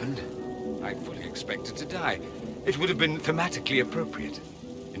that's happened. I fully expected to die. It would have been thematically appropriate.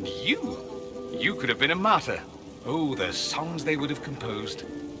 And you could have been a martyr. Oh, the songs they would have composed.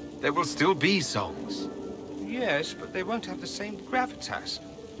 There will still be songs. Yes, but they won't have the same gravitas.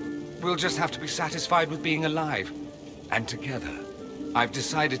 We'll just have to be satisfied with being alive. And together. I've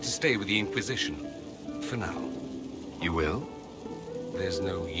decided to stay with the Inquisition. For now. You will? There's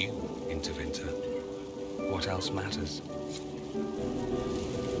no you in Tevinter. What else matters?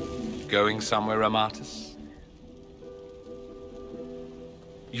 Going somewhere, Amatus?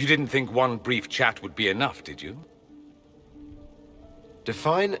 You didn't think one brief chat would be enough, did you?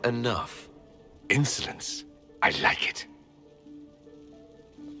 Define enough. Insolence. I like it.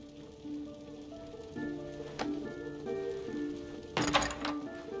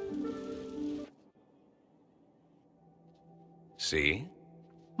 See?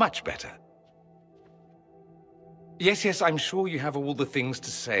 Much better. Yes, I'm sure you have all the things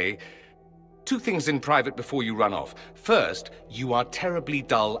to say. 2 things in private before you run off. First, you are terribly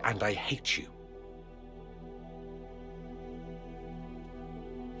dull and I hate you.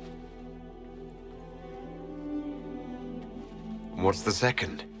 What's the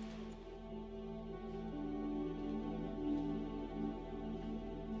second?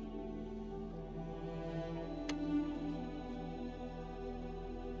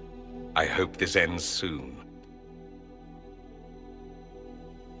 I hope this ends soon.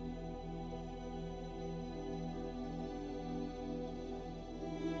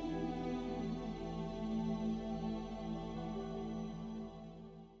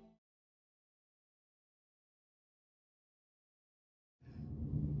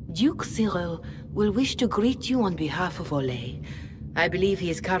 Duke Cyril will wish to greet you on behalf of Olay. I believe he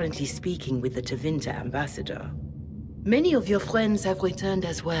is currently speaking with the Tevinter ambassador. Many of your friends have returned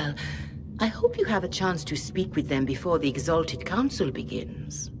as well. I hope you have a chance to speak with them before the Exalted Council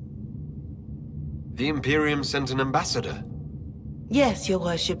begins. The Imperium sent an ambassador? Yes, your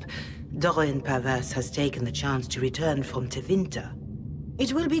worship. Dorian Pavus has taken the chance to return from Tevinter.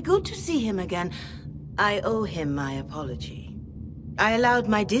 It will be good to see him again. I owe him my apology. I allowed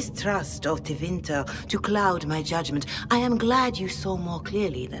my distrust of Tevinter to cloud my judgment. I am glad you saw more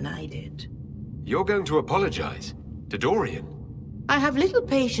clearly than I did. You're going to apologize? To Dorian? I have little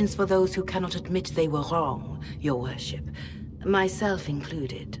patience for those who cannot admit they were wrong, your worship. Myself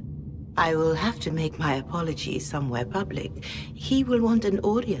included. I will have to make my apology somewhere public. He will want an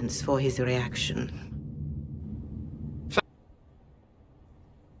audience for his reaction.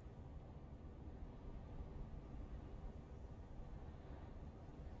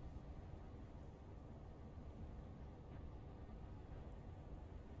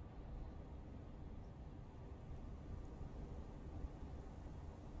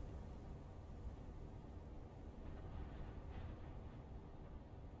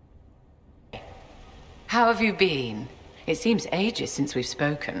 How have you been? It seems ages since we've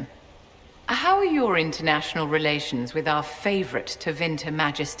spoken. How are your international relations with our favorite Tevinter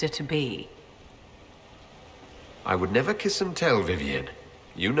Magister-to-be? I would never kiss and tell, Vivienne.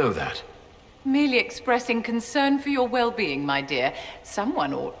 You know that. Merely expressing concern for your well-being, my dear.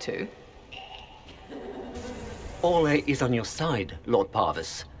 Someone ought to. Olay is on your side, Lord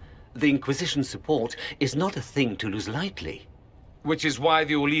Pavus. The Inquisition's support is not a thing to lose lightly. Which is why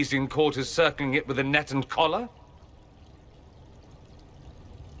the Orlesian court is circling it with a net and collar?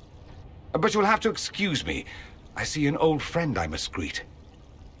 But you'll have to excuse me. I see an old friend I must greet.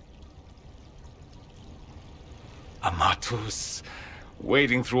 Amatus.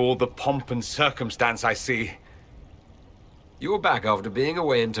 Wading through all the pomp and circumstance, I see. You're back after being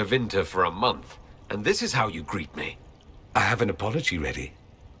away in Tevinter for a month, and this is how you greet me. I have an apology ready.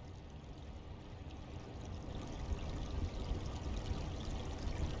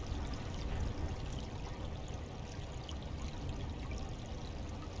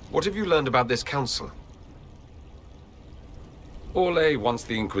 What have you learned about this council? Orlais wants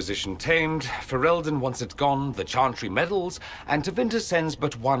the Inquisition tamed, Ferelden wants it gone, the Chantry meddles, and Tevinter sends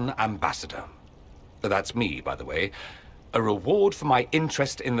but one ambassador. That's me, by the way. A reward for my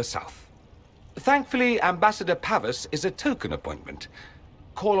interest in the South. Thankfully, Ambassador Pavus is a token appointment.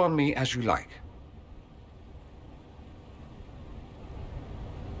 Call on me as you like.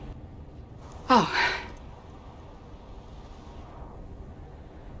 Oh.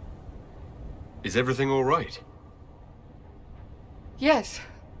 Is everything all right? Yes.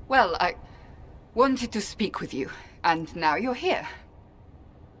 Well, I wanted to speak with you, and now you're here.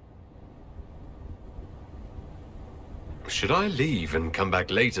 Should I leave and come back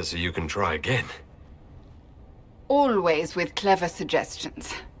later so you can try again? Always with clever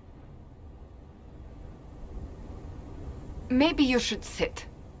suggestions. Maybe you should sit.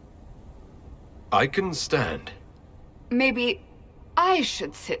 I can stand. Maybe I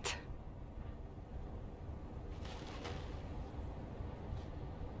should sit.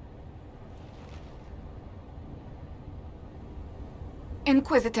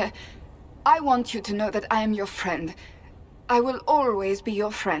 Inquisitor, I want you to know that I am your friend. I will always be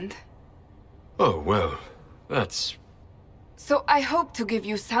your friend. Oh, well, that's... So I hope to give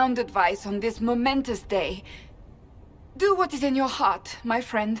you sound advice on this momentous day. Do what is in your heart, my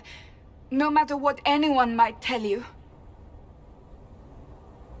friend, no matter what anyone might tell you.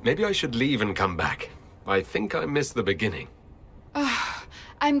 Maybe I should leave and come back. I think I missed the beginning.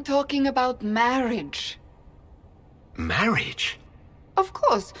 I'm talking about marriage. Marriage? Of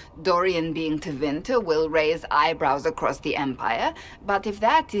course, Dorian being Tevinter will raise eyebrows across the Empire, but if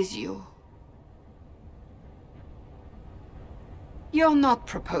that is you... You're not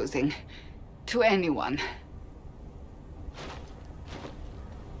proposing to anyone.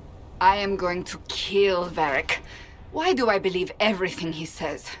 I am going to kill Varric. Why do I believe everything he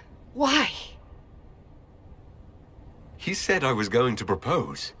says? Why? He said I was going to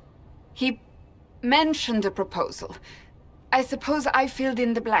propose. He mentioned a proposal. I suppose I filled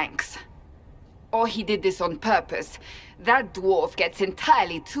in the blanks. Or he did this on purpose. That dwarf gets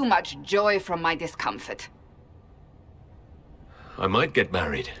entirely too much joy from my discomfort. I might get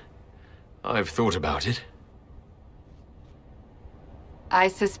married. I've thought about it. I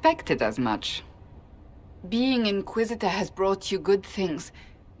suspected as much. Being Inquisitor has brought you good things.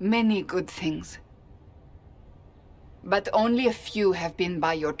 Many good things. But only a few have been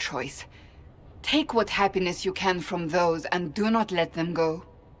by your choice. Take what happiness you can from those and do not let them go.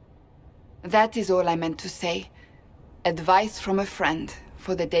 That is all I meant to say. Advice from a friend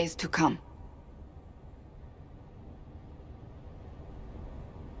for the days to come.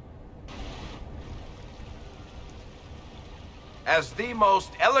 As the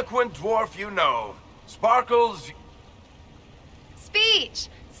most eloquent dwarf you know, Sparkles... Speech!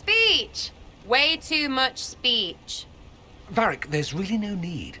 Speech! Way too much speech. Varric, there's really no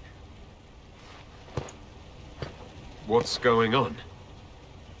need. What's going on?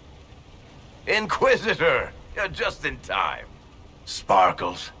 Inquisitor! You're just in time.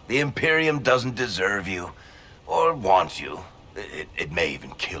 Sparkles, the Imperium doesn't deserve you. Or want you. It may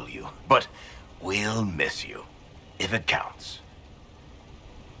even kill you. But we'll miss you. If it counts.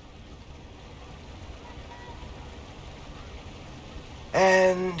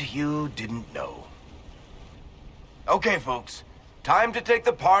 And you didn't know. Okay, folks. Time to take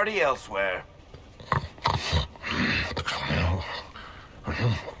the party elsewhere.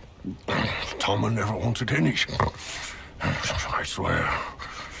 Toma never wanted any. I swear.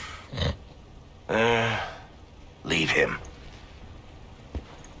 Leave him.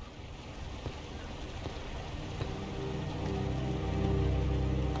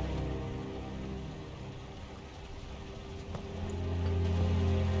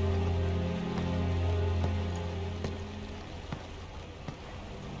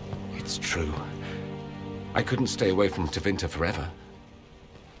 It's true. I couldn't stay away from Tevinter forever.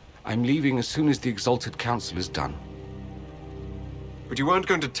 I'm leaving as soon as the Exalted Council is done. But you weren't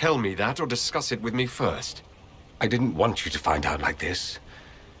going to tell me that or discuss it with me first. I didn't want you to find out like this.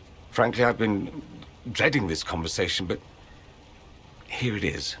 Frankly, I've been dreading this conversation, but here it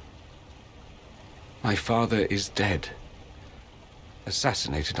is. My father is dead.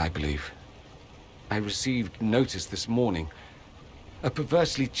 Assassinated, I believe. I received notice this morning. A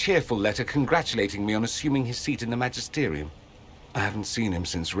perversely cheerful letter congratulating me on assuming his seat in the Magisterium. I haven't seen him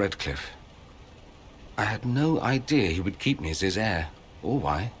since Redcliffe. I had no idea he would keep me as his heir, or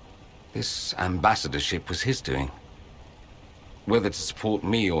why. This ambassadorship was his doing. Whether to support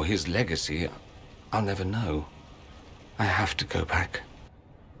me or his legacy, I'll never know. I have to go back.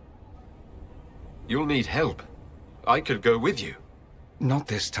 You'll need help. I could go with you. Not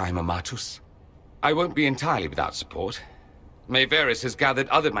this time, Amatus. I won't be entirely without support. Mayveris has gathered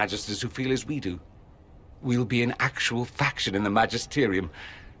other magisters who feel as we do. We'll be an actual faction in the Magisterium.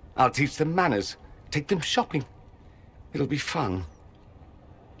 I'll teach them manners, take them shopping. It'll be fun.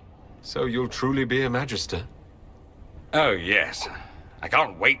 So you'll truly be a magister? Oh, yes. I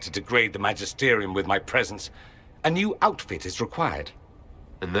can't wait to degrade the Magisterium with my presence. A new outfit is required.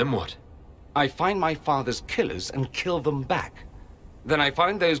 And then what? I find my father's killers and kill them back. Then I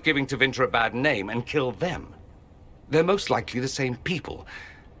find those giving Tevinter a bad name and kill them. They're most likely the same people,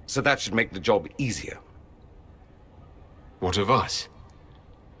 so that should make the job easier. What of us?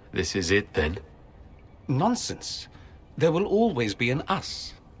 This is it, then? Nonsense. There will always be an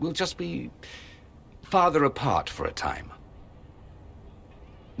us. We'll just be farther apart for a time.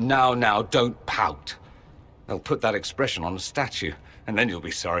 Now, don't pout. They'll put that expression on a statue, and then you'll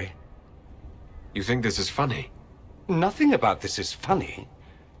be sorry. You think this is funny? Nothing about this is funny.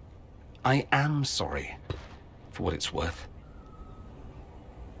 I am sorry, for what it's worth.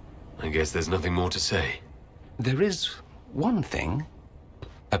 I guess there's nothing more to say. There is one thing.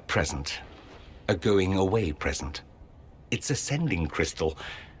 A present. A going-away present. It's a sending crystal.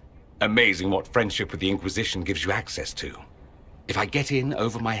 Amazing what friendship with the Inquisition gives you access to. If I get in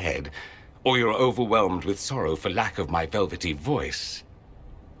over my head, or you're overwhelmed with sorrow for lack of my velvety voice...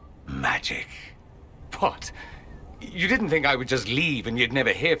 Magic. What? You didn't think I would just leave and you'd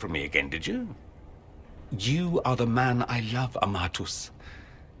never hear from me again, did you? You are the man I love, Amatus.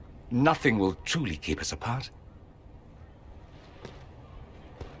 Nothing will truly keep us apart.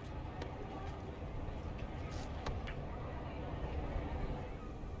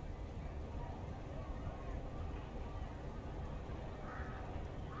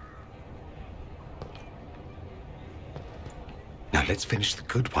 Now let's finish the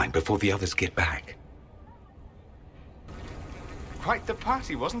good wine before the others get back. Quite the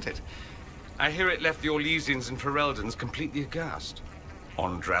party, wasn't it? I hear it left the Orlesians and Fereldans completely aghast.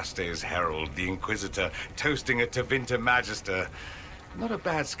 Andraste's herald, the Inquisitor, toasting a Tevinter Magister. Not a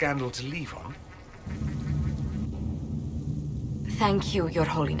bad scandal to leave on. Thank you, Your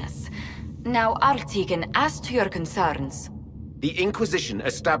Holiness. Now, Artigan, as to your concerns... The Inquisition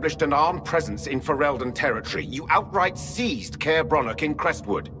established an armed presence in Ferelden territory. You outright seized Caer Bronach in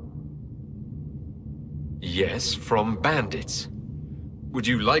Crestwood. Yes, from bandits. Would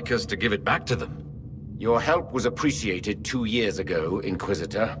you like us to give it back to them? Your help was appreciated 2 years ago,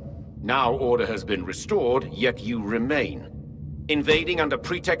 Inquisitor. Now order has been restored, yet you remain. Invading under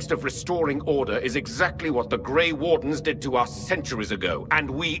pretext of restoring order is exactly what the Grey Wardens did to us centuries ago,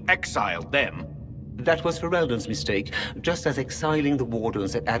 and we exiled them. That was Ferelden's mistake, just as exiling the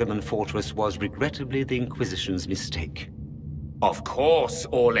Wardens at Adamant Fortress was regrettably the Inquisition's mistake. Of course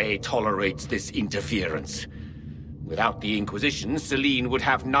Orlais tolerates this interference. Without the Inquisition, Selene would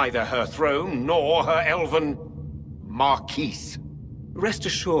have neither her throne nor her elven... Marquise. Rest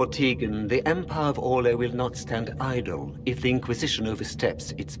assured, Tegan, the Empire of Orlais will not stand idle if the Inquisition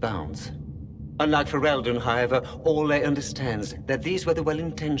oversteps its bounds. Unlike Ferelden, however, Orlais understands that these were the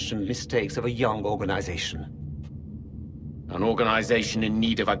well-intentioned mistakes of a young organization. An organization in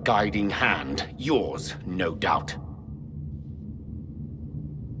need of a guiding hand. Yours, no doubt.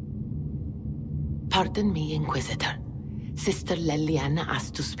 Pardon me, Inquisitor. Sister Leliana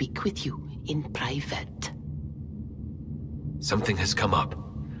asked to speak with you in private. Something has come up.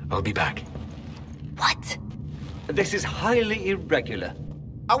 I'll be back. What? This is highly irregular.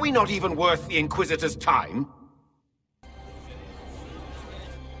 Are we not even worth the Inquisitor's time?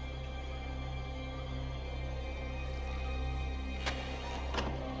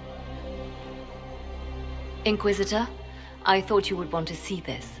 Inquisitor, I thought you would want to see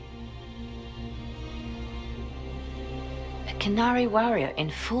this. A Canary warrior in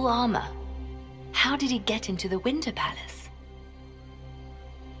full armor. How did he get into the Winter Palace?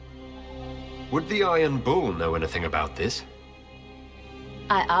 Would the Iron Bull know anything about this?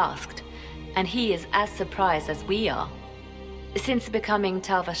 I asked, and he is as surprised as we are. Since becoming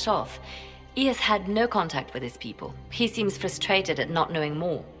Tal Vashoth, he has had no contact with his people. He seems frustrated at not knowing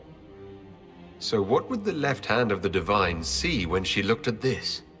more. So what would the left hand of the Divine see when she looked at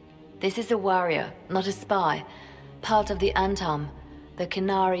this? This is a warrior, not a spy. Part of the Antam, the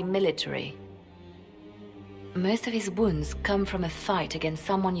Canary military. Most of his wounds come from a fight against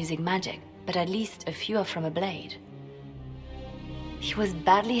someone using magic, but at least a few are from a blade. He was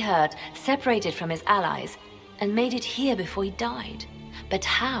badly hurt, separated from his allies, and made it here before he died. But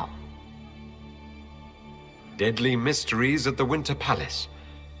how? Deadly mysteries at the Winter Palace.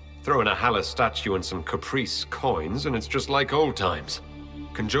 Throw in a Haller statue and some Caprice coins, and it's just like old times.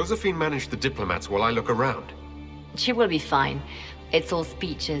 Can Josephine manage the diplomats while I look around? She will be fine. It's all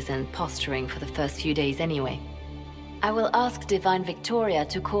speeches and posturing for the first few days anyway. I will ask Divine Victoria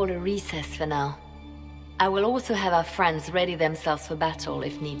to call a recess for now. I will also have our friends ready themselves for battle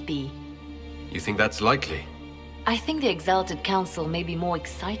if need be. You think that's likely? I think the Exalted Council may be more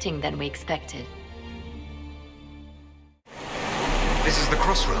exciting than we expected. This is the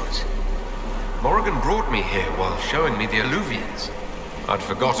crossroads. Morrigan brought me here while showing me the alluvions. I'd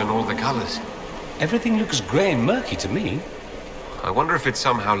forgotten all the colors. Everything looks grey and murky to me. I wonder if it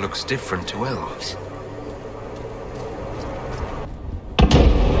somehow looks different to elves.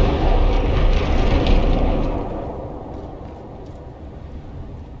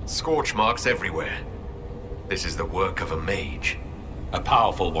 Scorch marks everywhere. This is the work of a mage. A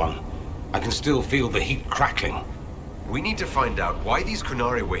powerful one. I can still feel the heat crackling. We need to find out why these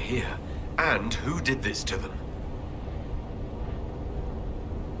Kunari were here, and who did this to them.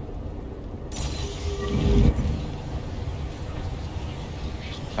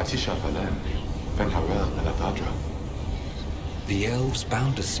 The elves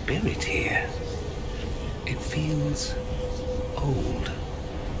bound a spirit here. It feels old.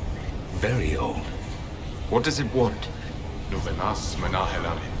 Very old. What does it want?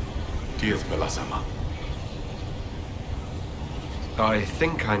 I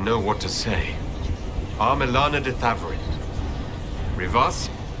think I know what to say. Armelana de Thavarin. Rivas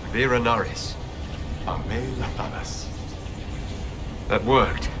Viranaris. That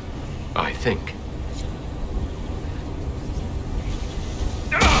worked, I think.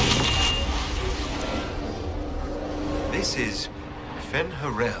 This is Fen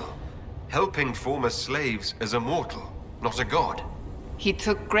Herald, helping former slaves as a mortal, not a god. He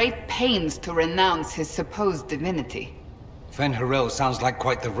took great pains to renounce his supposed divinity. Fen Herald sounds like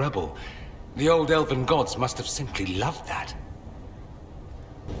quite the rebel. The old elven gods must have simply loved that.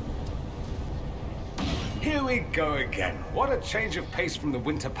 Here we go again. What a change of pace from the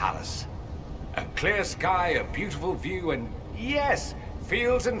Winter Palace. A clear sky, a beautiful view, and yes,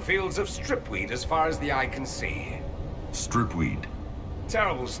 fields and fields of stripweed as far as the eye can see. Stripweed?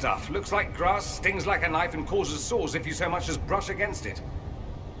 Terrible stuff. Looks like grass, stings like a knife, and causes sores if you so much as brush against it.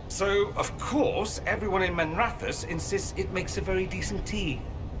 So, of course, everyone in Manrathus insists it makes a very decent tea.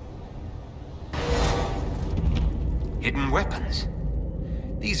 Hidden weapons.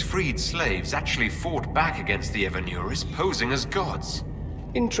 These freed slaves actually fought back against the Evanuris, posing as gods.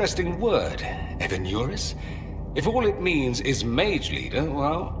 Interesting word, Evanuris. If all it means is mage leader,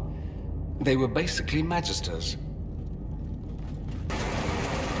 well, they were basically magisters.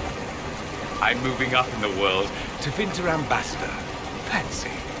 I'm moving up in the world to Winter Ambassador.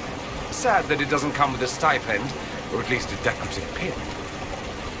 Fancy. Sad that it doesn't come with a stipend, or at least a decorative pin.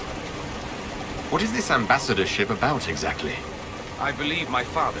 What is this ambassadorship about exactly? I believe my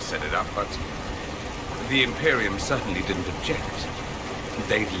father set it up, but the Imperium certainly didn't object.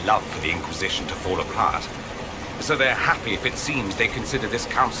 They'd love for the Inquisition to fall apart, so they're happy if it seems they consider this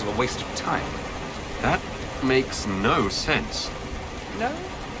council a waste of time. That makes no sense. No?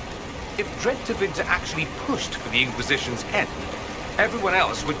 If Dread to Winter actually pushed for the Inquisition's head, everyone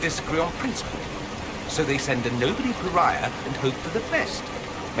else would disagree on principle. So they send a nobody pariah and hope for the best.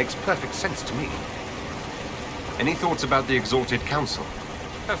 Makes perfect sense to me. Any thoughts about the Exalted Council?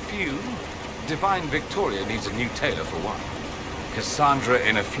 A few. Divine Victoria needs a new tailor for one. Cassandra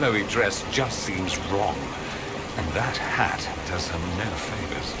in a flowy dress just seems wrong. And that hat does her no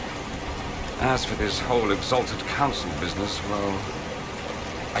favors. As for this whole Exalted Council business, well,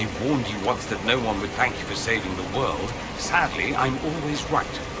 I warned you once that no one would thank you for saving the world. Sadly, I'm always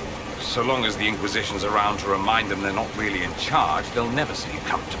right. So long as the Inquisition's around to remind them they're not really in charge, they'll never sleep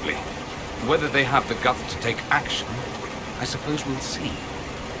comfortably. Whether they have the guts to take action, I suppose we'll see.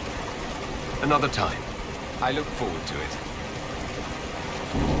 Another time. I look forward to it.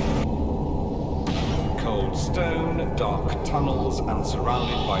 Cold stone, dark tunnels, and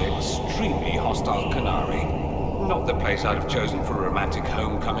surrounded by extremely hostile Kunari. Not the place I'd have chosen for a romantic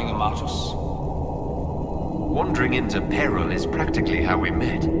homecoming, Amatus. Wandering into peril is practically how we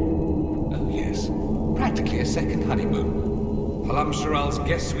met. Oh yes, practically a second honeymoon. Halam Shiral's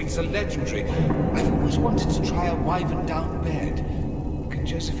guest suites are legendary. I've always wanted to try a wyvern-down bed. Can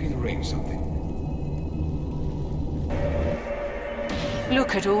Josephine arrange something?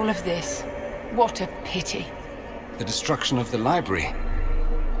 Look at all of this. What a pity. The destruction of the library.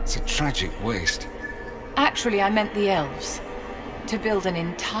 It's a tragic waste. Actually, I meant the elves. To build an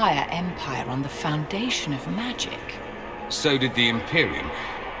entire empire on the foundation of magic. So did the Imperium.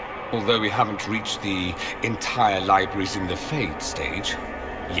 Although we haven't reached the entire libraries in the Fade stage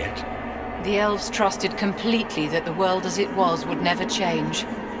yet. The elves trusted completely that the world as it was would never change.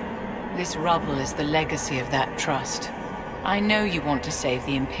 This rubble is the legacy of that trust. I know you want to save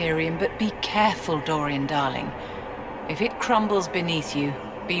the Imperium, but be careful, Dorian, darling. If it crumbles beneath you,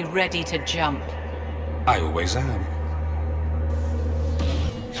 be ready to jump. I always am.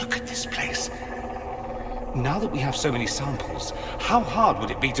 Look at this place. Now that we have so many samples, how hard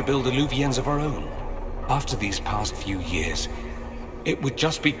would it be to build Eluvians of our own? After these past few years, it would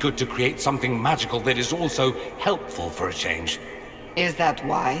just be good to create something magical that is also helpful for a change. Is that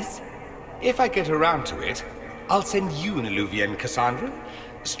wise? If I get around to it, I'll send you an Eluvian, Cassandra.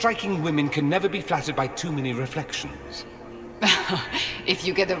 Striking women can never be flattered by too many reflections. If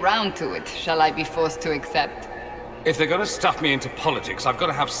you get around to it, shall I be forced to accept? If they're gonna stuff me into politics, I've got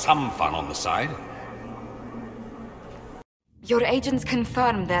to have some fun on the side. Your agents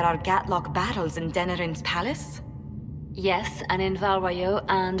confirm there are Gatlock battles in Denerim's palace? Yes, and in Val Royeaux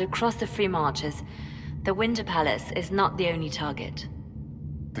and across the Free Marches. The Winter Palace is not the only target.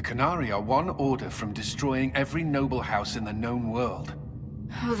 The Canari are one order from destroying every noble house in the known world.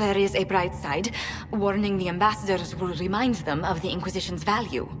 Oh, there is a bright side. Warning the ambassadors will remind them of the Inquisition's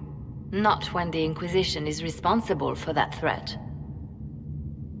value. Not when the Inquisition is responsible for that threat.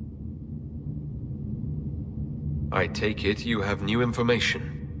 I take it you have new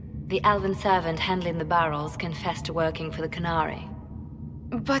information. The elven servant handling the barrels confessed to working for the Canari.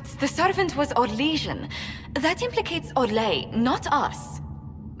 But the servant was Orlesian. That implicates Orlais, not us.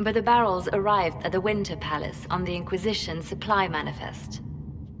 But the barrels arrived at the Winter Palace on the Inquisition supply manifest.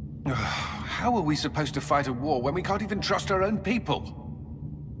 How are we supposed to fight a war when we can't even trust our own people?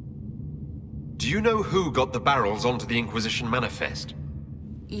 Do you know who got the barrels onto the Inquisition manifest?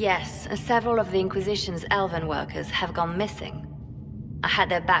 Yes, several of the Inquisition's elven workers have gone missing. I had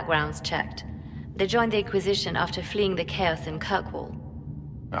their backgrounds checked. They joined the Inquisition after fleeing the chaos in Kirkwall.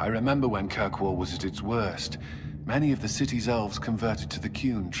 I remember when Kirkwall was at its worst. Many of the city's elves converted to the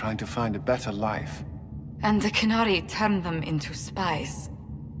Qun, trying to find a better life. And the Canari turned them into spies.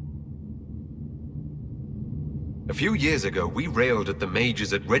 A few years ago, we railed at the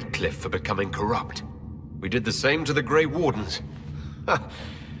mages at Redcliffe for becoming corrupt. We did the same to the Grey Wardens.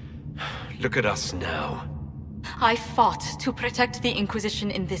 Look at us now. I fought to protect the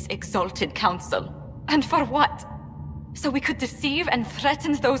Inquisition in this exalted council. And for what? So we could deceive and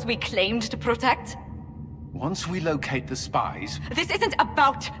threaten those we claimed to protect? Once we locate the spies... This isn't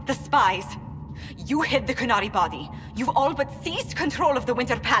about the spies. You hid the Canari body. You've all but seized control of the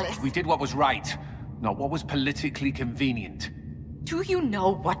Winter Palace. We did what was right, not what was politically convenient. Do you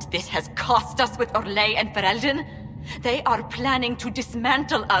know what this has cost us with Orlais and Ferelden? They are planning to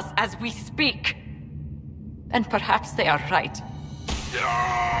dismantle us as we speak. And perhaps they are right.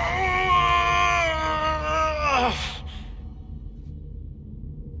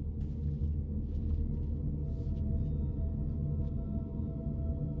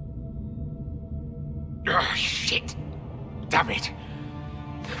 Shit! Damn it!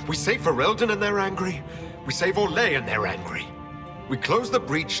 We save Ferelden and they're angry. We save Orlais and they're angry. We close the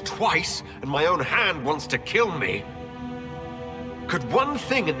breach twice, and my own hand wants to kill me. Could one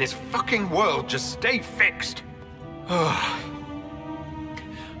thing in this fucking world just stay fixed? I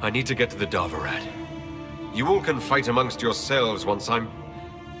need to get to the Davarad. You all can fight amongst yourselves once I'm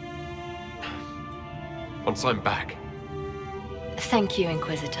back. Thank you,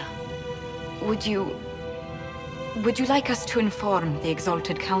 Inquisitor. Would you like us to inform the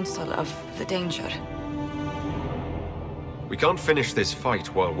Exalted Council of the danger? We can't finish this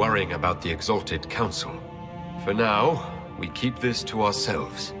fight while worrying about the Exalted Council. For now, we keep this to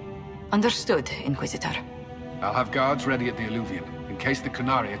ourselves. Understood, Inquisitor. I'll have guards ready at the Eluvian, in case the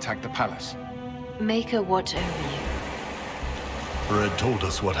Canari attack the palace. Maker watch over you. Red told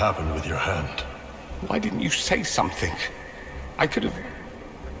us what happened with your hand. Why didn't you say something? I could have...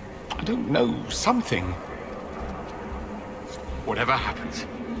 I don't know, something. Whatever happens,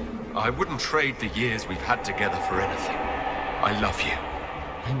 I wouldn't trade the years we've had together for anything. I love you.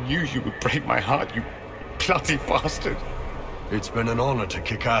 I knew you would break my heart, you bloody bastard. It's been an honor to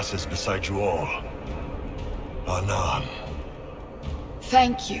kick asses beside you all. Anan.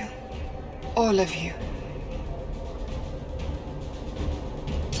 Thank you. All of you.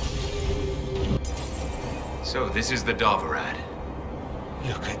 So this is the Davarad.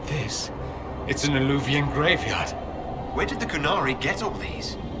 Look at this. It's an Eluvian graveyard. Where did the Canari get all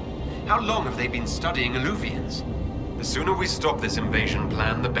these? How long have they been studying Eluvians? The sooner we stop this invasion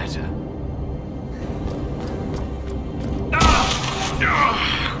plan, the better.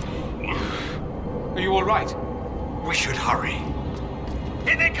 Are you all right? We should hurry.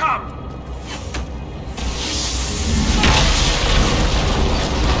 Here they come!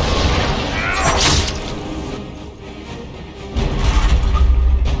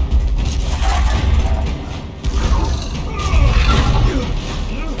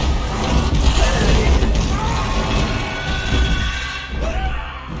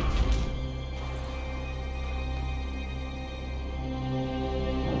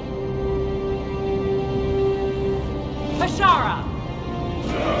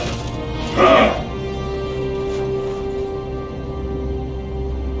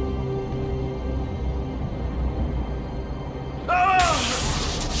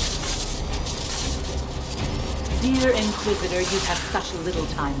 Dear Inquisitor, you have such little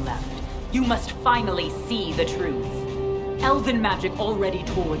time left. You must finally see the truth. Elven magic already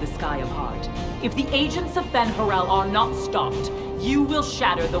tore the sky apart. If the agents of Fen Harel are not stopped, you will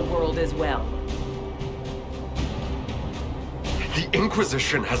shatter the world as well. The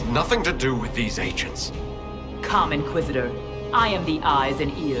Inquisition has nothing to do with these agents. Come, Inquisitor. I am the eyes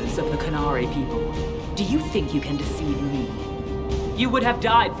and ears of the Canary people. Do you think you can deceive me? You would have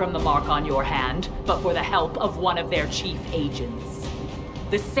died from the mark on your hand, but for the help of one of their chief agents.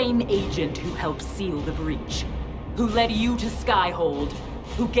 The same agent who helped seal the breach, who led you to Skyhold,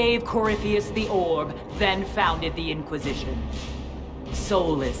 who gave Corypheus the orb, then founded the Inquisition.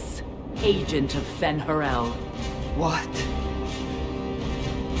 Soulless, agent of Fen Harel. What?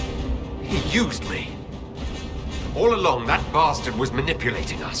 He used me. All along, that bastard was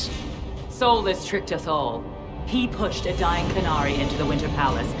manipulating us. Soulless tricked us all. He pushed a dying Canary into the Winter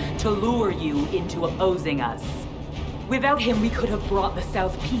Palace to lure you into opposing us. Without him, we could have brought the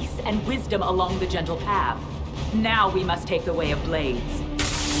South peace and wisdom along the gentle path. Now we must take the way of blades.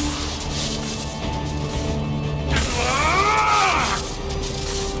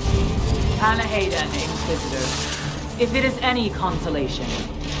 Panahaden, Inquisitor. If it is any consolation,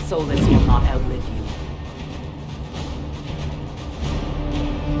 Soulless will not outlive you.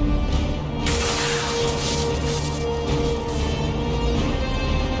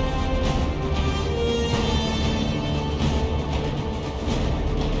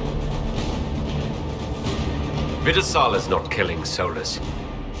 Vidasala's not killing Solus.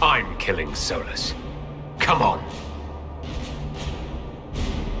 I'm killing Solus. Come on.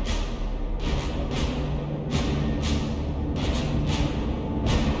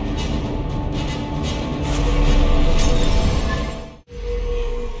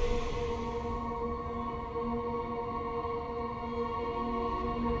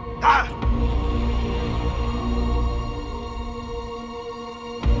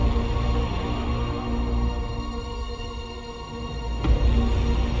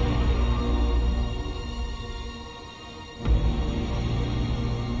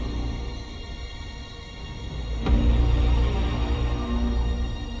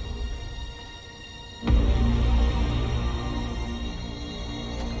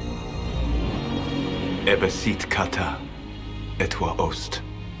 Ebesit kata, etwa ost.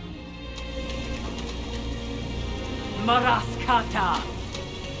 Maraskata!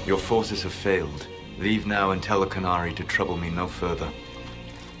 Your forces have failed. Leave now and tell the Canary to trouble me no further.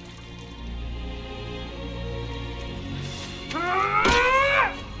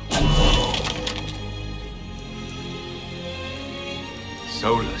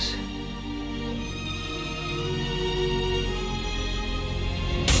 Solus.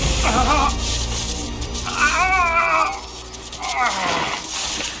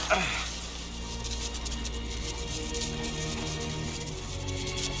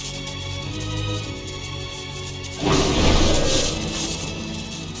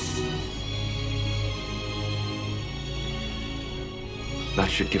 That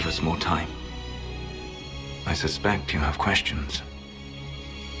should give us more time. I suspect you have questions.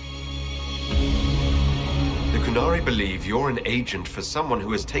 The Canary believe you're an agent for someone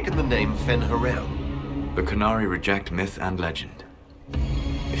who has taken the name Fen Harel. The Canary reject myth and legend.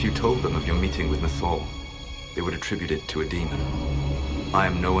 If you told them of your meeting with Mythal, they would attribute it to a demon. I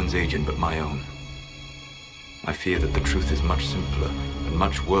am no one's agent but my own. I fear that the truth is much simpler and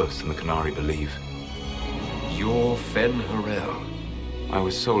much worse than the Canary believe. You're Fen Harel. I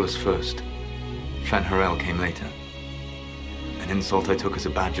was Solus first. Fen Harel came later. An insult I took as a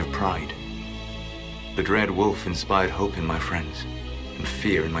badge of pride. The dread wolf inspired hope in my friends, and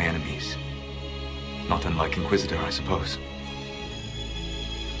fear in my enemies. Not unlike Inquisitor, I suppose.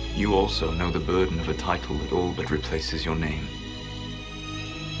 You also know the burden of a title that all but replaces your name.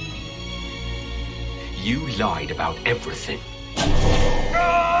 You lied about everything.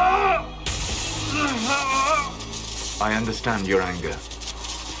 I understand your anger.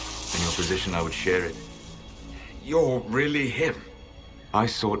 In your position, I would share it. You're really him. I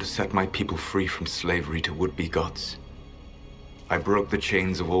sought to set my people free from slavery to would-be gods. I broke the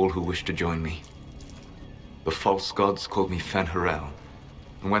chains of all who wished to join me. The false gods called me Fen'Harel,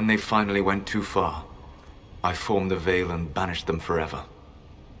 and when they finally went too far, I formed the Veil and banished them forever.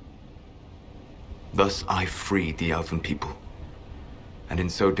 Thus I freed the elven people, and in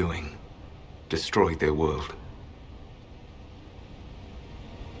so doing, destroyed their world.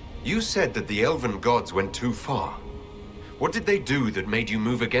 You said that the elven gods went too far. What did they do that made you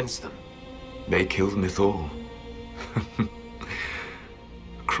move against them? They killed Mythal.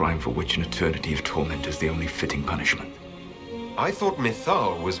 A crime for which an eternity of torment is the only fitting punishment. I thought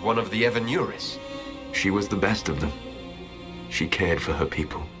Mythal was one of the Evanuris. She was the best of them. She cared for her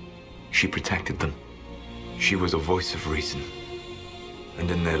people. She protected them. She was a voice of reason. And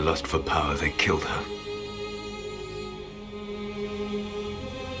in their lust for power, they killed her.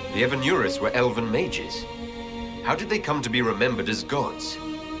 The Evanuris were elven mages. How did they come to be remembered as gods?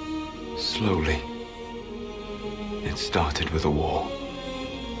 Slowly. It started with a war.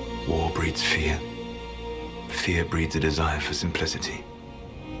 War breeds fear. Fear breeds a desire for simplicity.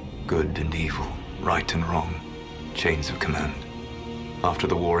 Good and evil, right and wrong, chains of command. After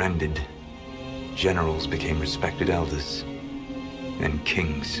the war ended, generals became respected elders, then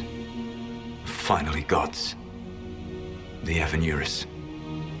kings, finally gods. The Evanuris.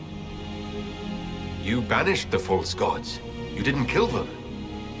 You banished the false gods. You didn't kill them.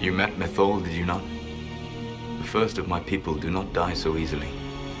 You met Mythal, did you not? The first of my people do not die so easily.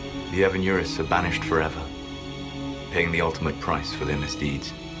 The Evanuris are banished forever, paying the ultimate price for their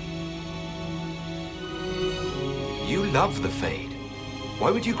misdeeds. You love the Fade. Why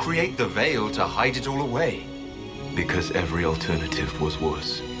would you create the Veil to hide it all away? Because every alternative was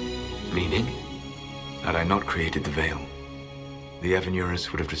worse. Meaning? Had I not created the Veil, the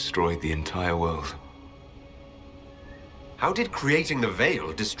Evanuris would have destroyed the entire world. How did creating the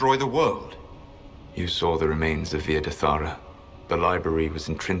Veil destroy the world? You saw the remains of Via Dathara. The library was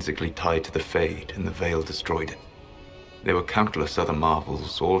intrinsically tied to the Fade, and the Veil destroyed it. There were countless other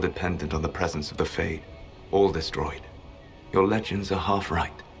marvels, all dependent on the presence of the Fade, all destroyed. Your legends are half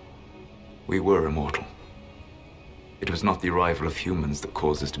right. We were immortal. It was not the arrival of humans that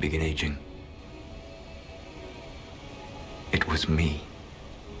caused us to begin aging. It was me.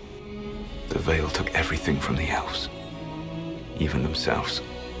 The Veil took everything from the elves. Even themselves.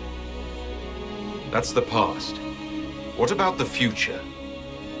 That's the past. What about the future?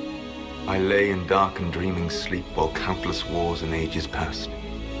 I lay in dark and dreaming sleep while countless wars and ages passed.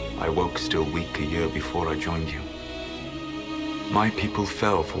 I woke still weak a year before I joined you. My people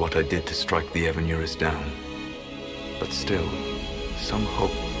fell for what I did to strike the Evanuris down. But still, some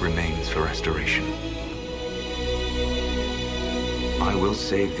hope remains for restoration. I will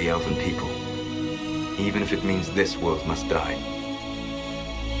save the elven people, even if it means this world must die.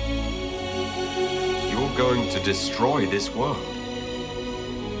 You're going to destroy this world?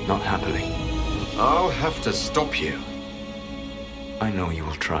 Not happily. I'll have to stop you. I know you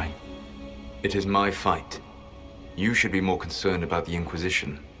will try. It is my fight. You should be more concerned about the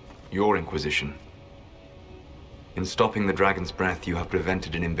Inquisition. Your Inquisition. In stopping the Dragon's Breath, you have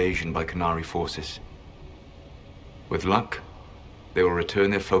prevented an invasion by Qunari forces. With luck, they will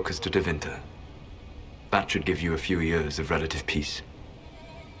return their focus to Tevinter. That should give you a few years of relative peace.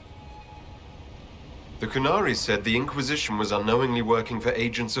 The Qunari said the Inquisition was unknowingly working for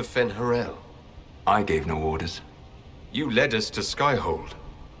agents of Fen'Harel. I gave no orders. You led us to Skyhold.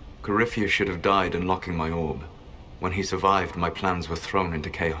 Corypheus should have died unlocking my orb. When he survived, my plans were thrown into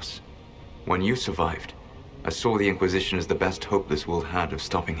chaos. When you survived, I saw the Inquisition as the best hope this world had of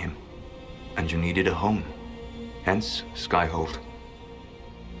stopping him. And you needed a home. Hence, Skyhold.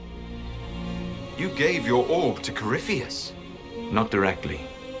 You gave your orb to Corypheus? Not directly.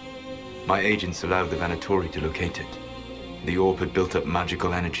 My agents allowed the Venatori to locate it. The orb had built up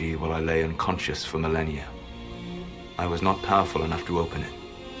magical energy while I lay unconscious for millennia. I was not powerful enough to open it.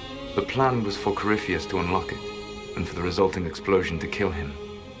 The plan was for Corypheus to unlock it, and for the resulting explosion to kill him.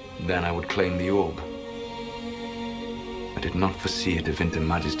 Then I would claim the orb. I did not foresee a Tevinter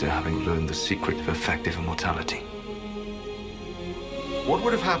Magister having learned the secret of effective immortality. What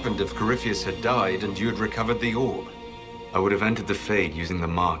would have happened if Corypheus had died and you had recovered the orb? I would have entered the Fade using the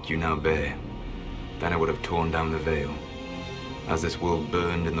mark you now bear. Then I would have torn down the Veil. As this world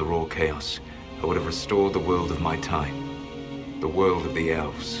burned in the raw chaos, I would have restored the world of my time. The world of the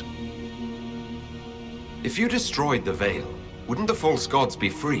elves. If you destroyed the Veil, wouldn't the false gods be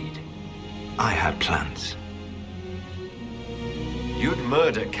freed? I had plans. You'd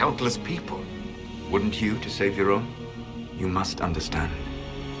murder countless people. Wouldn't you, to save your own? You must understand.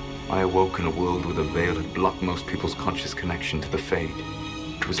 I awoke in a world where the veil had blocked most people's conscious connection to the Fade.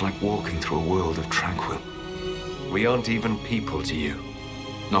 It was like walking through a world of tranquil. We aren't even people to you.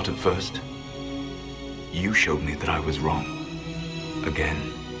 Not at first. You showed me that I was wrong.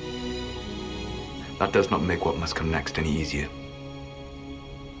 Again. That does not make what must come next any easier.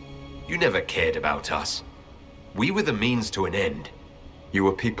 You never cared about us. We were the means to an end. You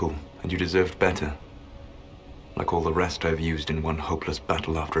were people, and you deserved better. Like all the rest I've used in one hopeless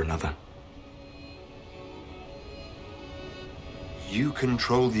battle after another. You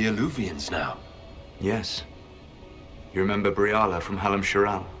control the Eluvians now? Yes. You remember Briala from Hallam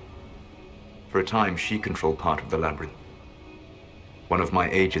Shiral? For a time, she controlled part of the labyrinth. One of my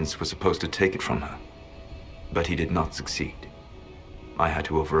agents was supposed to take it from her, but he did not succeed. I had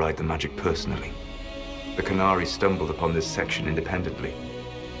to override the magic personally. The Canari stumbled upon this section independently.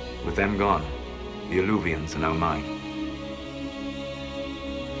 With them gone, the Eluvians are now mine.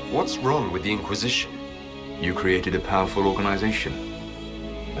 What's wrong with the Inquisition? You created a powerful organization,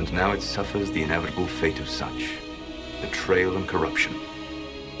 and now it suffers the inevitable fate of such. Betrayal and corruption.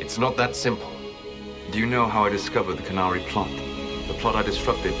 It's not that simple. Do you know how I discovered the Canari plot? The plot I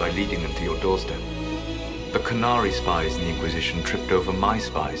disrupted by leading them to your doorstep. The Canari spies in the Inquisition tripped over my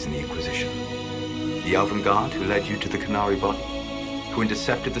spies in the Inquisition. The elven guard who led you to the Canari body, who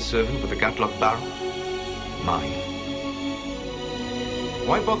intercepted the servant with the Gatlock barrel. Mine.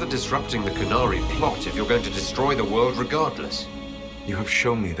 Why bother disrupting the Canari plot if you're going to destroy the world regardless? You have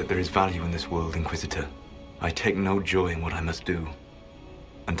shown me that there is value in this world, Inquisitor. I take no joy in what I must do.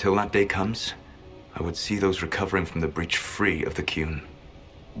 Until that day comes, I would see those recovering from the breach free of the Qun.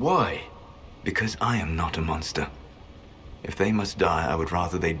 Why? Because I am not a monster. If they must die, I would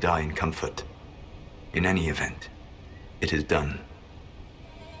rather they die in comfort. In any event, it is done.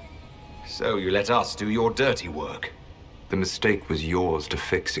 So you let us do your dirty work? The mistake was yours to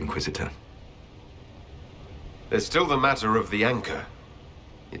fix, Inquisitor. There's still the matter of the anchor.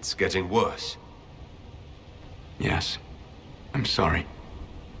 It's getting worse. Yes, I'm sorry.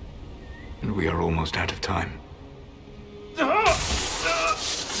 And we are almost out of time. The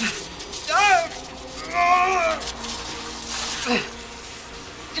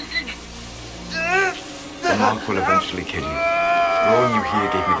monk will eventually kill you. Drawing you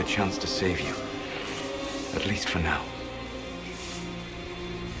here gave me the chance to save you. At least for now.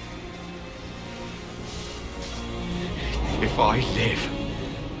 If I live,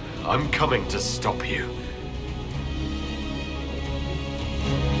 I'm coming to stop you.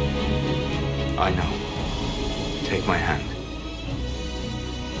 I know. Take my hand.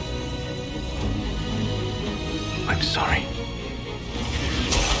 I'm sorry.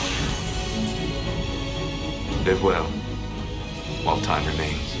 Live well, while time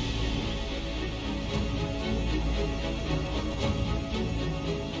remains.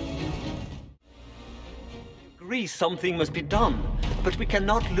 Agree something must be done, but we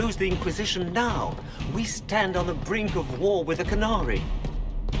cannot lose the Inquisition now. We stand on the brink of war with the Canari.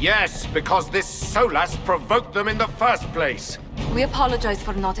 Yes, because this Solas provoked them in the first place. We apologize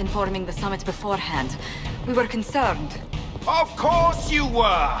for not informing the summit beforehand. We were concerned. Of course you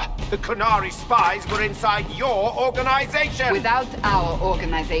were! The Canari spies were inside your organization! Without our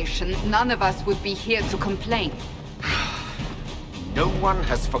organization, none of us would be here to complain. No one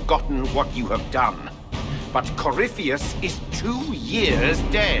has forgotten what you have done. But Corypheus is 2 years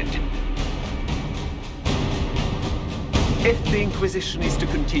dead. If the Inquisition is to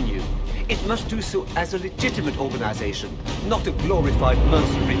continue, it must do so as a legitimate organization, not a glorified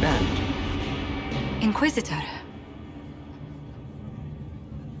mercenary band. Inquisitor.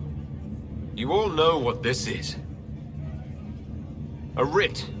 You all know what this is. A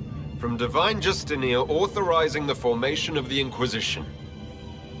writ from Divine Justinia authorizing the formation of the Inquisition.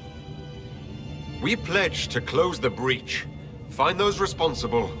 We pledge to close the breach, find those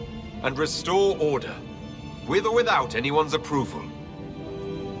responsible, and restore order, with or without anyone's approval.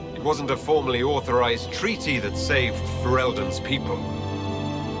 It wasn't a formally authorized treaty that saved Ferelden's people.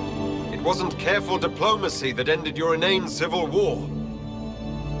 It wasn't careful diplomacy that ended your inane civil war.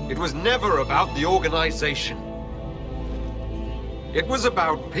 It was never about the organization. It was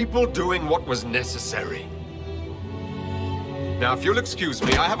about people doing what was necessary. Now, if you'll excuse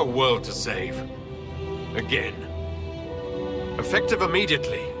me, I have a world to save. Again. Effective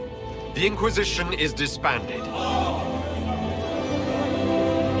immediately, the Inquisition is disbanded.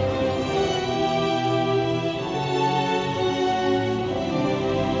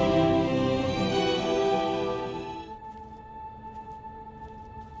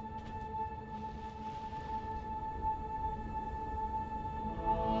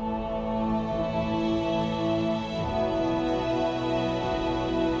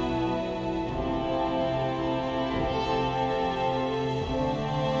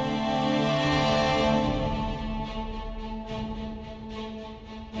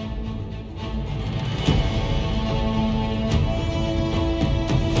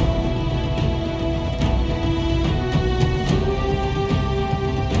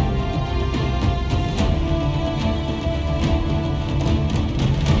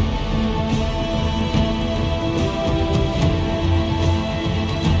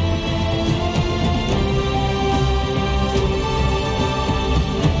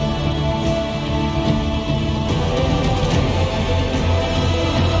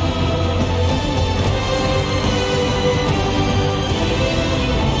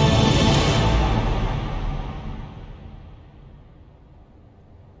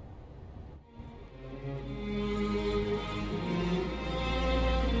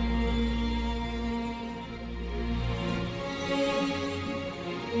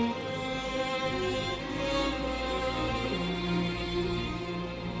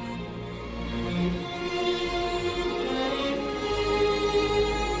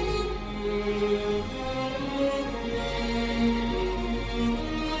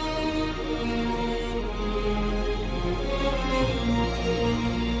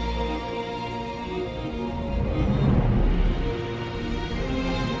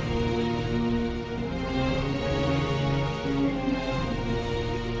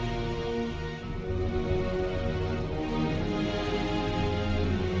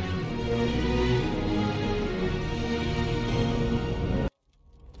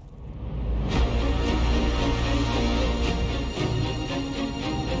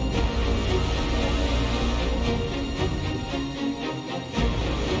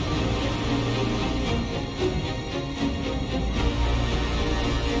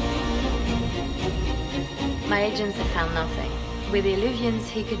 My agents have found nothing. With the Illuvians,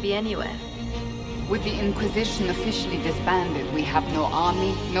 he could be anywhere. With the Inquisition officially disbanded, we have no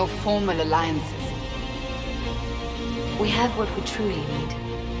army, no formal alliances. We have what we truly need.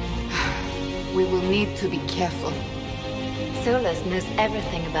 We will need to be careful. Solus knows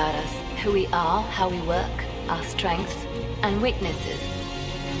everything about us. Who we are, how we work, our strengths and weaknesses.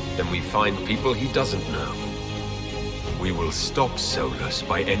 Then we find people he doesn't know. We will stop Solus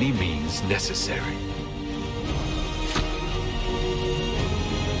by any means necessary.